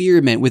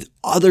experiment with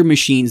other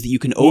machines that you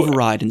can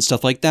override and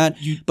stuff like that.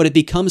 But it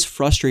becomes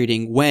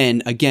frustrating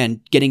when,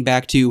 again, getting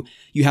back to,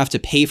 you have to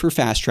pay for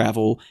fast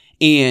travel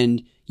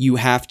and you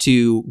have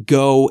to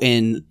go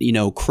and,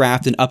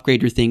 craft and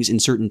upgrade your things in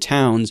certain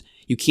towns.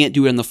 You can't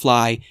do it on the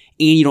fly,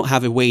 and you don't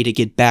have a way to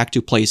get back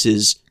to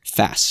places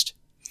fast.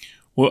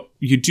 Well,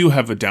 you do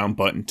have a down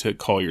button to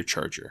call your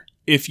charger,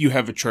 if you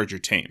have a charger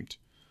tamed.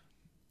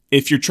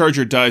 If your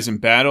charger dies in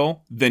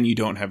battle, then you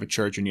don't have a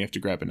charger and you have to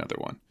grab another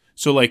one.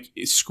 So like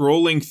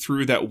scrolling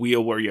through that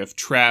wheel where you have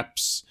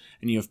traps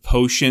and you have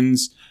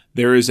potions,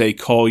 there is a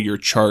call your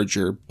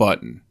charger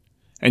button.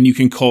 And you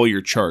can call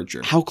your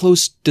charger. How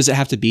close does it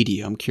have to be to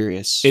you? I'm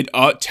curious. It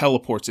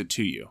teleports it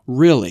to you.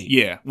 Really?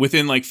 Yeah,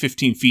 within like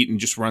 15 feet and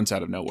just runs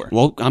out of nowhere.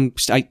 Well, I'm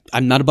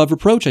not above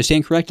reproach. I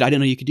stand corrected. I didn't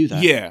know you could do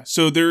that. Yeah,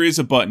 so there is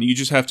a button. You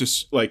just have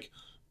to, like,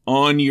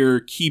 on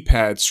your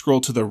keypad,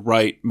 scroll to the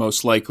right,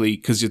 most likely,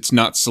 because it's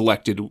not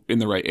selected in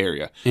the right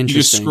area. You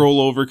just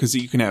scroll over because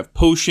you can have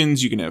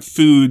potions, you can have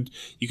food,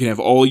 you can have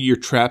all your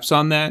traps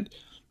on that.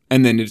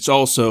 And then it's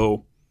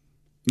also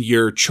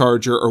your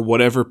charger or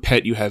whatever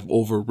pet you have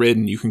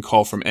overridden, you can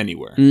call from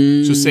anywhere.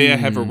 So say I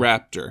have a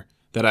raptor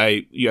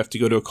that you have to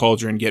go to a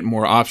cauldron and get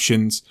more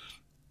options.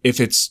 If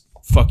it's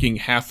fucking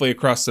halfway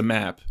across the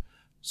map,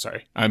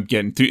 sorry, I'm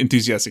getting too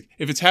enthusiastic.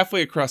 If it's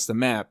halfway across the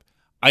map,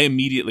 I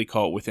immediately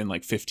call it within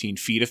like 15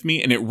 feet of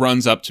me and it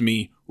runs up to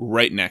me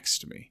right next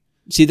to me.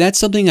 See, that's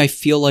something I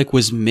feel like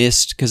was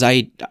missed because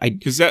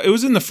it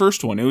was in the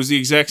first one. It was the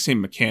exact same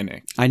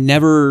mechanic.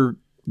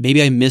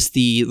 Maybe I missed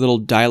the little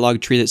dialogue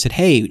tree that said,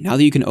 hey, now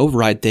that you can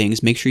override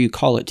things, make sure you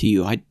call it to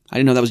you. I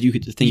didn't know that was the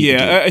thing you could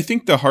do. I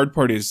think the hard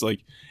part is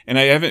like, and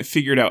I haven't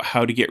figured out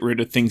how to get rid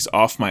of things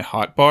off my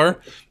hotbar.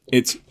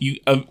 It's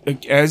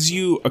as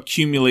you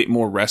accumulate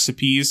more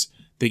recipes,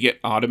 they get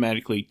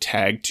automatically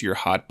tagged to your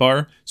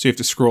hotbar. So you have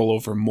to scroll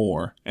over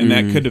more. And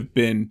that could have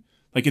been,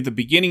 like at the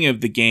beginning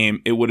of the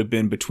game, it would have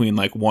been between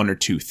like one or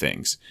two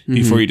things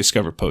before you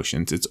discover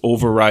potions. It's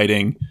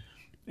overriding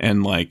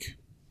and like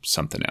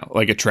something else,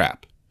 like a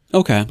trap.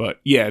 Okay. But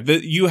yeah,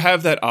 you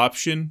have that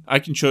option. I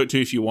can show it to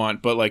you if you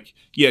want, but like,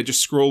 yeah, just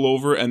scroll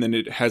over and then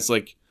it has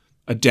like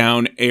a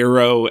down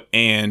arrow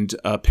and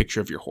a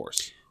picture of your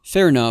horse.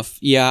 Fair enough.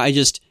 Yeah,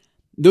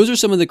 those are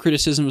some of the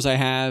criticisms I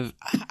have.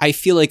 I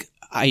feel like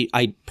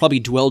I probably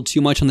dwelled too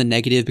much on the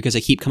negative because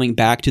I keep coming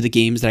back to the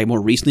games that I more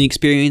recently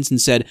experienced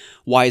and said,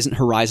 why isn't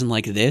Horizon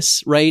like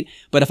this, right?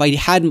 But if I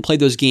hadn't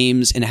played those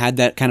games and had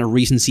that kind of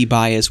recency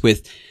bias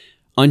with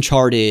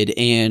Uncharted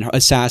and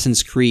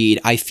Assassin's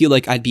Creed, I feel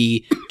like I'd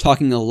be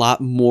talking a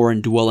lot more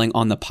and dwelling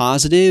on the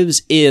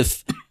positives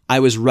if I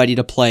was ready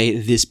to play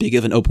this big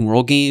of an open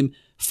world game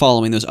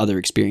following those other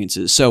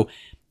experiences. So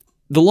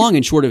the long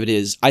and short of it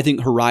is, I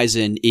think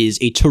Horizon is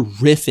a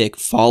terrific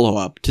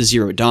follow-up to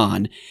Zero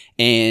Dawn.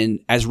 And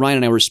as Ryan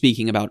and I were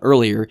speaking about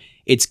earlier,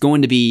 it's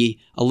going to be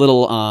a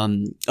little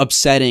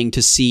upsetting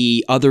to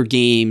see other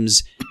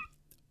games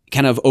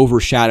kind of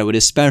overshadow it,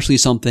 especially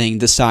something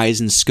the size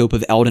and scope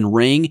of Elden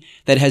Ring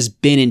that has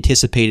been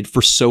anticipated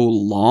for so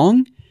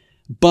long.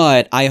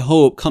 But I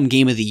hope come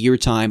Game of the Year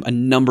time, a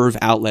number of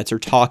outlets are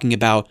talking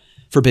about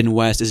Forbidden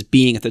West as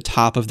being at the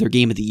top of their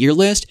Game of the Year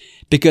list,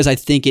 because I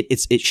think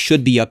it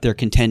should be up there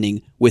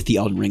contending with the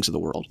Elden Rings of the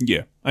world.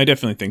 Yeah, I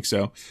definitely think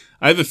so.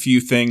 I have a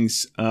few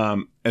things.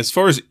 As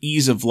far as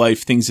ease of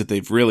life, things that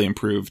they've really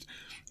improved,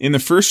 In the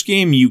first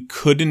game, you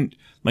couldn't,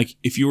 like,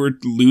 if you were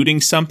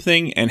looting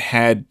something and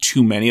had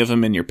too many of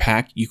them in your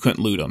pack, you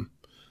couldn't loot them.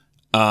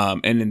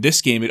 And in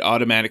this game, it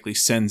automatically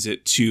sends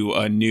it to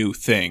a new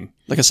thing.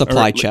 Like a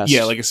supply chest.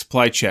 Yeah, like a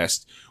supply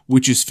chest,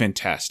 which is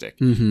fantastic.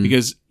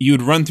 Because you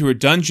would run through a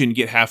dungeon,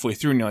 get halfway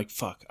through, and you're like,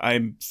 fuck,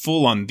 I'm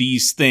full on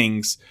these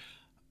things.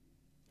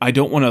 I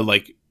don't want to,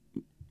 like,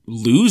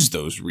 lose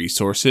those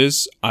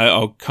resources.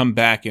 I'll come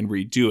back and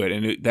redo it.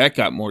 And that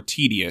got more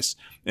tedious.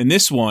 And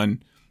this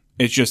one,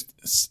 it's just,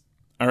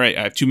 all right,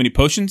 I have too many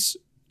potions,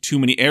 too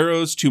many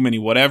arrows, too many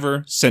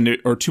whatever, send it,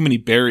 or too many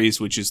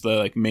berries, which is the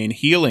like main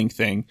healing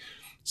thing.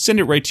 Send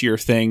it right to your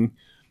thing.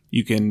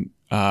 You can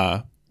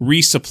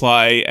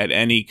resupply at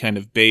any kind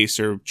of base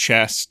or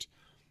chest.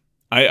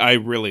 I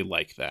really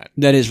like that.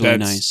 That is really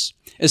nice.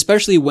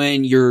 Especially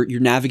when you're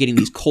navigating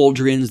these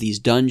cauldrons, these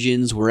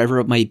dungeons, wherever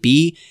it might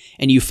be,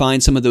 and you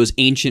find some of those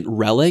ancient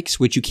relics,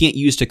 which you can't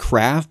use to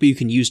craft, but you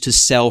can use to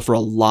sell for a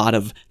lot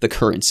of the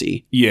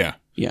currency. Yeah.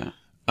 Yeah.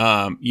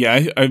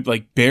 I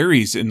like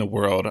berries in the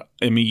world.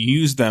 I mean, you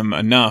use them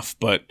enough,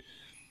 but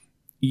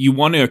you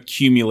want to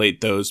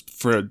accumulate those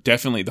for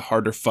definitely the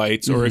harder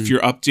fights, or if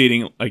you're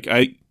updating, like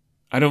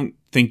I don't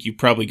think you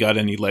probably got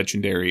any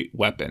legendary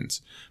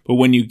weapons, but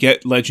when you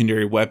get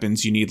legendary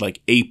weapons, you need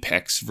like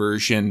Apex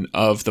version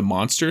of the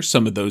monster.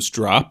 Some of those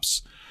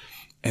drops,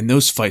 and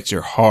those fights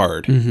are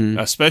hard,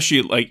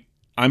 especially like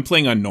I'm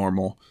playing on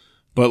normal,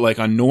 but like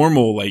on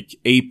normal, like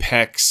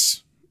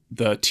Apex,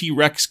 the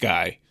T-Rex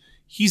guy,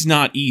 he's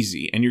not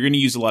easy, and you're going to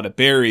use a lot of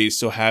berries,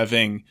 so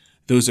having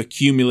those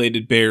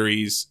accumulated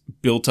berries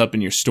built up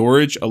in your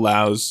storage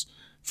allows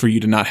for you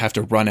to not have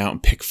to run out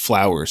and pick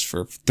flowers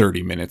for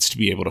 30 minutes to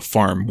be able to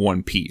farm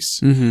one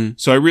piece.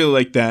 So I really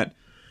like that.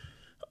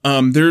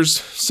 There's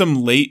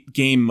some late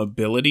game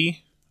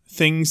mobility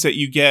things that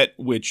you get,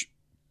 which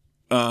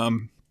I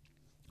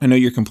know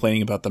you're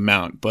complaining about the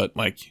mount, but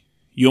like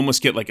you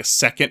almost get like a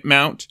second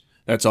mount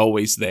that's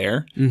always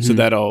there.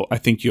 So I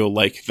think you'll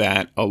like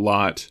that a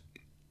lot.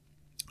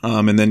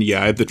 And then,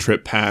 I have the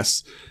trip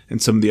pass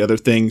and some of the other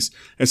things.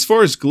 As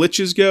far as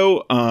glitches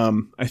go,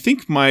 I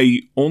think my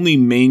only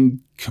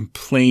main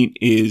complaint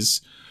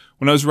is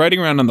when I was riding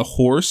around on the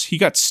horse, he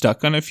got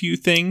stuck on a few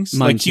things.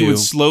 Mine like he would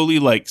slowly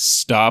like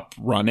stop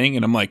running,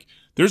 and I'm like,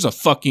 there's a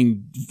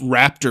fucking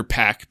raptor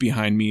pack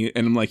behind me.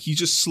 And I'm like, he's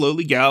just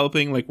slowly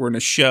galloping like we're in a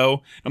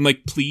show. I'm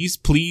like, please,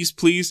 please,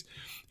 please.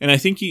 And I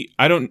think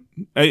I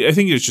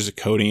think it was just a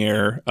coding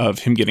error of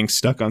him getting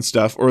stuck on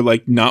stuff or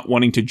like not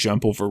wanting to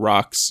jump over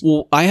rocks.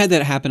 Well, I had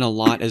that happen a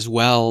lot as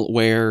well,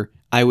 where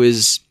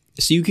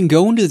so you can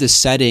go into the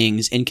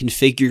settings and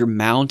configure your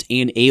mount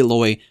and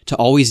Aloy to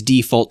always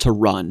default to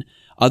run.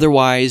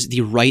 Otherwise,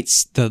 the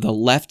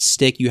left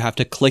stick, you have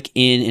to click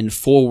in and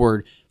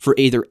forward for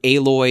either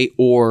Aloy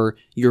or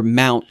your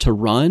mount to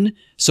run.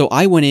 So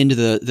I went into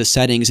the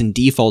settings and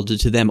defaulted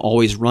to them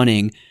always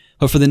running.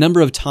 But for the number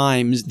of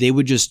times, they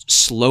would just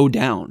slow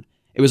down.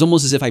 It was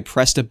almost as if I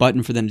pressed a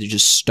button for them to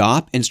just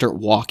stop and start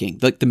walking.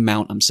 Like the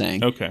mount, I'm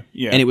saying. Okay,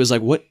 yeah. And it was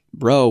like, what,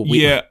 bro?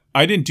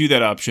 I didn't do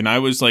that option. I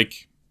was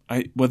like,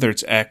 whether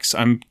it's X,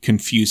 I'm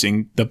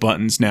confusing the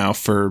buttons now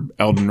for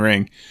Elden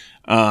Ring.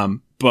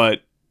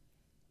 But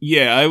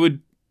yeah, I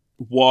would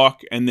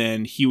walk, and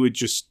then he would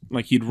just,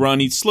 like, he'd run.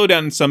 He'd slow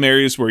down in some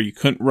areas where you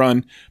couldn't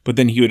run, but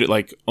then he would,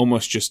 like,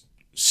 almost just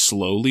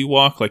slowly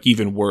walk, like,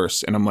 even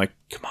worse. And I'm like,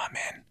 come on,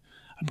 man.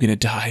 I'm going to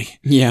die.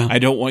 Yeah. I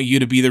don't want you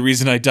to be the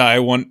reason I die. I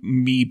want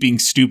me being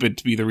stupid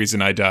to be the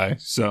reason I die.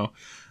 So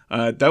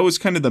that was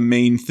kind of the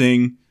main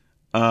thing.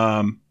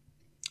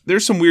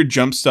 There's some weird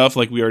jump stuff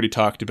like we already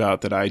talked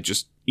about that I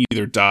just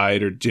either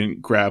died or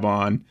didn't grab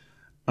on.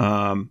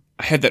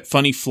 I had that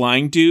funny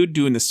flying dude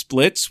doing the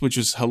splits, which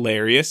was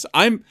hilarious.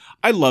 I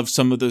love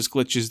some of those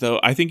glitches, though.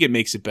 I think it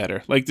makes it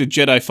better. Like the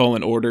Jedi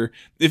Fallen Order.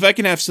 If I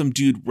can have some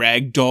dude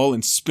ragdoll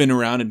and spin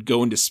around and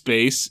go into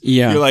space,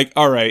 you're like,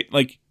 all right,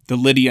 like, the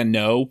Lydia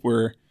No,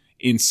 where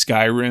in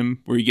Skyrim,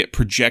 where you get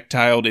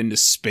projectiled into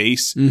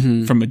space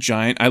from a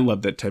giant. I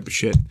love that type of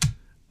shit.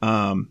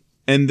 And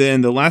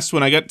then the last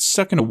one, I got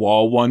stuck in a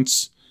wall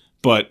once.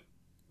 But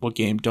what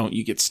game don't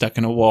you get stuck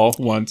in a wall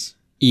once?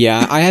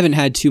 Yeah, I haven't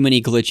had too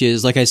many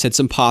glitches. Like I said,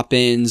 some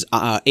pop-ins.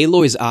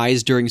 Aloy's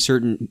eyes during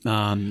certain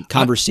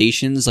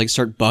conversations like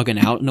start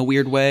bugging out in a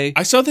weird way.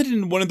 I saw that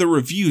in one of the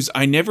reviews.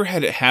 I never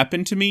had it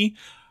happen to me.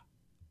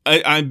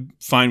 I'm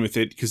fine with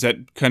it because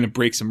that kind of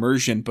breaks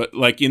immersion. But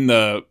like in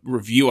the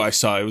review I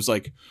saw, it was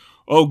like,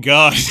 oh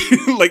God,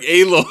 like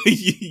Aloy,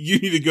 you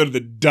need to go to the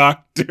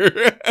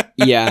doctor.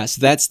 Yeah, so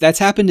that's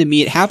happened to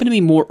me. It happened to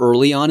me more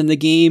early on in the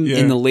game. Yeah.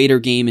 In the later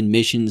game and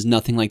missions,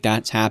 nothing like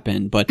that's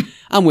happened. But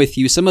I'm with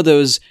you. Some of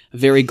those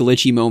very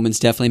glitchy moments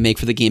definitely make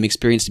for the game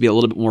experience to be a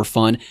little bit more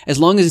fun. As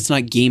long as it's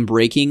not game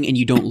breaking and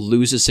you don't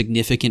lose a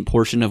significant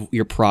portion of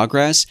your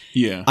progress.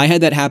 Yeah. I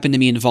had that happen to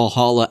me in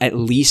Valhalla at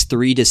least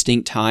 3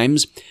 distinct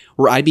times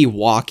where I'd be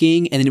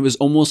walking and then it was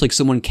almost like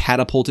someone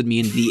catapulted me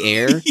into the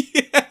air.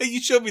 Yeah, you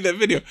showed me that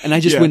video. And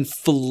I just went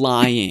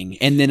flying.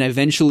 And then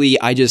eventually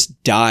I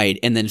just died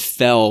and then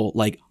fell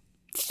like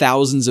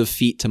thousands of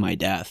feet to my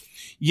death.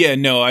 Yeah,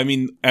 no, I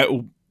mean,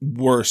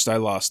 worst, I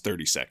lost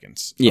 30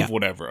 seconds Yeah. of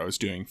whatever I was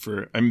doing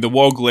the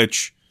wall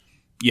glitch.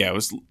 Yeah, it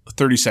was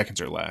 30 seconds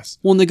or less.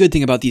 Well, and the good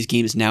thing about these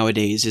games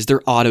nowadays is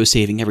they're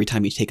auto-saving every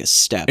time you take a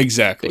step.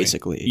 Exactly.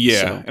 Basically. Yeah,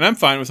 So- and I'm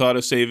fine with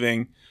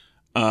auto-saving.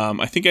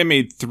 I think I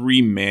made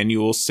 3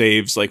 manual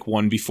saves, like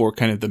one before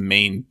kind of the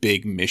main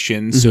big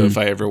mission. So if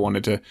I ever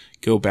wanted to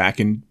go back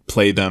and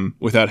play them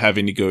without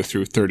having to go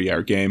through a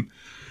 30-hour game.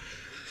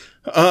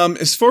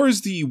 As far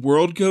as the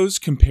world goes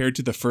compared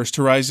to the first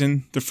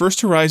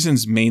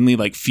Horizon's mainly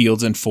like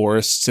fields and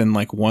forests and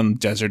like one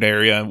desert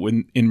area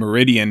in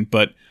Meridian,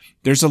 but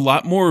there's a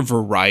lot more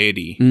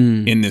variety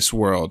in this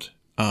world.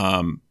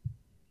 I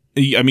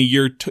mean,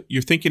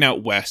 you're thinking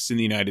out west in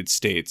the United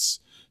States,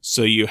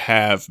 so you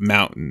have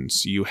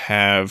mountains,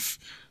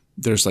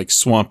 there's like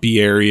swampy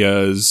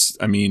areas.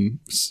 I mean,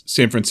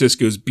 San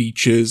Francisco's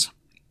beaches.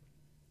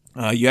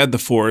 You had the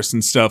forest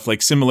and stuff,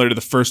 like similar to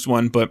the first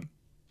one, but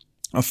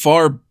a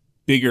far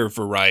bigger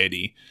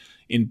variety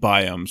in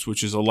biomes,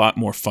 which is a lot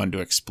more fun to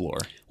explore.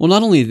 Well,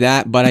 not only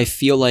that, but I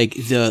feel like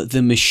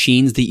the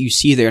machines that you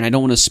see there, and I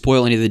don't want to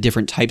spoil any of the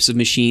different types of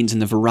machines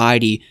and the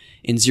variety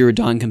in Zero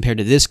Dawn compared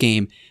to this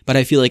game, but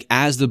I feel like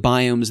as the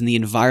biomes and the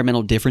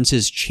environmental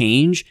differences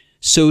change,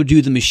 so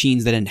do the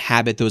machines that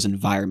inhabit those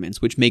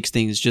environments, which makes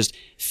things just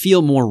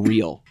feel more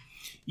real.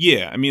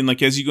 Yeah, I mean,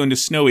 like as you go into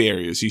snowy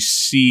areas, you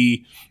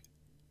see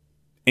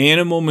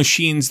animal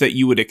machines that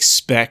you would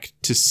expect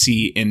to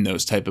see in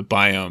those type of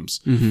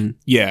biomes.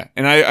 Yeah,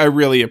 and I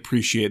really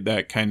appreciate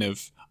that kind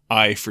of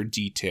eye for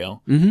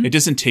detail. It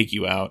doesn't take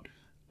you out.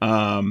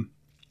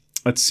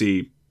 Let's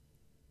see.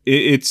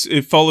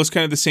 It follows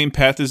kind of the same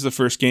path as the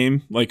first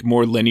game, like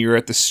more linear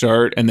at the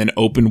start and then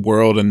open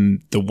world,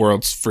 and the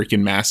world's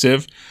freaking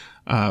massive,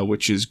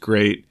 which is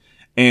great.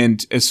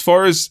 And as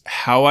far as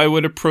how I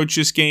would approach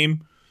this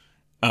game,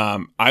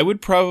 I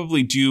would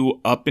probably do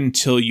up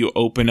until you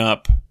open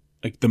up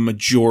like the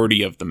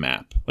majority of the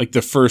map, like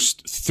the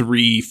first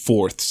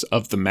 3/4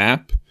 of the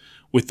map,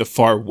 with the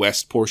far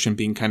west portion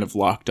being kind of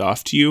locked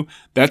off to you.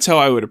 That's how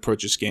I would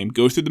approach this game.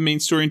 Go through the main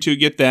story until you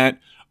get that,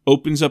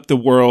 opens up the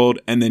world,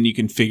 and then you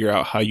can figure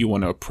out how you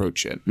want to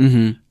approach it.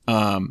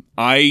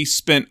 I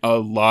spent a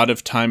lot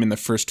of time in the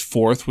first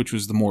fourth, which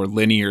was the more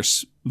linear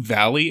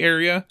valley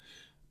area,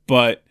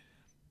 but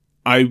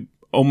I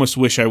almost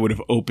wish I would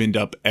have opened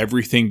up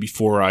everything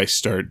before I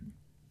start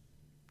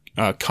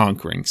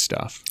conquering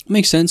stuff.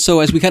 Makes sense. So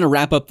as we kind of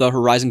wrap up the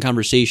Horizon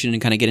conversation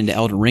and kind of get into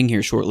Elden Ring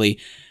here shortly,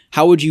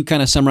 how would you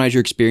kind of summarize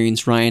your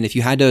experience, Ryan? If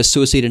you had to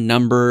associate a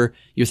number,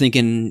 you're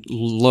thinking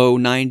low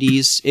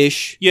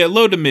 90s-ish? Yeah,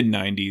 low to mid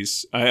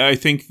 90s. I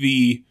think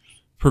the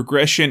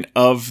progression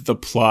of the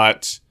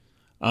plot,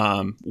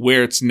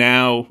 where it's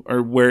now,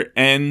 or where it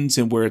ends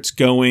and where it's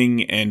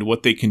going and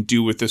what they can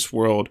do with this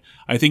world,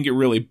 I think it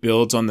really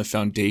builds on the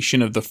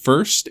foundation of the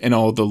first and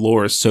all the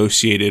lore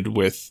associated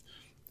with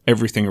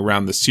everything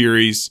around the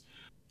series.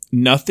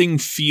 Nothing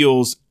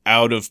feels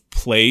out of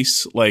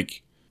place.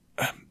 Like,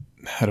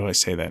 how do I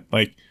say that?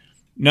 Like,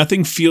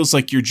 nothing feels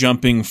like you're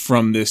jumping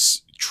from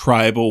this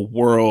tribal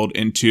world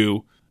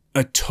into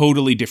a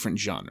totally different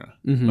genre.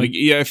 Like,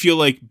 yeah, I feel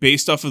like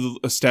based off of the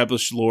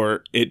established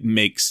lore, it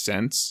makes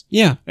sense.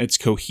 Yeah. It's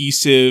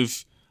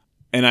cohesive,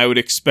 and I would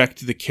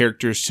expect the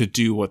characters to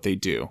do what they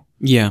do.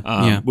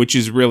 Yeah. Which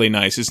is really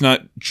nice. It's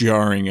not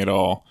jarring at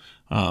all.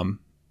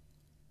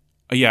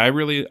 Yeah, I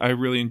really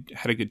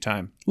had a good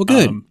time. Well,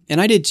 good. And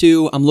I did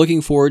too. I'm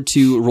looking forward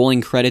to rolling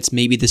credits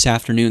maybe this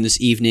afternoon,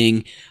 this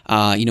evening.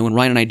 When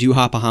Ryan and I do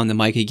hop behind the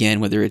mic again,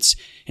 whether it's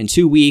in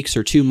 2 weeks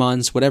or 2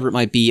 months, whatever it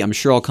might be, I'm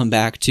sure I'll come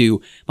back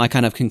to my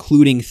kind of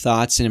concluding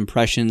thoughts and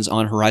impressions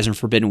on Horizon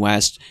Forbidden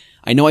West.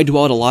 I know I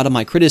dwelled a lot of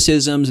my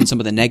criticisms and some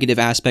of the negative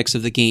aspects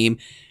of the game.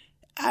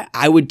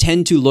 I would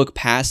tend to look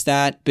past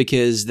that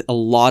because a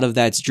lot of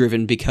that's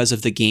driven because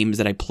of the games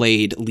that I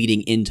played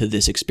leading into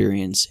this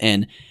experience.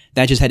 And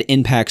that just had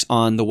impacts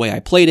on the way I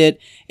played it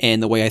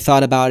and the way I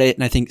thought about it.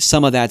 And I think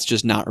some of that's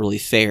just not really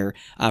fair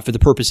for the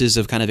purposes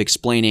of kind of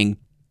explaining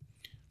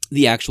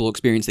the actual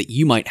experience that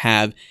you might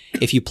have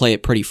if you play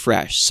it pretty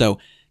fresh. So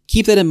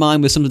keep that in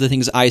mind with some of the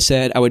things I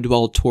said. I would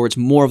dwell towards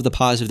more of the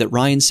positive that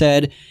Ryan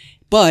said.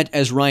 But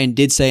as Ryan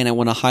did say, and I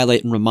want to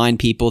highlight and remind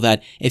people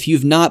that if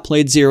you've not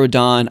played Zero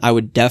Dawn, I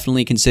would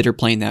definitely consider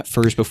playing that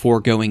first before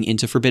going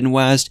into Forbidden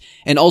West,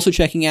 and also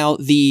checking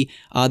out the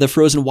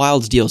Frozen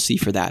Wilds DLC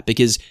for that,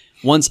 because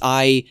once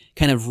I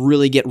kind of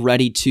really get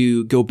ready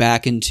to go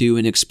back into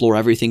and explore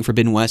everything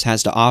Forbidden West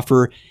has to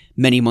offer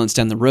many months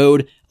down the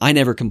road, I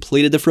never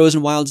completed the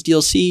Frozen Wilds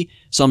DLC,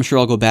 so I'm sure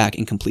I'll go back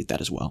and complete that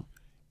as well.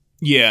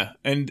 Yeah,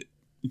 and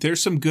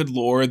there's some good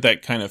lore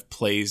that kind of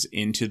plays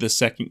into the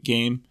second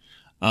game.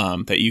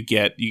 That you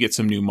get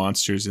some new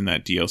monsters in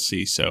that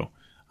DLC. So,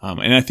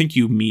 and I think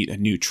you meet a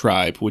new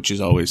tribe, which is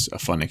always a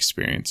fun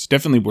experience.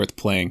 Definitely worth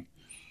playing.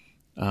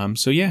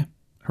 So yeah,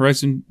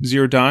 Horizon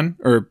Zero Dawn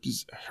or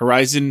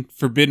Horizon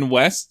Forbidden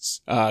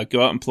West.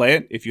 Go out and play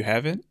it if you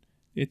haven't.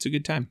 It's a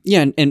good time.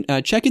 Yeah,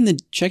 and check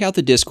out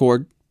the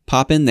Discord.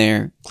 Pop in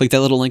there. Click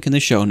that little link in the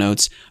show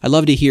notes. I'd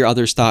love to hear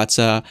others' thoughts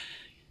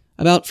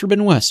about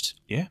Forbidden West.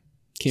 Yeah,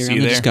 Carry on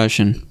the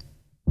discussion.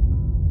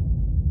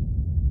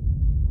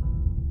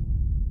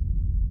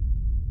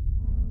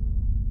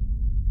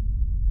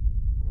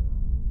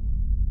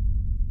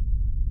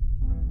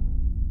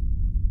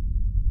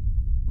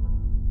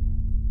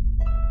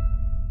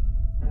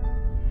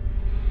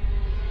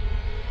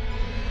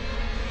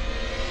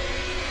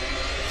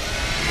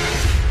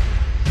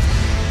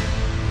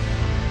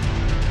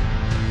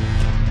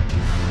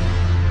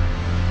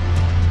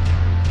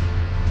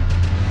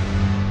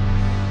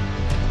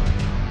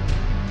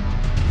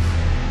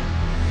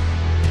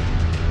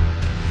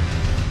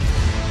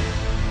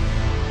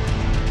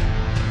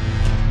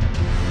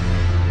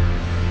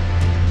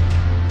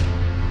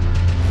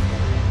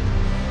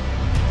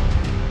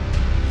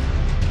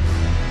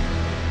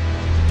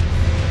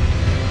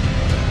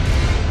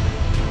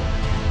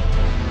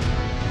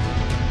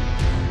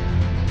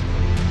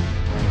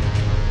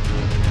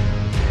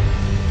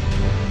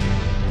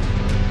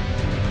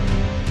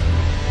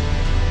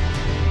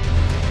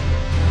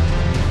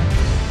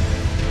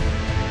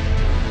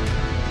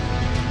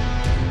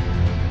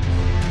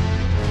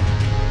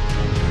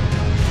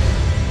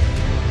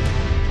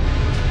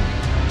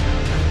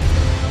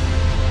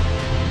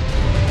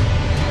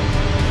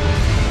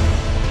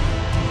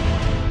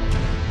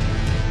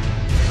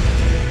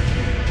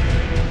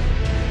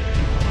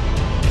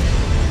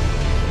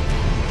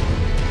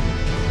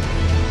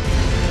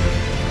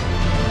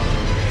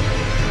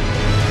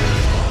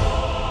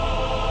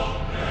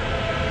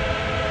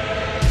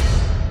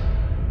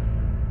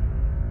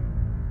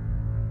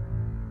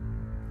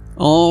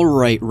 All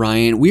right,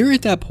 Ryan, we're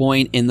at that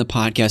point in the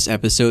podcast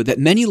episode that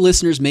many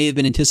listeners may have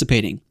been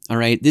anticipating. All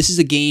right, this is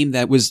a game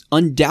that was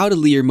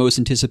undoubtedly your most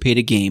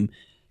anticipated game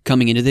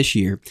coming into this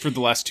year. For the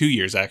last 2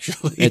 years,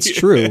 actually. That's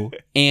true.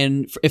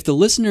 And if the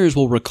listeners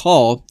will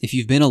recall, if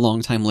you've been a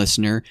longtime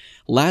listener,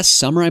 last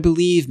summer, I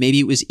believe, maybe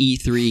it was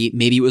E3,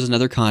 maybe it was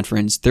another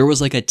conference, there was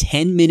like a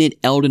 10-minute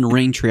Elden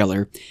Ring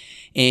trailer.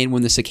 And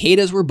when the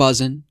cicadas were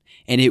buzzing,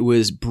 and it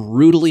was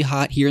brutally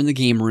hot here in the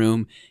game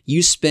room,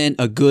 you spent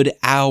a good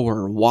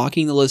hour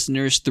walking the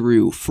listeners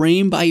through,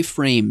 frame by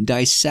frame,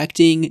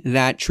 dissecting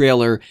that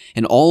trailer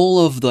and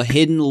all of the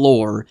hidden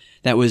lore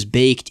that was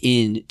baked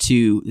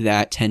into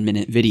that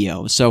 10-minute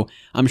video. So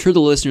I'm sure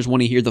the listeners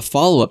want to hear the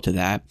follow-up to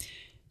that,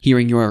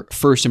 hearing your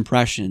first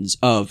impressions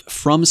of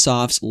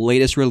FromSoft's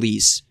latest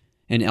release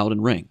in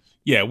Elden Ring.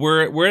 Yeah,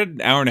 we're at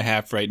an hour and a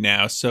half right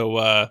now, so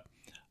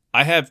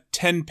I have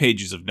 10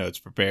 pages of notes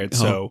prepared,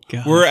 so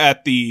we're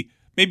at the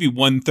maybe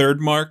 1/3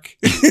 mark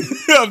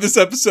of this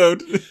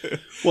episode.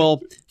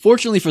 Well,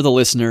 fortunately for the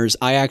listeners,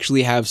 I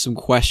actually have some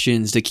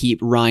questions to keep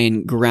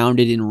Ryan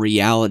grounded in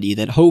reality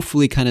that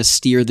hopefully kind of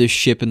steer this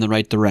ship in the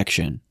right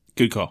direction.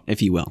 Good call.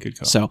 If you will. Good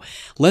call. So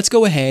let's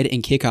go ahead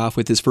and kick off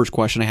with this first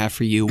question I have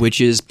for you, which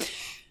is,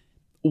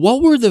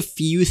 what were the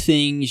few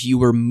things you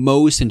were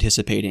most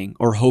anticipating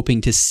or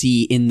hoping to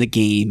see in the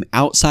game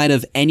outside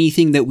of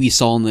anything that we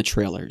saw in the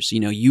trailers? You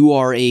know, you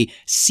are a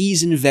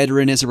seasoned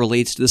veteran as it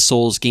relates to the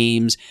Souls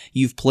games.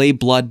 You've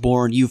played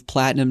Bloodborne. You've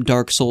platinumed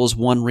Dark Souls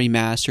 1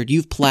 Remastered.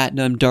 You've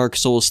platinumed Dark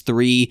Souls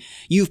 3.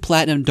 You've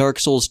platinumed Dark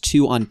Souls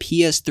 2 on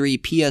PS3,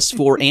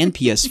 PS4, and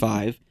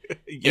PS5.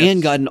 Yes.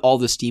 And gotten all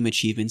the Steam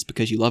achievements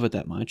because you love it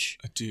that much.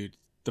 Dude,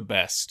 the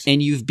best.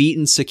 And you've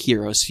beaten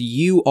Sekiro, so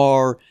you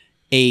are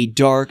a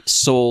Dark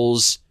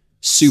Souls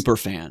super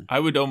fan. I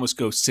would almost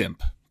go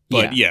simp,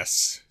 but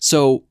yes.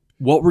 So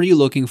what were you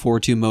looking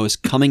forward to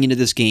most coming into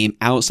this game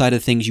outside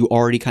of things you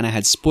already kind of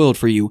had spoiled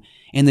for you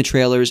in the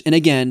trailers? And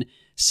again,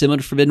 similar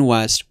to Forbidden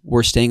West,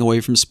 we're staying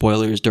away from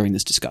spoilers during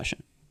this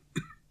discussion.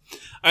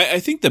 I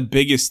think the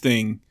biggest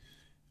thing,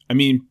 I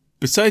mean,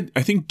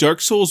 I think Dark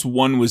Souls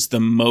 1 was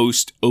the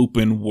most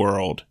open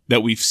world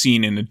that we've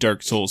seen in a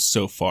Dark Souls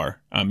so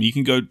far. You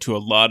can go to a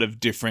lot of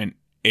different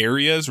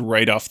areas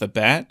right off the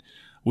bat,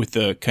 with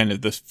the kind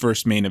of the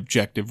first main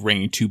objective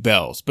ringing 2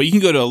 bells. But you can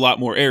go to a lot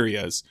more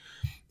areas.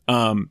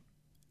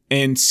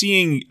 And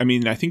seeing, I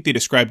mean, I think they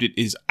described it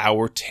as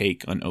our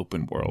take on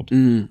open world.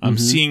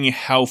 Seeing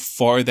how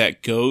far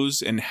that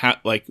goes and how,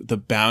 like, the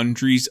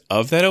boundaries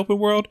of that open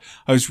world,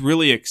 I was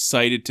really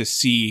excited to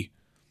see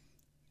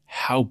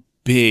how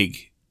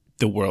big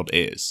the world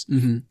is.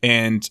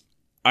 And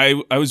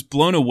I was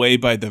blown away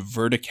by the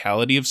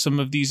verticality of some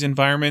of these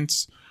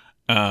environments.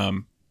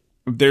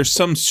 There's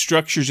some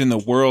structures in the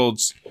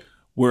worlds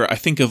where I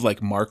think of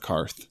like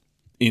Markarth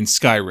in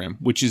Skyrim,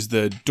 which is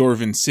the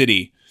Dwarven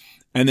city.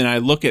 And then I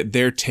look at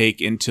their take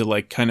into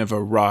like kind of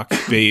a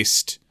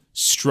rock-based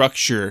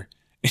structure.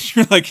 And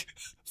you're like,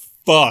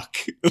 fuck.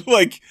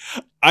 Like,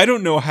 I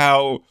don't know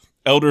how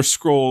Elder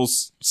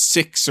Scrolls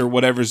 6 or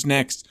whatever's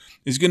next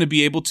is going to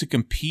be able to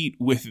compete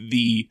with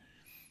the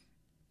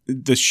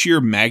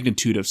sheer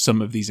magnitude of some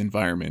of these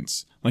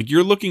environments. Like,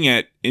 you're looking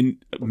at in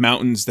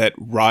mountains that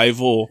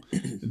rival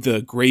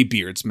the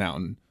Greybeards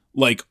Mountain,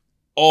 like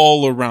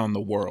all around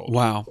the world.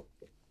 Wow.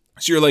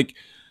 So you're like,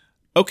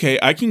 okay,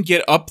 I can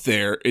get up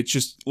there. It's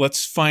just,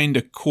 let's find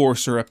a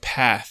course or a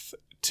path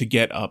to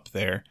get up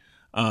there.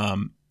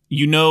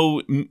 You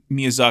know,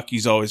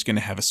 Miyazaki's always going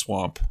to have a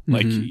swamp.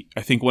 Like,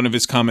 I think one of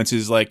his comments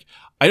is like,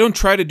 I don't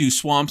try to do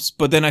swamps,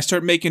 but then I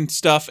start making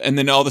stuff and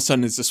then all of a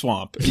sudden it's a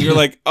swamp. And you're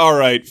like, all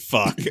right,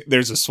 fuck,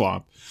 there's a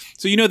swamp.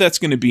 So you know that's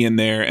going to be in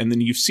there. And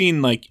then you've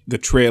seen like the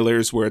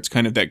trailers where it's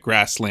kind of that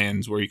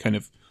grasslands where you kind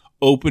of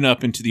open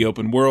up into the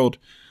open world.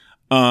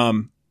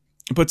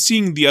 But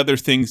seeing the other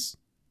things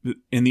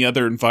in the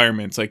other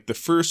environments, like the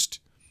first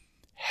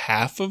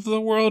half of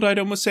the world, I'd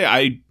almost say,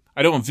 I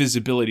don't have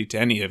visibility to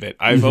any of it.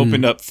 I've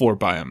opened up 4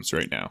 biomes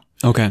right now.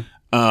 Okay.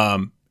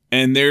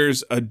 And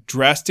there's a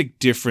drastic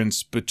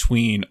difference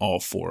between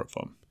all 4 of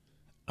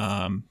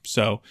them.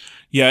 So,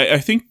 yeah, I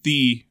think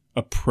the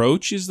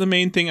approach is the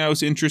main thing I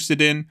was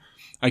interested in.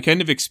 I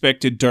kind of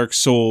expected Dark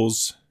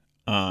Souls,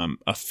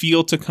 a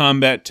feel to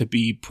combat to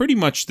be pretty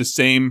much the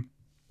same.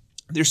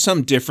 There's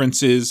some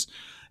differences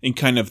in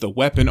kind of the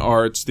weapon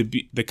arts, the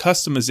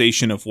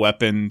customization of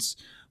weapons,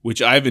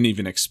 which I haven't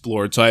even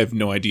explored, so I have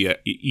no idea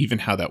even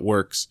how that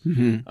works.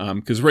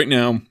 Because right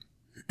now,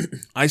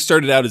 I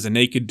started out as a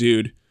naked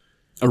dude.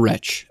 A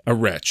wretch,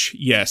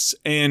 yes.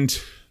 And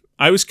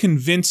I was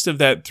convinced of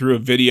that through a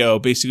video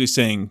basically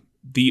saying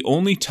the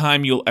only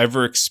time you'll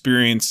ever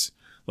experience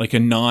like a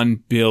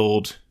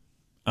non-build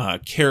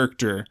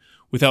character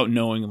without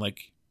knowing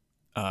like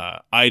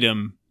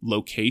item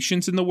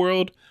locations in the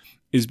world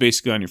is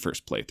basically on your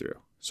first playthrough.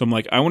 So I'm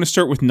like, I want to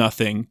start with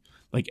nothing.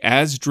 Like,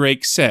 as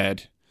Drake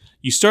said,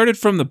 you started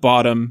from the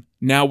bottom,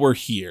 now we're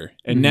here.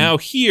 And now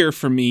here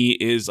for me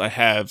is I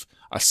have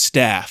a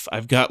staff.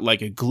 I've got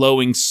like a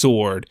glowing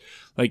sword.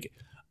 Like,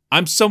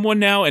 I'm someone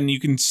now, and you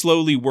can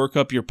slowly work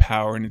up your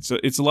power, and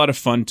it's a lot of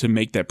fun to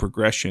make that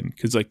progression,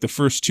 because like the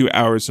first 2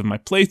 hours of my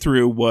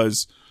playthrough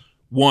was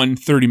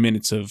 30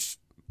 minutes of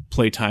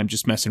playtime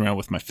just messing around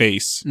with my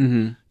face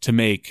to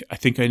make, I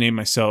think I named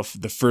myself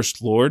the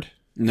First Lord,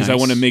 because I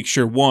want to make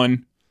sure,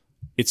 1,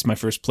 it's my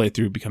first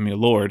playthrough becoming a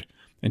Lord,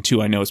 and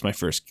 2, I know it's my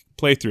first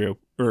playthrough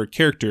or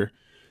character.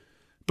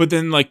 But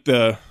then like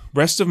the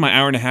rest of my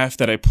hour and a half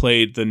that I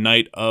played the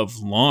night of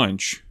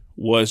launch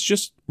was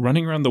just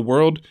running around the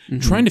world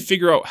trying to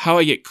figure out how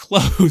I get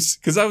clothes,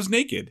 because I was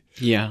naked.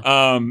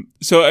 Yeah.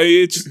 So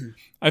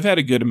I've had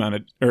a good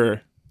amount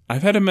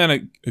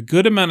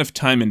of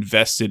time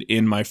invested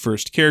in my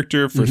first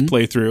character, first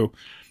playthrough,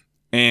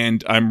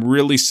 and I'm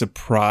really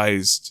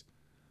surprised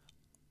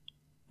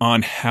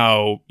on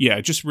how,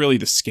 just really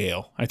the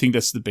scale. I think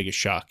that's the biggest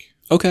shock.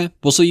 Okay.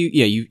 Well, so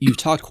you've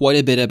talked quite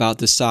a bit about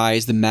the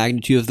size, the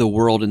magnitude of the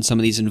world in some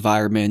of these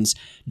environments,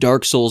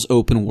 Dark Souls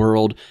open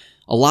world.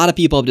 A lot of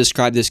people have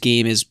described this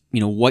game as,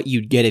 what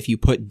you'd get if you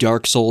put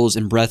Dark Souls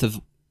and Breath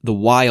of the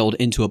Wild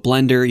into a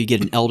blender. You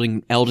get an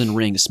Elden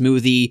Ring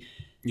smoothie.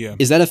 Yeah.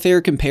 Is that a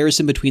fair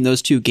comparison between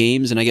those two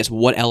games? And I guess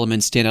what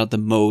elements stand out the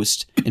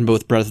most in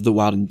both Breath of the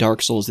Wild and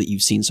Dark Souls that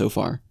you've seen so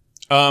far?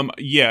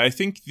 I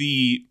think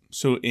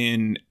so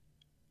in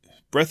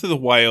Breath of the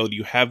Wild,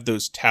 you have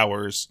those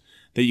towers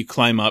that you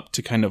climb up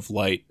to kind of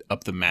light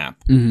up the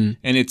map. And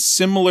it's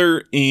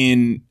similar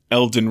in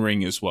Elden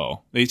Ring as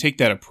well. They take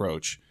that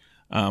approach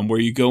where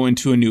you go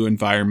into a new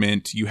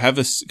environment, you have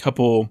a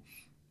couple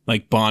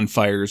like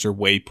bonfires or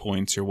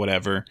waypoints or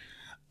whatever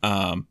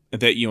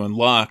that you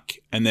unlock,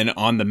 and then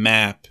on the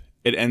map,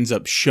 it ends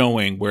up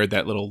showing where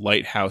that little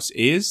lighthouse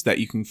is that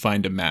you can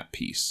find a map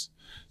piece.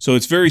 So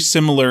it's very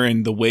similar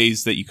in the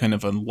ways that you kind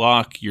of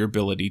unlock your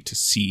ability to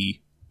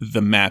see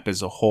the map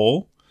as a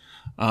whole.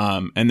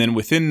 And then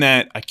within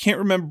that, I can't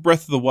remember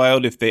Breath of the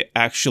Wild if they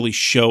actually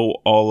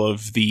show all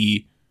of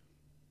the...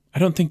 I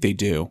don't think they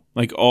do.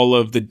 Like all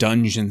of the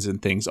dungeons and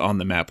things on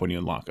the map when you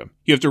unlock them.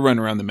 You have to run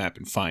around the map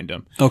and find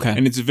them. Okay.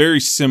 And it's a very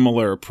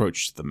similar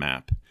approach to the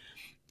map.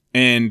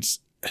 And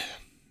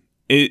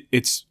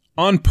it's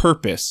on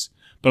purpose.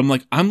 But I'm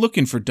like, I'm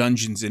looking for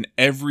dungeons in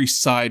every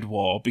side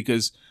wall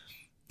because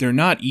they're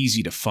not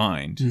easy to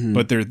find,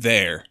 but they're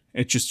there.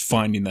 It's just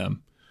finding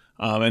them.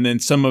 And then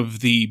some of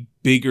the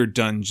bigger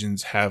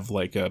dungeons have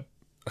like a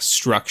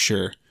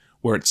structure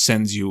where it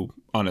sends you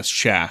on a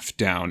shaft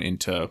down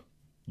into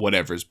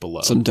whatever's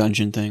below. Some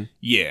dungeon thing.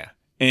 Yeah.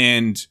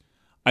 And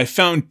I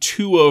found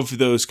 2 of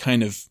those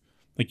kind of,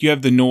 like you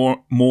have the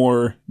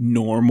more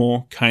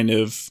normal kind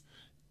of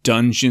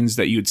dungeons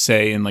that you would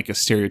say in like a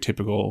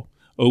stereotypical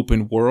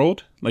open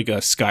world, like a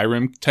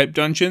Skyrim type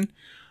dungeon,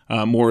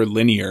 more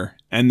linear.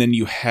 And then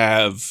you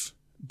have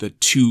the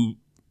two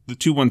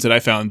ones that I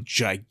found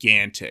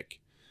gigantic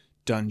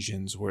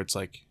dungeons where it's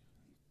like,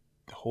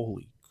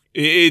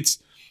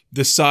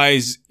 the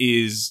size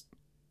is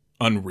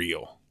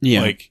unreal.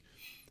 Yeah. Like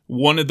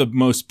one of the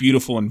most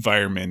beautiful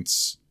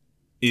environments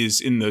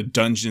is in the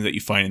dungeon that you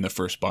find in the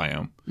first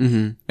biome.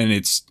 And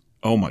it's,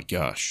 oh my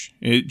gosh.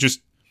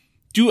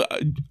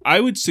 I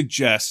would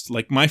suggest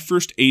like my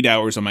first 8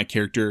 hours on my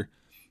character,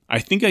 I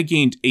think I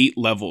gained 8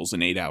 levels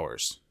in 8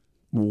 hours.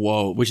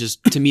 Whoa. Which is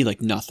to me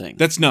like nothing.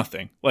 That's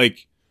nothing.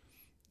 Like,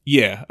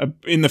 yeah,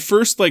 in the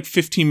first like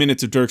 15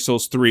 minutes of Dark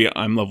Souls 3,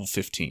 I'm level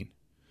 15.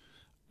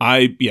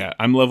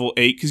 I'm level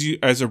 8 because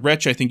as a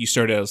wretch, I think you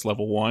started as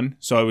level 1.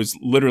 So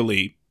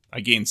I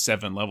gained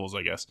 7 levels,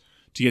 I guess,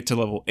 to get to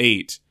level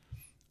 8.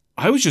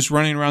 I was just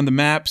running around the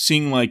map,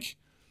 seeing like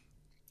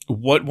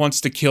what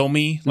wants to kill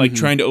me, like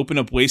trying to open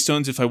up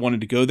waystones if I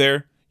wanted to go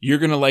there. You're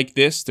gonna like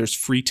this. There's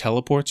free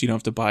teleports. You don't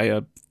have to buy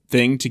a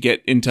thing to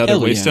get into other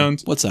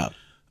waystones. Yeah. What's up?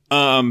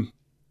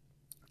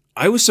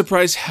 I was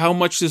surprised how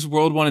much this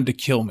world wanted to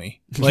kill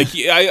me. Like,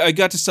 I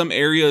got to some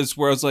areas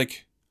where I was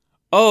like,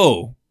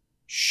 oh,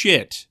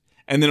 shit.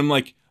 And then I'm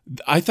like,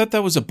 I thought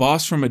that was a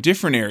boss from a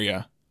different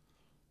area.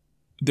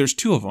 There's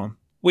 2 of them.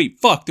 Wait,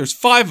 fuck, there's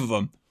 5 of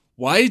them.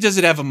 Why does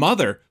it have a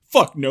mother?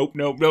 Fuck, nope.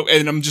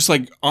 And I'm just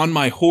like on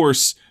my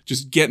horse,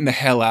 just getting the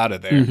hell out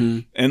of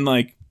there. And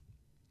like,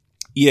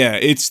 yeah,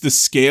 it's the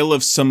scale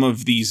of some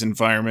of these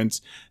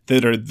environments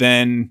that are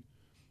then,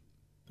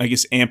 I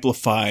guess,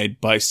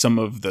 amplified by some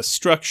of the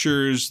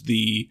structures,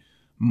 the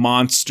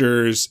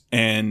monsters,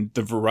 and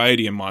the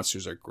variety of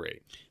monsters are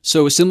great.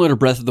 So similar to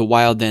Breath of the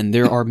Wild, then,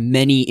 there are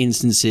many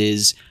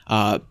instances,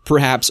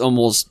 perhaps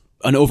almost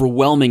an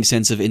overwhelming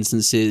sense of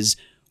instances,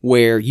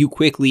 where you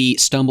quickly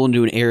stumble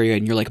into an area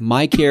and you're like,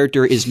 my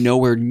character is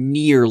nowhere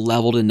near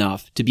leveled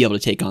enough to be able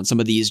to take on some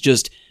of these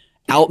just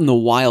out in the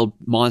wild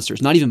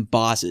monsters, not even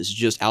bosses,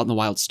 just out in the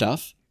wild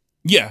stuff.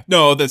 Yeah,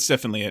 no, that's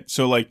definitely it.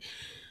 So like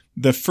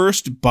the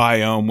first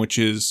biome, which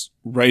is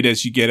right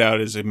as you get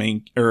out as a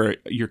main, or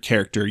your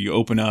character, you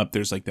open up,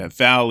 there's like that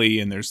valley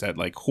and there's that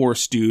like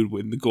horse dude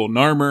with the golden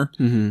armor,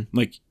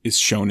 like is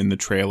shown in the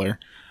trailer.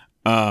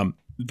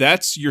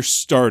 That's your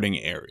starting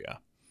area.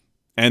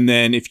 And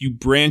then if you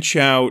branch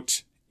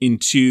out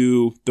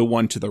into the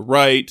one to the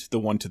right, the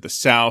one to the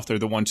south, or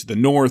the one to the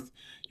north,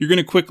 you're going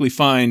to quickly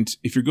find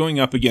if you're going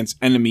up against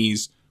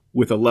enemies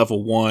with a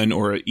level 1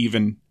 or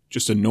even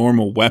just a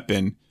normal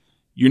weapon,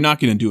 you're not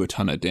going to do a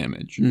ton of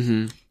damage.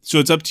 Mm-hmm. So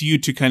it's up to you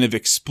to kind of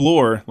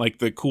explore. Like,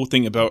 the cool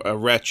thing about a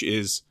Wretch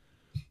is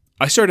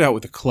I started out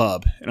with a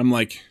club, and I'm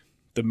like,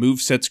 the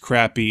moveset's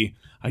crappy.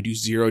 I do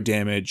 0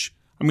 damage.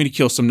 I'm going to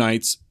kill some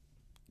knights.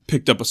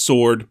 Picked up a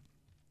sword.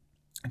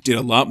 Did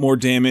a lot more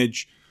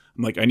damage.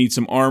 I'm like, I need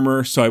some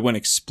armor. So I went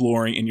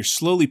exploring, and you're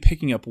slowly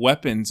picking up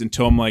weapons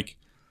until I'm like,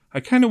 I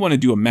kind of want to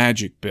do a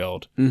magic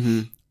build.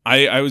 Mm-hmm.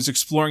 I was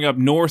exploring up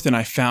north, and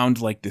I found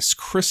like this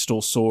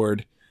crystal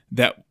sword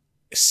that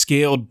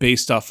scaled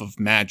based off of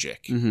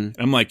magic. Mm-hmm. And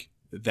I'm like,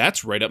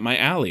 that's right up my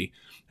alley.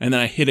 And then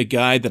I hit a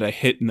guy that I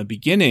hit in the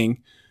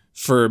beginning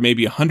for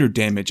maybe 100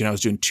 damage, and I was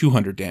doing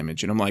 200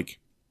 damage. And I'm like,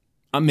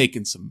 I'm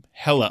making some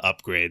hella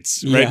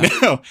upgrades right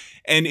now.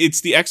 And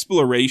it's the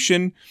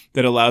exploration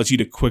that allows you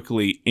to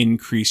quickly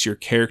increase your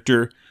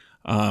character.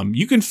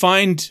 You can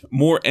find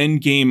more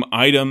endgame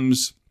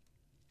items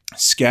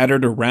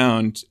scattered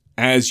around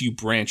as you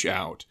branch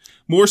out.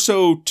 More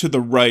so to the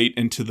right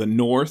and to the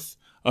north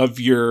of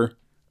your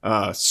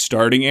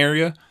starting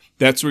area.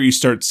 That's where you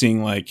start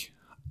seeing like,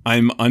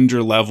 I'm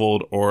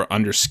underleveled or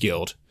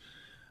underskilled.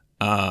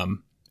 And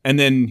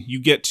then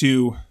you get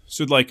to,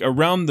 so like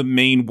around the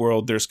main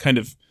world, there's kind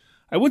of,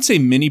 I would say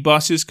mini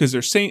bosses, because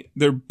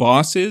they're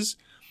bosses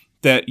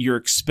that you're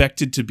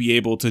expected to be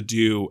able to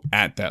do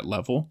at that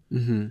level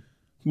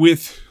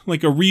with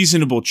like a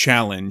reasonable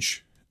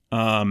challenge.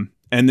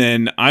 And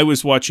then I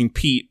was watching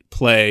Pete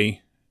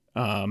play.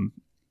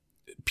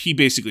 He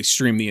basically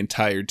streamed the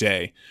entire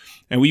day,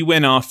 and we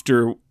went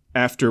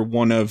after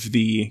one of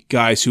the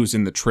guys who was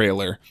in the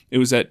trailer. It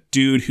was that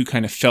dude who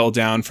kind of fell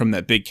down from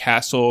that big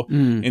castle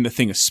in the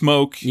thing of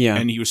smoke. Yeah.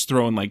 And he was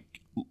throwing like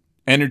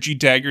energy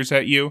daggers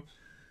at you.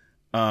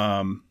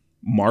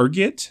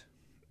 Margit,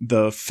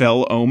 the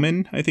Fell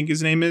Omen, I think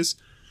his name is.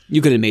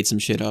 You could have made some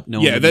shit up.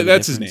 No, yeah,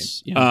 that's his name.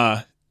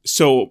 Yeah.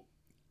 So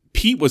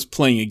Pete was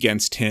playing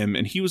against him,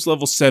 and he was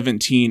level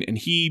 17, and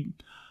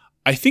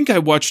I think I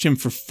watched him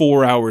for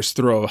 4 hours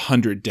throw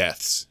 100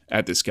 deaths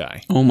at this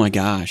guy. Oh my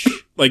gosh.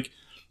 Like,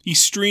 he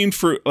streamed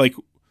for, like,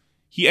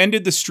 he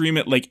ended the stream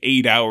at like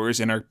 8 hours,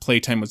 and our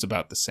playtime was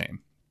about the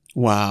same.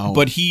 Wow.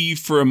 But he,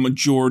 for a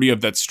majority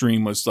of that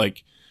stream, was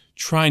like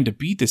trying to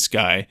beat this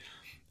guy.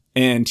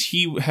 And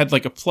he had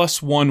like a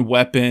 +1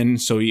 weapon,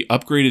 so he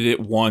upgraded it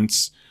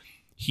once.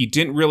 He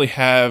didn't really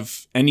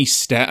have any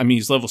stat. I mean,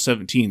 he's level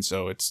 17,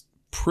 so it's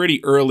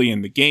pretty early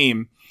in the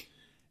game.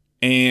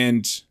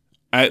 And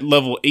at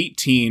level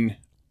 18,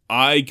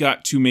 I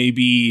got to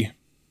maybe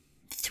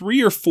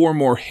 3 or 4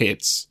 more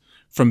hits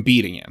from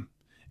beating him.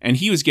 And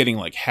he was getting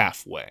like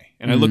halfway.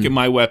 And I look at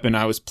my weapon,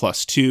 I was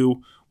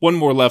 +2. 1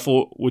 more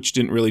level, which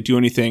didn't really do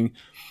anything.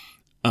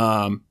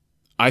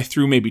 I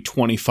threw maybe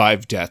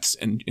 25 deaths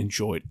and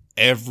enjoyed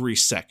every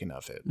second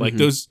of it. Like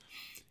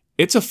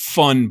it's a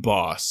fun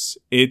boss.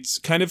 It's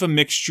kind of a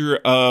mixture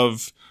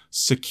of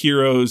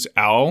Sekiro's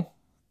Owl,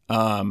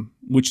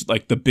 which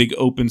like the big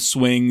open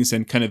swings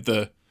and kind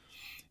of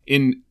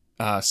in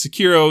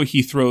Sekiro,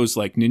 he throws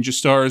like ninja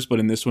stars, but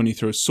in this one he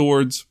throws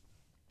swords.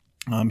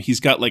 He's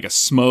got like a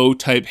Smo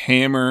type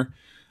hammer.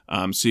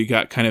 So you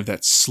got kind of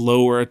that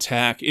slower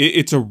attack.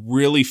 It's a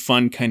really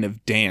fun kind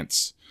of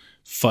dance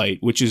fight,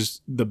 which is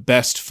the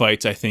best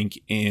fights, I think,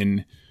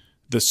 in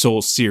the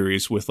Souls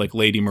series with like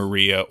Lady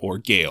Maria or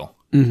Gale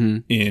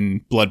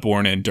in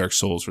Bloodborne and Dark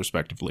Souls,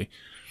 respectively.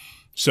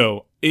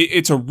 So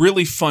it's a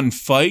really fun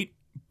fight,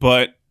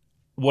 but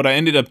what I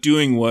ended up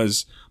doing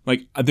was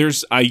like,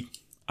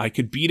 I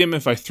could beat him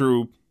if I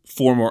threw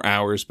 4 more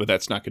hours, but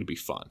that's not going to be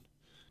fun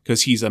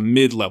because he's a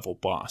mid-level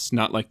boss,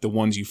 not like the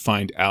ones you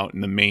find out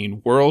in the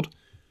main world.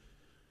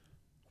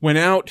 Went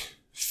out,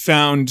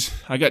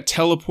 I got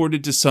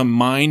teleported to some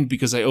mine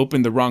because I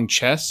opened the wrong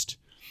chest,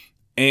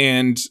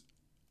 and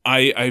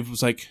I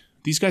was like,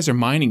 these guys are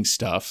mining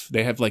stuff.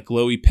 They have like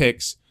glowy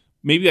picks.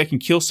 Maybe I can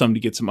kill some to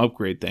get some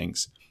upgrade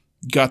things.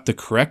 Got the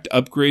correct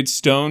upgrade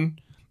stone,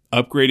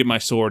 upgraded my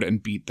sword,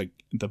 and beat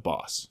the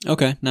boss.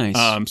 Okay,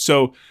 nice.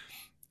 So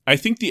I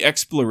think the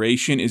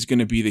exploration is going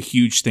to be the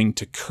huge thing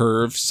to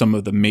curve some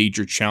of the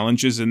major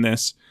challenges in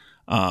this.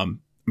 I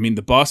mean,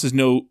 the boss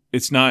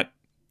it's not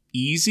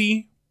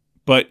easy,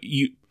 but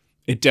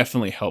it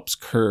definitely helps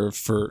curve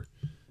for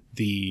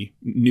the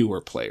newer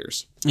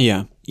players.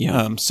 Yeah.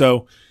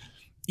 So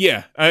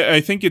yeah,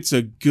 I think it's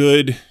a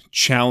good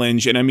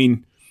challenge. And I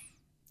mean,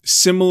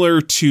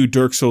 similar to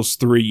Dark Souls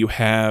 3, you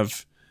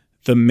have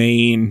the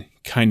main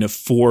kind of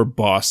 4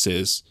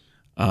 bosses.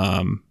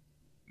 I'm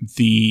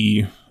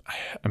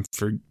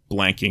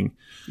blanking.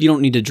 You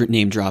don't need to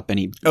name drop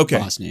any Okay.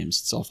 boss names.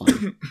 It's all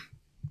fine.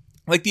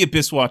 Like the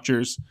Abyss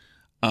Watchers,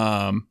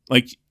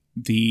 like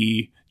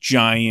the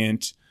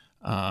Giant,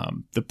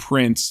 the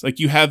Prince. Like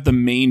you have the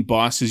main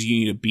bosses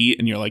you need to beat,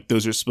 and you're like,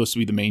 those are supposed to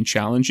be the main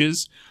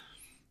challenges.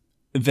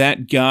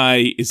 That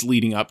guy is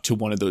leading up to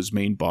one of those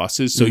main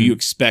bosses, so you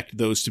expect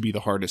those to be the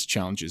hardest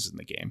challenges in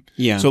the game.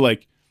 Yeah. So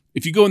like,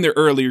 if you go in there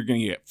early, you're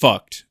going to get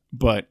fucked.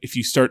 But if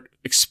you start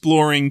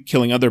exploring,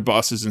 killing other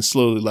bosses, and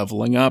slowly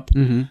leveling up,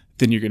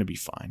 then you're going to be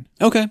fine.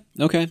 Okay,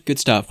 good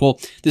stuff. Well,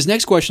 this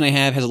next question I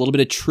have has a little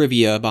bit of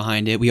trivia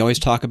behind it. We always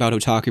talk about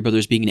Otaku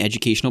Brothers being an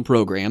educational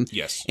program.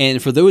 Yes.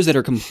 And for those that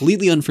are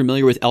completely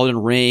unfamiliar with Elden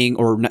Ring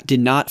or did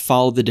not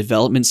follow the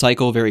development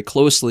cycle very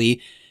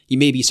closely, you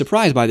may be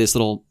surprised by this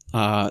little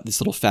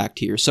fact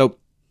here. So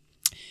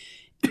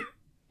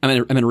I'm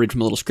going to read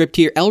from a little script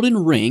here. Elden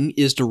Ring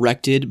is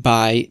directed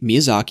by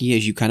Miyazaki,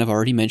 as you kind of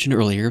already mentioned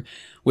earlier,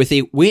 with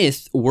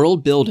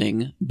world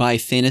building by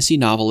fantasy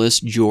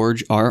novelist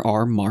George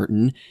R.R.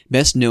 Martin,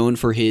 best known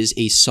for his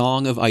A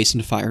Song of Ice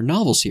and Fire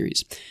novel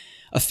series.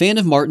 A fan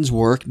of Martin's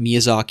work,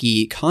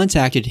 Miyazaki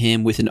contacted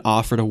him with an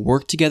offer to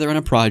work together on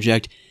a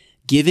project,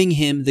 giving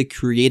him the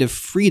creative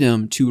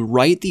freedom to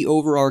write the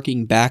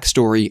overarching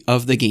backstory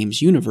of the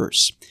game's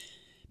universe.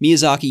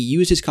 Miyazaki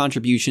used his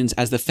contributions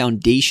as the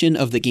foundation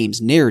of the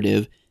game's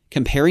narrative,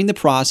 comparing the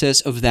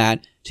process of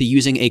that to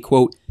using a,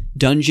 quote,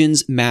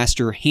 Dungeons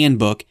Master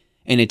Handbook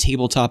and a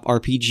tabletop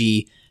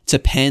RPG to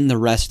pen the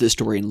rest of the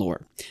story and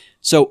lore.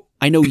 So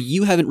I know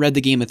you haven't read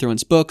the Game of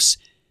Thrones books,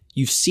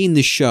 you've seen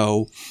the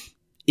show.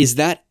 Is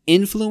that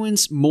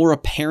influence more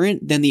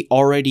apparent than the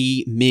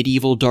already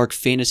medieval dark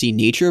fantasy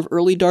nature of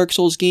early Dark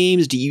Souls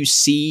games? Do you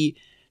see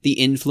the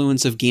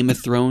influence of Game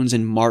of Thrones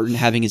and Martin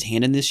having his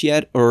hand in this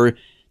yet? Or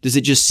does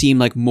it just seem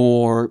like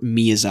more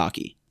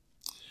Miyazaki?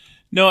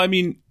 No, I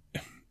mean,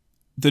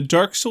 the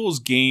Dark Souls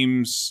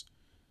games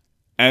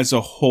as a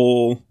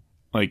whole,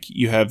 like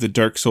you have the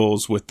Dark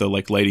Souls with the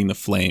like lighting the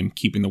flame,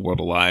 keeping the world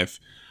alive.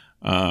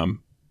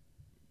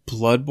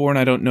 Bloodborne,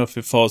 I don't know if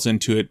it falls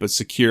into it, but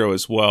Sekiro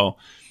as well.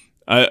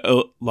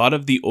 A lot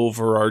of the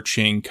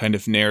overarching kind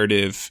of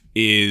narrative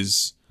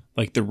is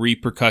like the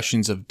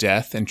repercussions of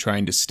death and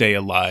trying to stay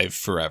alive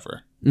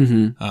forever.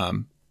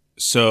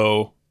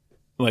 So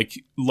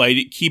like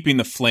keeping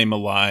the flame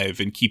alive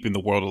and keeping the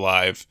world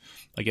alive.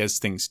 Like as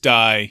things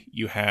die,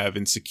 you have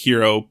in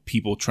Sekiro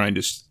people trying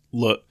to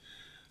look.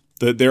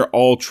 They're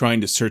all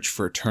trying to search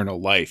for eternal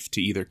life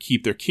to either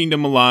keep their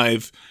kingdom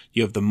alive.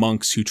 You have the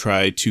monks who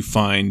try to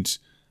find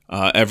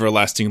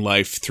everlasting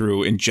life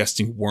through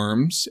ingesting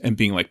worms and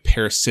being like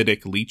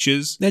parasitic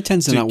leeches. That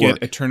tends to not get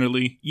work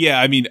eternally. Yeah,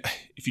 I mean,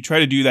 if you try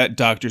to do that,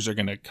 doctors are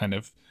going to kind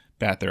of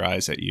bat their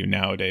eyes at you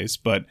nowadays.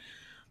 But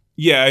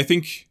yeah, I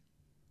think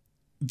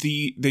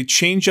they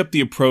change up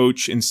the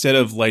approach instead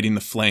of lighting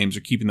the flames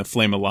or keeping the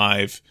flame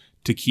alive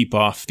to keep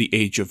off the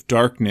age of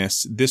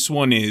darkness. This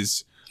one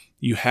is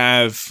you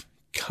have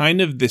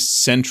kind of this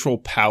central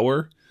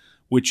power,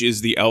 which is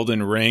the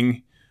Elden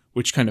Ring,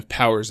 which kind of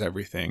powers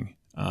everything.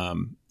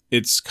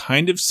 It's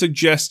kind of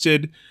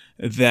suggested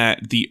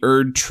that the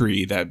Erd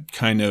tree, that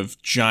kind of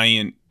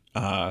giant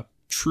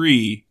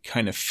tree,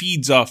 kind of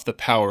feeds off the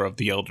power of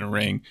the Elden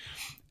Ring.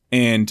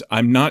 And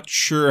I'm not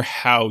sure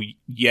how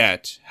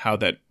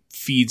that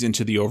feeds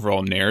into the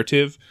overall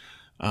narrative,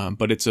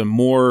 but it's a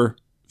more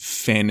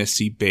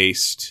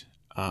fantasy-based.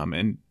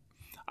 And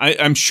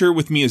I'm sure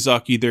with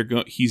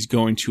Miyazaki, he's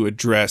going to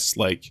address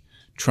like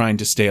trying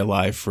to stay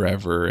alive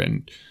forever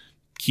and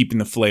keeping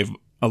the flame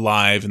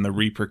alive and the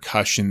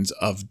repercussions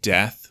of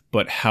death,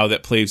 but how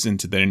that plays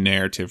into their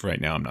narrative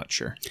right now, I'm not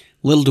sure.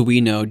 Little do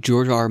we know,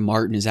 George R. R.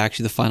 Martin is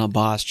actually the final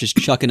boss, just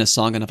chucking A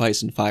Song of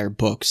Ice and Fire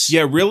books.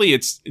 Yeah, really,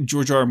 it's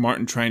George R. R.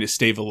 Martin trying to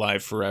stay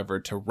alive forever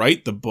to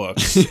write the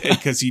books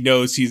because he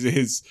knows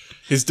his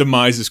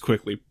demise is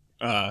quickly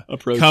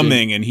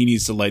coming and he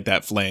needs to light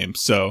that flame.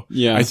 So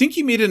yeah. I think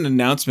he made an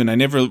announcement. I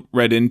never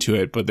read into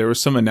it, but there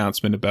was some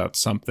announcement about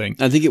something.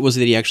 I think it was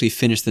that he actually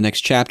finished the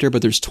next chapter,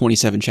 but there's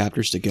 27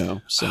 chapters to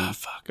go. So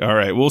fuck. All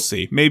right, we'll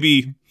see.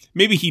 Maybe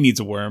he needs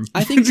a worm.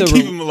 I think to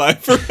keep him alive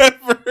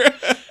forever.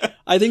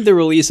 I think the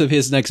release of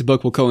his next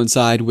book will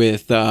coincide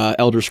with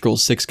Elder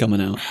Scrolls 6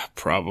 coming out.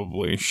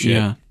 Probably. Shit.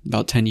 Yeah,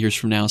 about 10 years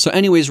from now. So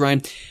anyways,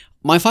 Ryan,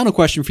 my final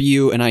question for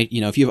you, and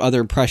if you have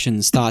other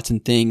impressions, thoughts,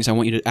 and things, I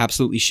want you to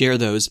absolutely share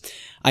those.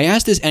 I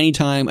ask this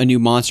anytime a new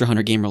Monster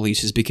Hunter game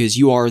releases because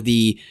you are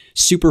the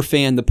super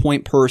fan, the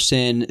point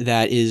person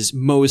that is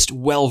most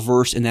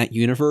well-versed in that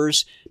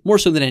universe, more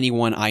so than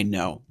anyone I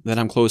know that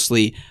I'm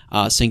closely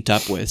synced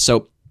up with.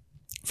 So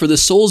for the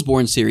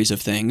Soulsborne series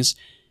of things,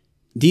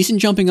 decent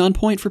jumping on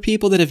point for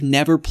people that have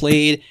never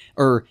played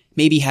or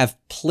maybe have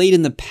played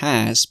in the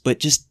past, but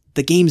just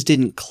the games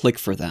didn't click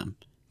for them.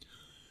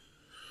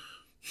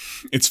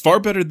 It's far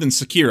better than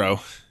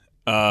Sekiro,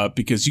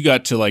 because you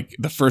got to like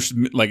the first,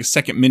 like a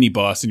second mini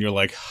boss, and you're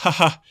like,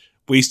 haha,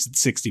 wasted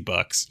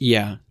 $60.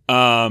 Yeah.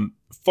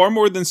 Far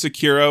more than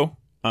Sekiro.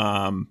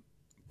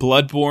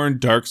 Bloodborne,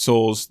 Dark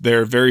Souls,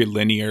 they're very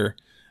linear.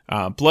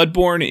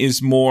 Bloodborne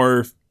is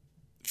more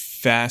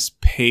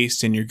fast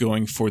paced, and you're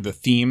going for the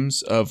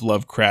themes of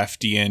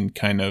Lovecraftian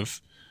kind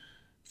of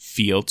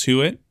feel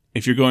to it.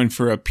 If you're going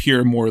for a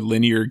pure, more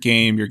linear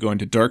game, you're going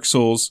to Dark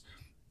Souls.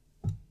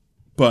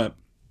 But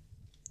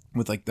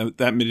with like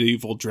that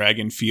medieval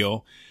dragon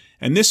feel.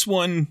 And this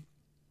one,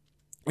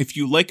 if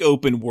you like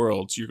open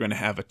worlds, you're going to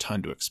have a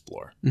ton to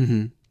explore.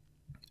 Mm-hmm.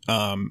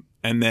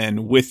 And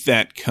then with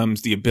that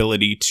comes the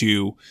ability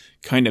to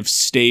kind of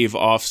stave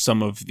off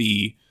some of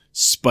the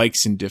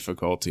spikes in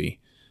difficulty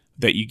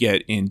that you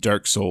get in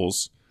Dark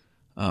Souls.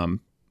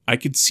 I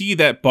could see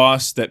that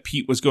boss that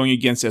Pete was going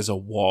against as a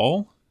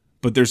wall,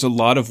 but there's a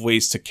lot of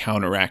ways to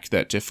counteract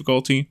that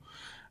difficulty.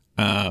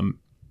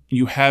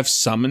 You have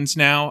summons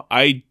now.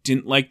 I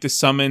didn't like the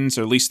summons,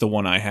 or at least the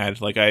one I had.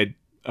 Like, I had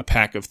a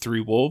pack of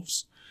 3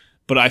 wolves,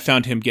 but I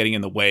found him getting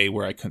in the way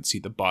where I couldn't see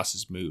the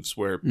boss's moves,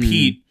 where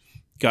Pete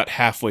got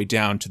halfway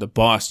down to the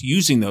boss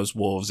using those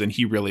wolves, and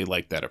he really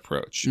liked that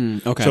approach.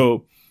 Okay.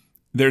 So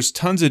there's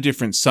tons of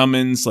different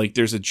summons. Like,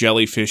 there's a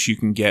jellyfish you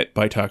can get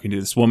by talking to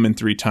this woman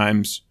 3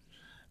 times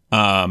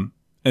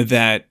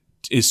that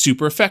is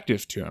super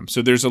effective to him.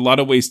 So there's a lot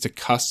of ways to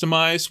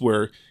customize,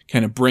 where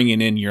kind of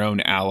bringing in your own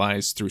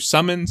allies through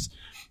summons.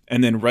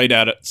 And then right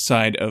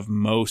outside of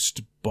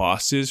most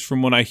bosses,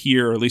 from what I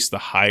hear, or at least the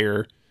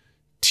higher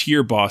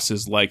tier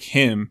bosses like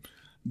him,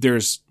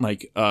 there's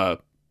like a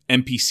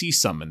NPC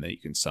summon that you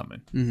can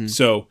summon.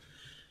 So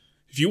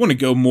if you want to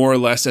go more or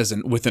less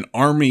with an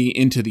army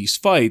into these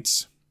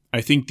fights,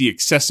 I think the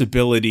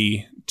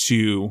accessibility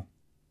to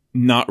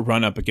not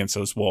run up against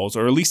those walls,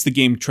 or at least the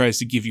game tries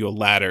to give you a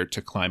ladder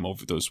to climb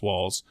over those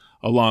walls,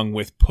 along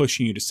with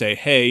pushing you to say,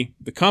 hey,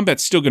 the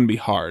combat's still going to be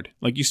hard.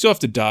 Like, you still have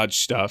to dodge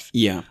stuff.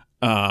 Yeah.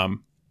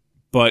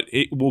 But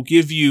it will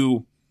give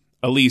you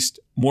at least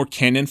more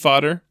cannon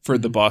fodder for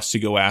the boss to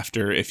go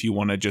after if you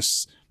want to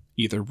just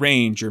either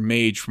range or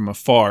mage from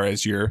afar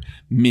as your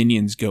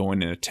minions go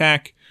in and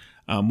attack.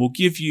 Will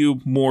give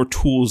you more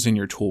tools in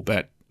your tool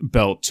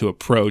belt to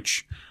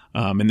approach.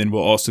 And then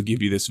we'll also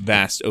give you this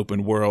vast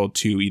open world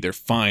to either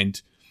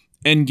find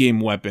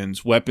endgame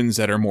weapons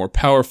that are more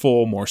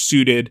powerful, more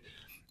suited,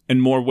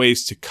 and more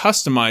ways to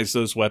customize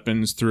those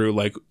weapons through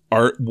like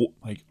art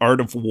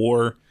of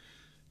war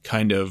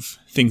kind of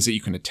things that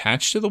you can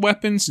attach to the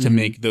weapons to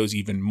make those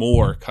even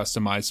more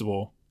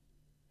customizable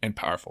and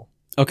powerful.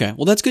 Okay,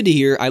 well, that's good to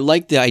hear. I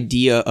like the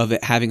idea of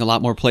it having a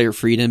lot more player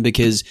freedom,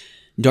 because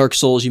Dark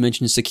Souls, you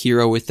mentioned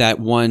Sekiro with that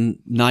one,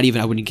 not even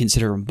I wouldn't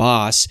consider him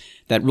boss,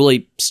 that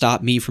really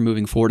stopped me from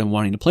moving forward and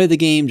wanting to play the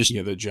game. Just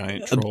the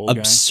giant troll guy.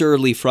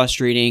 Absurdly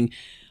frustrating.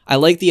 I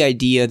like the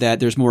idea that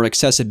there's more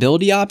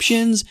accessibility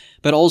options,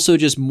 but also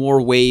just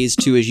more ways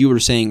to, as you were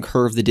saying,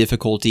 curve the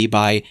difficulty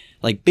by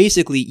like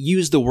basically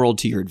use the world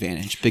to your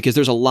advantage, because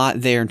there's a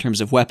lot there in terms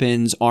of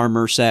weapons,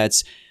 armor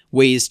sets,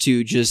 ways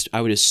to just,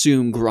 I would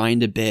assume,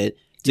 grind a bit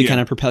to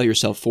kind of propel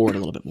yourself forward a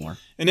little bit more.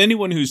 And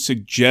anyone who's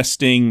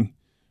suggesting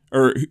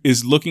or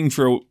is looking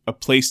for a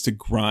place to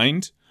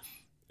grind,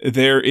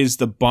 there is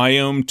the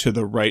biome to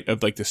the right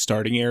of like the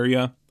starting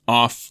area,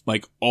 off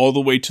like all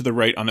the way to the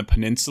right on a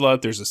peninsula.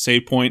 There's a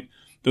save point.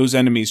 Those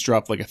enemies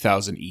drop like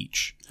 1,000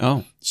 each.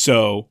 Oh.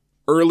 So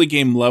early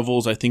game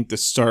levels, I think the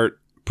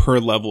start per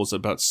level is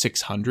about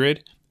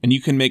 600. And you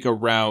can make a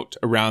route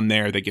around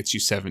there that gets you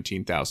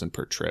 17,000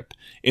 per trip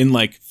in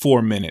like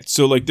 4 minutes.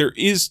 So like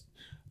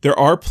there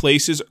are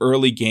places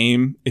early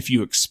game, if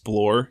you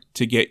explore,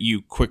 to get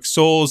you quick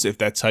souls, if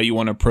that's how you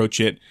want to approach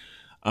it.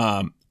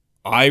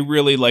 I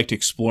really liked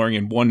exploring,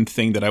 and one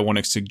thing that I want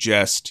to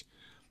suggest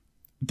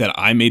that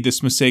I made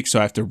this mistake, so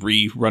I have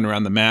to run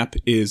around the map,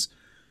 is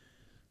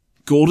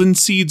golden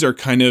seeds are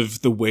kind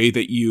of the way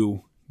that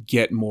you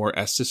get more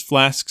Estus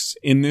flasks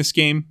in this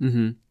game.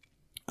 Mm-hmm.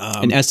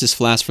 And Estus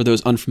flasks, for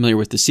those unfamiliar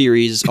with the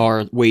series,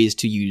 are ways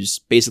to use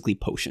basically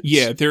potions.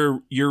 Yeah, they're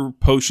your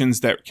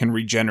potions that can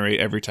regenerate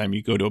every time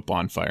you go to a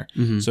bonfire.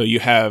 Mm-hmm. So you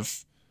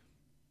have,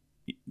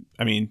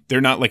 I mean, they're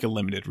not like a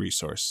limited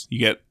resource.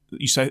 I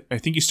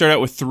think you start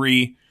out with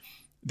 3.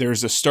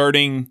 There's a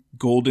starting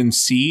golden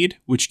seed,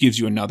 which gives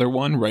you another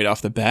one right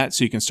off the bat.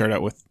 So you can start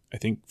out with, I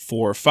think,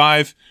 4 or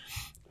 5.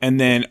 And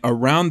then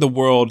around the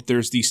world,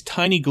 there's these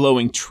tiny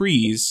glowing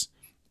trees,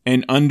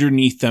 and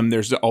underneath them,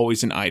 there's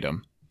always an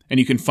item. And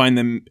you can find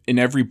them in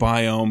every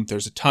biome.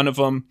 There's a ton of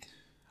them.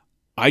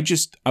 I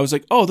was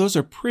like, oh, those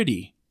are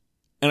pretty.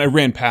 And I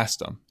ran past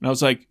them. And I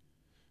was like,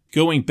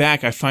 going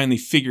back, I finally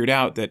figured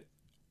out that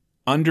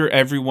under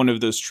every one of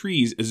those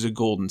trees is a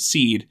golden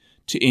seed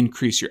to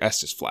increase your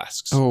Estus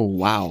flasks. Oh,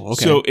 wow.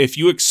 Okay. So if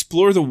you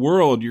explore the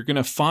world, you're going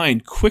to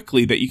find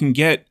quickly that you can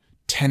get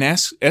 10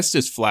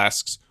 Estus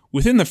flasks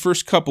within the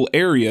first couple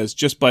areas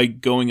just by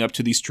going up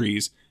to these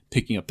trees,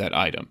 picking up that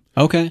item.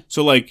 Okay.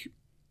 So like,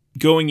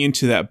 going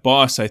into that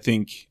boss, I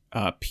think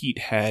Pete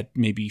had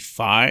maybe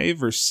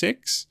 5 or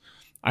 6.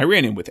 I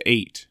ran in with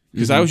 8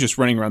 because I was just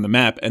running around the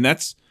map, and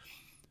that's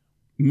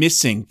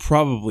missing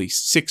probably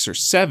 6 or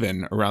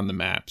 7 around the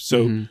map.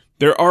 So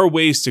there are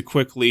ways to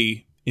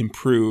quickly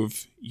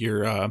improve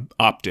your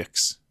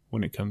optics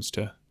when it comes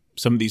to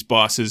some of these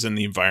bosses and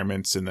the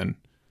environments, and then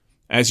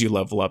as you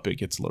level up, it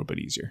gets a little bit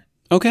easier.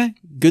 Okay,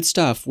 good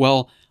stuff.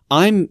 Well,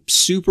 I'm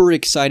super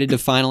excited to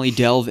finally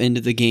delve into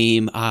the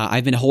game.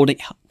 I've been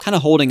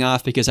holding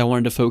off because I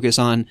wanted to focus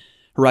on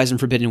Horizon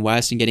Forbidden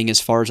West and getting as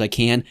far as I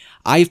can.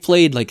 I've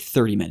played like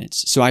 30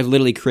 minutes. So I've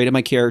literally created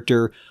my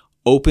character,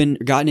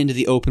 gotten into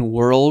the open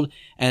world,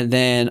 and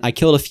then I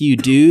killed a few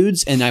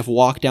dudes, and I've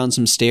walked down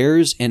some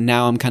stairs, and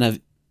now I'm kind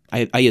of,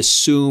 I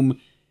assume,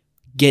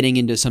 getting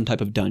into some type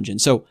of dungeon.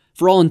 So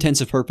for all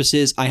intents and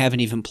purposes, I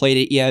haven't even played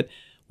it yet.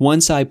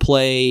 once I'm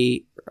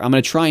going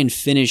to try and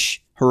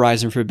finish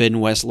Horizon Forbidden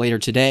West later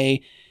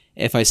today.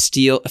 If I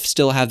still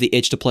have the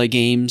itch to play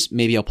games,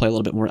 maybe I'll play a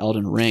little bit more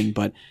Elden Ring.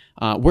 But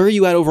where are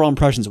you at overall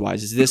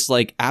impressions-wise? Is this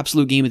like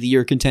absolute Game of the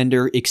Year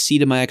contender,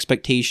 exceeded my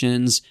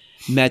expectations,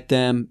 met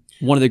them,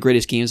 one of the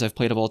greatest games I've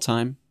played of all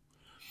time?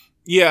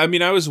 Yeah, I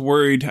mean, I was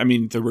worried. I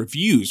mean, the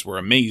reviews were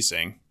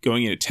amazing,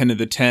 going in at 10 of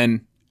the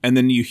 10. And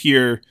then you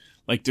hear,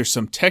 like, there's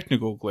some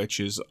technical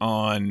glitches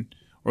on,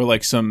 or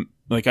like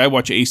I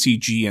watch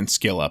ACG and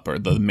Skill Up are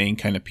the main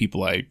kind of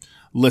people I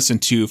listen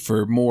to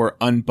for more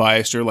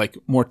unbiased or like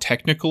more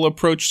technical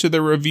approach to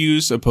the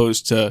reviews,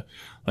 opposed to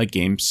like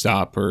Game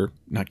Informer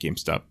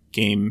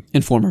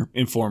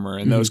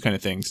and those kind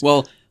of things.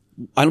 Well,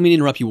 I don't mean to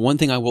interrupt you. One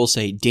thing I will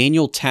say,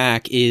 Daniel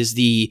Tack is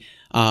the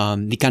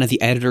kind of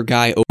the editor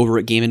guy over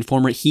at Game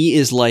Informer. He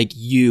is like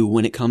you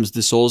when it comes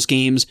to Souls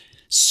games.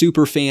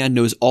 Super fan,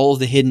 knows all of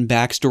the hidden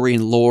backstory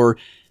and lore.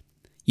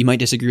 You might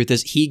disagree with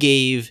this. He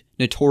gave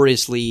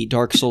notoriously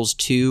Dark Souls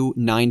 2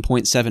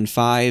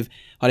 9.75.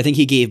 But I think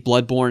he gave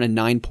Bloodborne a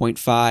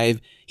 9.5.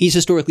 He's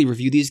historically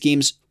reviewed these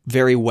games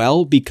very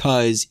well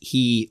because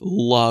he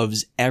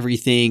loves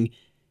everything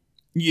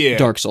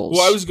Dark Souls.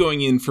 Well, I was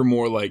going in for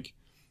more like,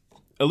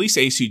 at least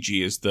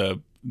ACG is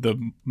the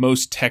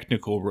most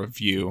technical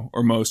review,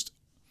 or most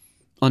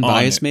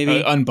unbiased,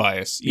 maybe?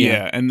 Unbiased,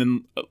 yeah. And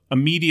then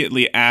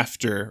immediately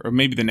after, or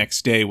maybe the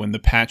next day when the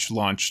patch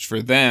launched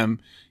for them,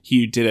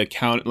 he did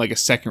a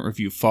second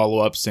review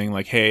follow-up saying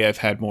like, hey, I've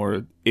had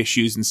more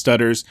issues and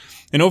stutters.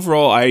 And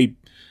overall, I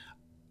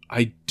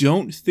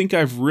don't think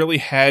I've really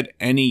had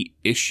any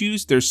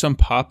issues. There's some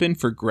pop-in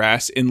for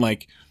grass in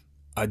like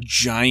a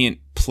giant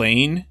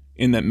plain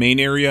in that main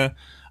area.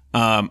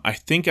 I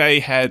think I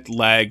had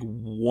lag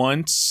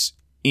once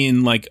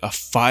in like a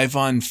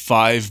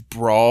 5-on-5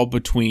 brawl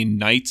between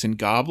knights and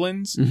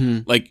goblins. Mm-hmm.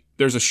 Like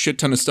there's a shit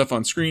ton of stuff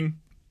on screen.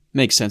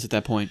 Makes sense at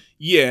that point.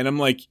 Yeah, and I'm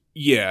like,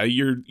 yeah,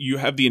 you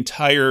have the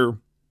entire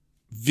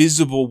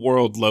visible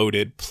world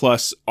loaded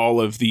plus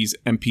all of these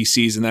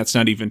NPCs, and that's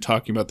not even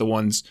talking about the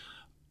ones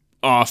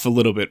off a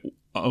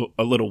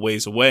little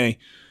ways away.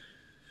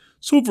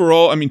 So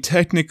overall, I mean,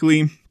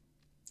 technically,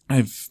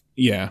 it's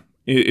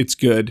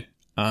good.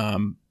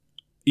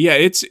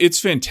 It's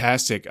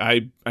fantastic.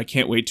 I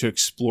can't wait to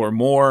explore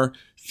more,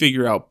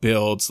 figure out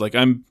builds. Like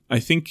I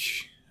think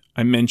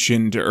I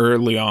mentioned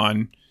early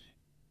on,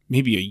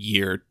 maybe a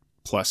year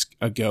plus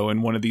ago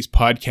in one of these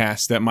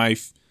podcasts, that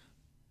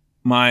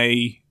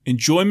my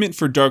enjoyment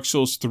for Dark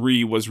Souls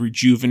 3 was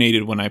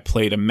rejuvenated when I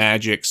played a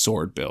magic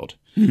sword build,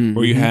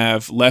 where you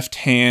have left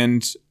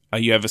hand,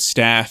 you have a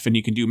staff and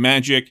you can do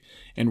magic,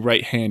 and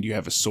right hand you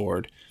have a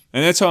sword.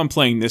 And that's how I'm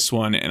playing this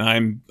one,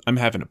 and I'm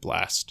having a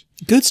blast.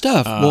 Good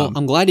stuff. Well,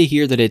 I'm glad to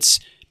hear that it's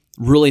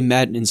really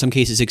met, in some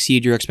cases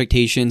exceeded your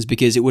expectations,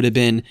 because it would have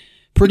been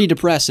pretty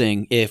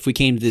depressing if we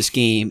came to this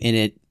game and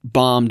it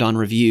bombed on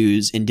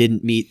reviews and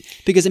didn't meet.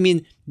 Because, I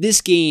mean,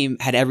 this game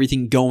had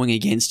everything going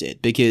against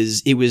it,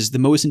 because it was the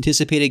most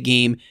anticipated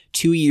game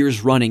 2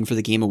 years running for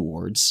the Game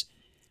Awards,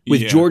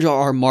 with George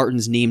R.R.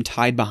 Martin's name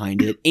tied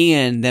behind it,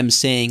 and them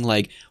saying,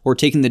 like, we're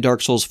taking the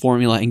Dark Souls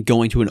formula and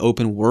going to an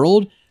open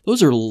world.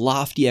 Those are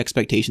lofty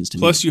expectations to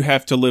me. Plus, you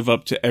have to live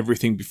up to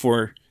everything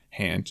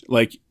beforehand.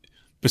 Like,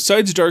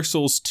 besides Dark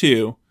Souls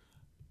 2,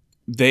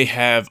 they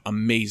have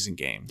amazing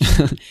games.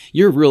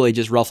 You're really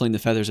just ruffling the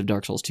feathers of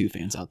Dark Souls 2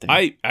 fans out there.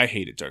 I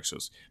hated Dark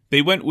Souls.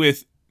 They went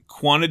with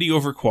quantity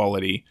over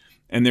quality,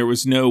 and there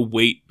was no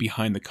weight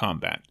behind the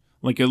combat.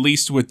 Like, at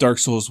least with Dark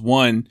Souls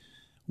 1,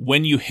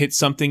 when you hit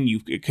something, you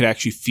could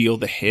actually feel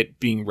the hit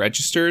being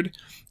registered.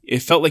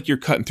 It felt like you're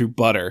cutting through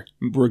butter,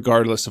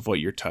 regardless of what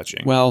you're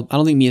touching. Well, I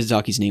don't think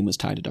Miyazaki's name was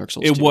tied to Dark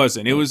Souls 2. It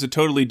wasn't. It was a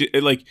totally...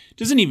 It, like,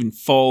 doesn't even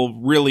fall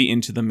really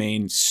into the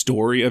main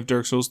story of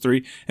Dark Souls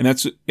 3. And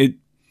that's... it.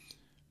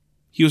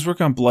 He was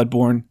working on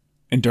Bloodborne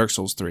and Dark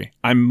Souls 3.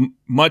 I'm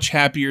much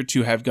happier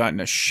to have gotten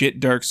a shit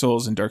Dark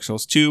Souls in Dark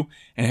Souls 2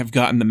 and have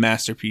gotten the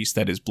masterpiece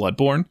that is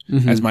Bloodborne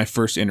as my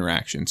first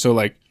interaction. So,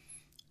 like,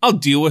 I'll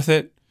deal with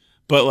it.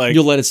 But like,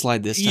 you'll let it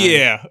slide this time.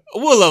 Yeah,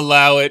 we'll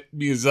allow it,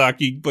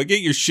 Miyazaki, but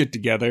get your shit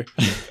together.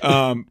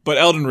 But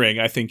Elden Ring,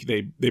 I think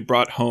they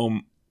brought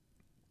home,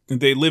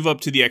 they live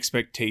up to the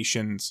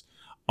expectations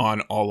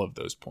on all of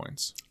those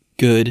points.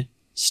 Good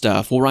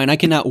stuff. Well, Ryan, I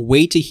cannot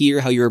wait to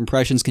hear how your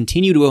impressions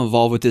continue to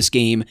evolve with this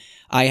game.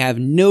 I have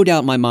no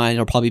doubt in my mind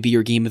it'll probably be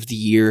your game of the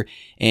year,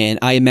 and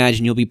I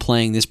imagine you'll be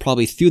playing this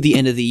probably through the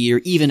end of the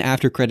year, even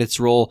after credits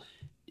roll,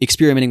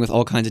 experimenting with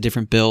all kinds of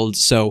different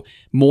builds, so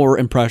more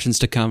impressions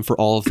to come for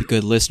all of the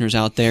good listeners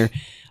out there.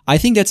 I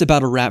think that's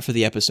about a wrap for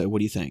the episode. What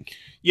do you think?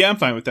 Yeah, I'm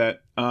fine with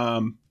that.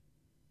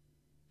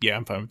 Yeah,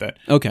 I'm fine with that.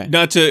 Okay.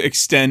 Not to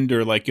extend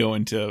or like go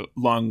into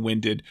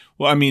long-winded.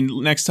 Well, I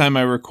mean, next time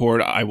I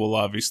record, I will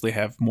obviously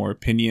have more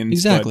opinions.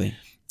 Exactly.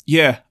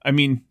 Yeah, I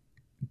mean,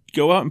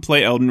 go out and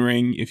play Elden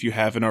Ring if you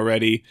haven't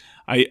already.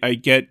 I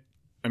get,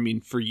 I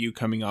mean, for you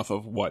coming off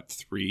of what,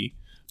 3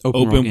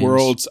 open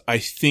worlds, I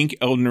think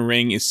Elden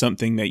Ring is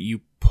something that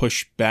you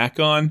push back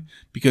on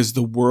because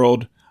the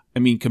world, I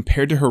mean,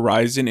 compared to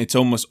Horizon, it's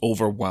almost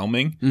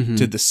overwhelming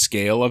to the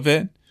scale of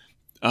it.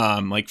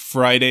 like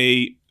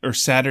Friday or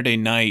Saturday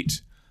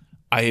night,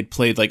 I had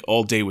played like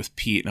all day with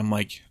Pete, and I'm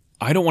like,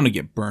 I don't want to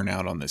get burnt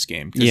out on this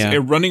game because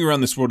running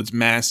around this world is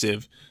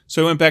massive.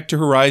 So I went back to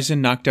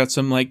Horizon, knocked out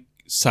some like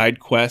side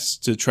quests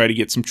to try to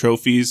get some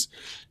trophies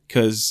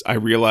because I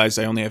realized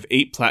I only have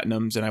 8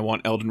 platinums and I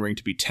want Elden Ring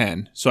to be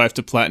 10. So I have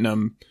to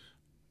platinum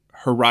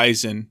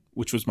Horizon,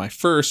 which was my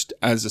first,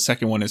 as the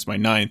second one is my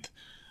 9th.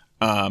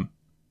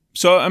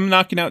 So I'm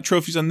knocking out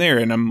trophies on there,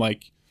 and I'm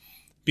like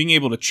being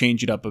able to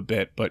change it up a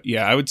bit. But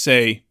yeah, I would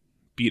say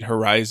beat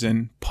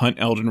Horizon, punt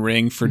Elden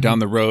Ring for down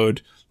the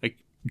road, like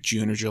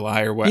June or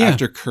July or what,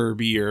 after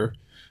Kirby or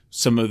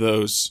some of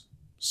those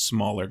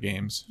smaller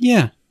games.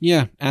 Yeah,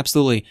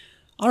 absolutely.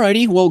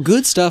 Alrighty, well,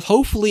 good stuff.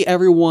 Hopefully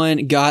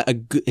everyone got a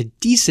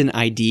decent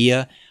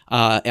idea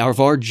of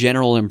our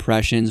general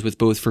impressions with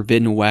both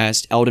Forbidden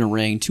West, Elden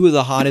Ring, 2 of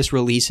the hottest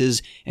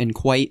releases in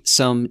quite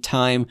some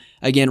time.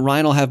 Again,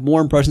 Ryan will have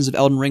more impressions of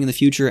Elden Ring in the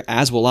future,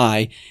 as will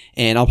I,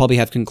 and I'll probably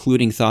have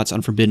concluding thoughts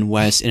on Forbidden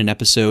West in an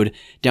episode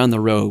down the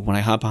road when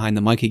I hop behind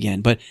the mic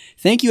again. But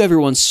thank you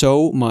everyone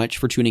so much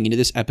for tuning into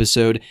this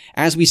episode.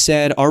 As we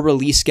said, our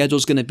release schedule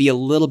is going to be a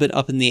little bit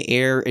up in the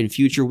air in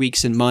future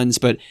weeks and months,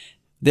 but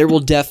there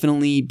will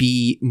definitely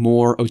be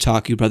more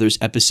Otaku Brothers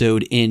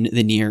episode in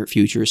the near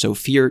future, so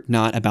fear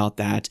not about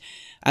that.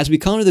 As we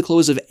come to the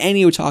close of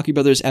any Otaku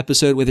Brothers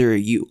episode, whether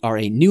you are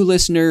a new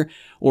listener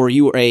or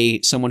you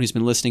are someone who's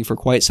been listening for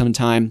quite some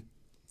time,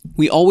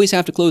 we always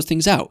have to close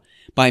things out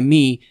by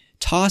me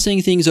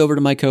tossing things over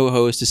to my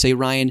co-host to say,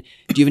 Ryan,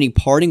 do you have any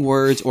parting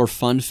words or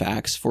fun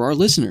facts for our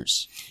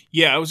listeners?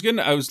 Yeah, I was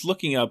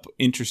looking up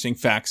interesting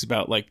facts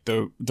about like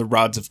the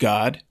Rods of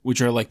God, which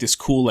are like this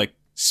cool like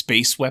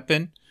space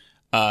weapon.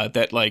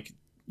 That like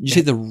Did you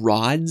say the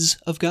Rods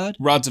of God?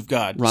 Rods of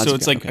God. So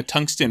it's like a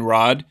tungsten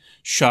rod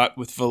shot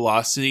with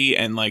velocity,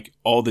 and like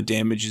all the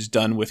damage is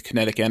done with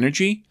kinetic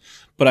energy.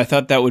 But I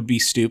thought that would be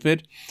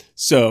stupid.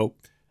 So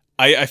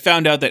I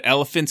found out that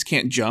elephants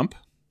can't jump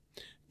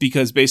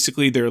because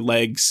basically their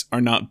legs are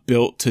not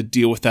built to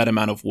deal with that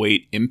amount of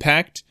weight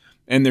impact,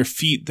 and their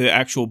feet, the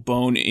actual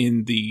bone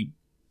in the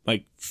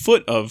like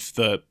foot of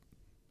the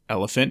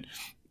elephant,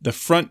 the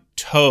front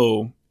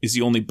toe is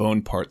the only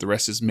bone part. The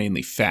rest is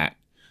mainly fat.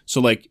 So,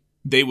 like,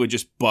 they would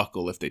just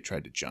buckle if they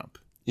tried to jump.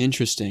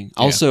 Interesting.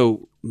 Yeah.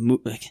 Also,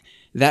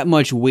 that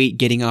much weight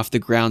getting off the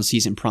ground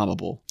seems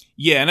improbable.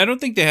 Yeah, and I don't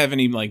think they have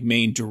any, like,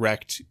 main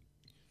direct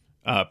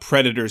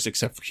predators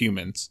except for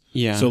humans.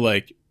 Yeah. So,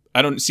 like,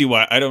 I don't see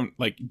why. I don't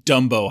like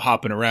Dumbo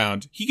hopping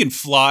around. He can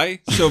fly,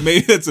 so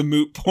maybe that's a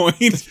moot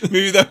point.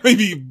 Maybe that may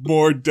be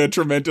more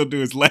detrimental to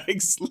his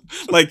legs.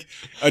 Like,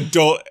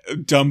 adult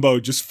Dumbo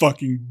just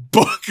fucking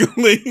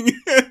buckling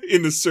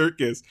in the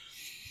circus.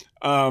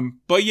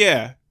 But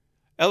yeah.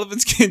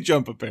 Elephants can't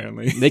jump,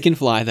 apparently. They can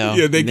fly, though.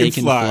 Yeah, they can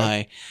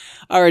fly.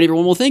 All right,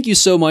 everyone. Well, thank you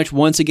so much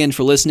once again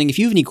for listening. If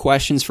you have any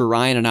questions for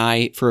Ryan and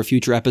I for a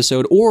future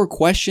episode, or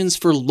questions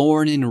for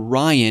Lauren and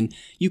Ryan,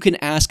 you can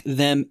ask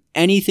them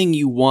anything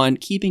you want,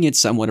 keeping it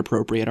somewhat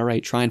appropriate. All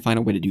right, try and find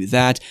a way to do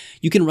that.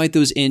 You can write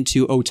those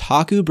into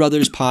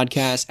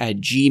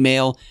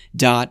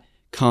otakubrotherspodcast@gmail.com.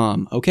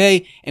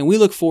 Okay? And we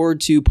look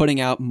forward to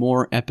putting out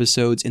more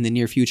episodes in the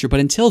near future. But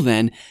until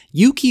then,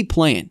 you keep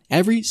playing.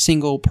 Every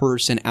single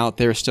person out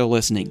there still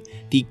listening.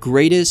 The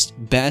greatest,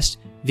 best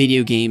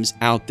video games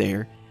out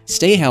there.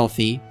 Stay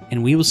healthy,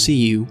 and we will see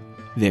you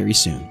very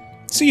soon.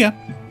 See ya.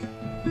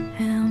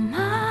 Am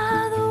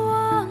I the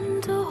one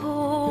to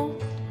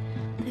hold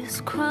this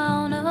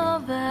crown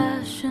of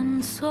ash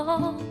and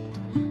salt?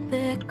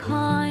 Their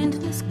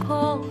kindness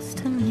calls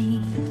to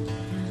me.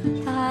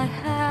 I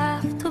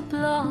have to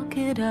block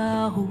it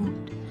out.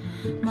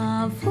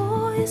 My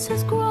voice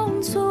has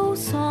grown so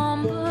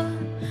somber.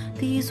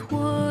 These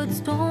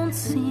words don't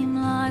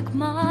seem like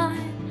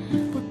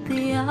mine, but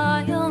the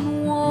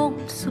iron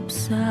won't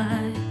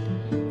subside.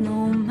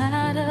 No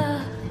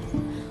matter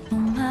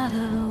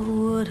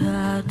what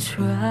I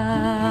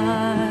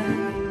try.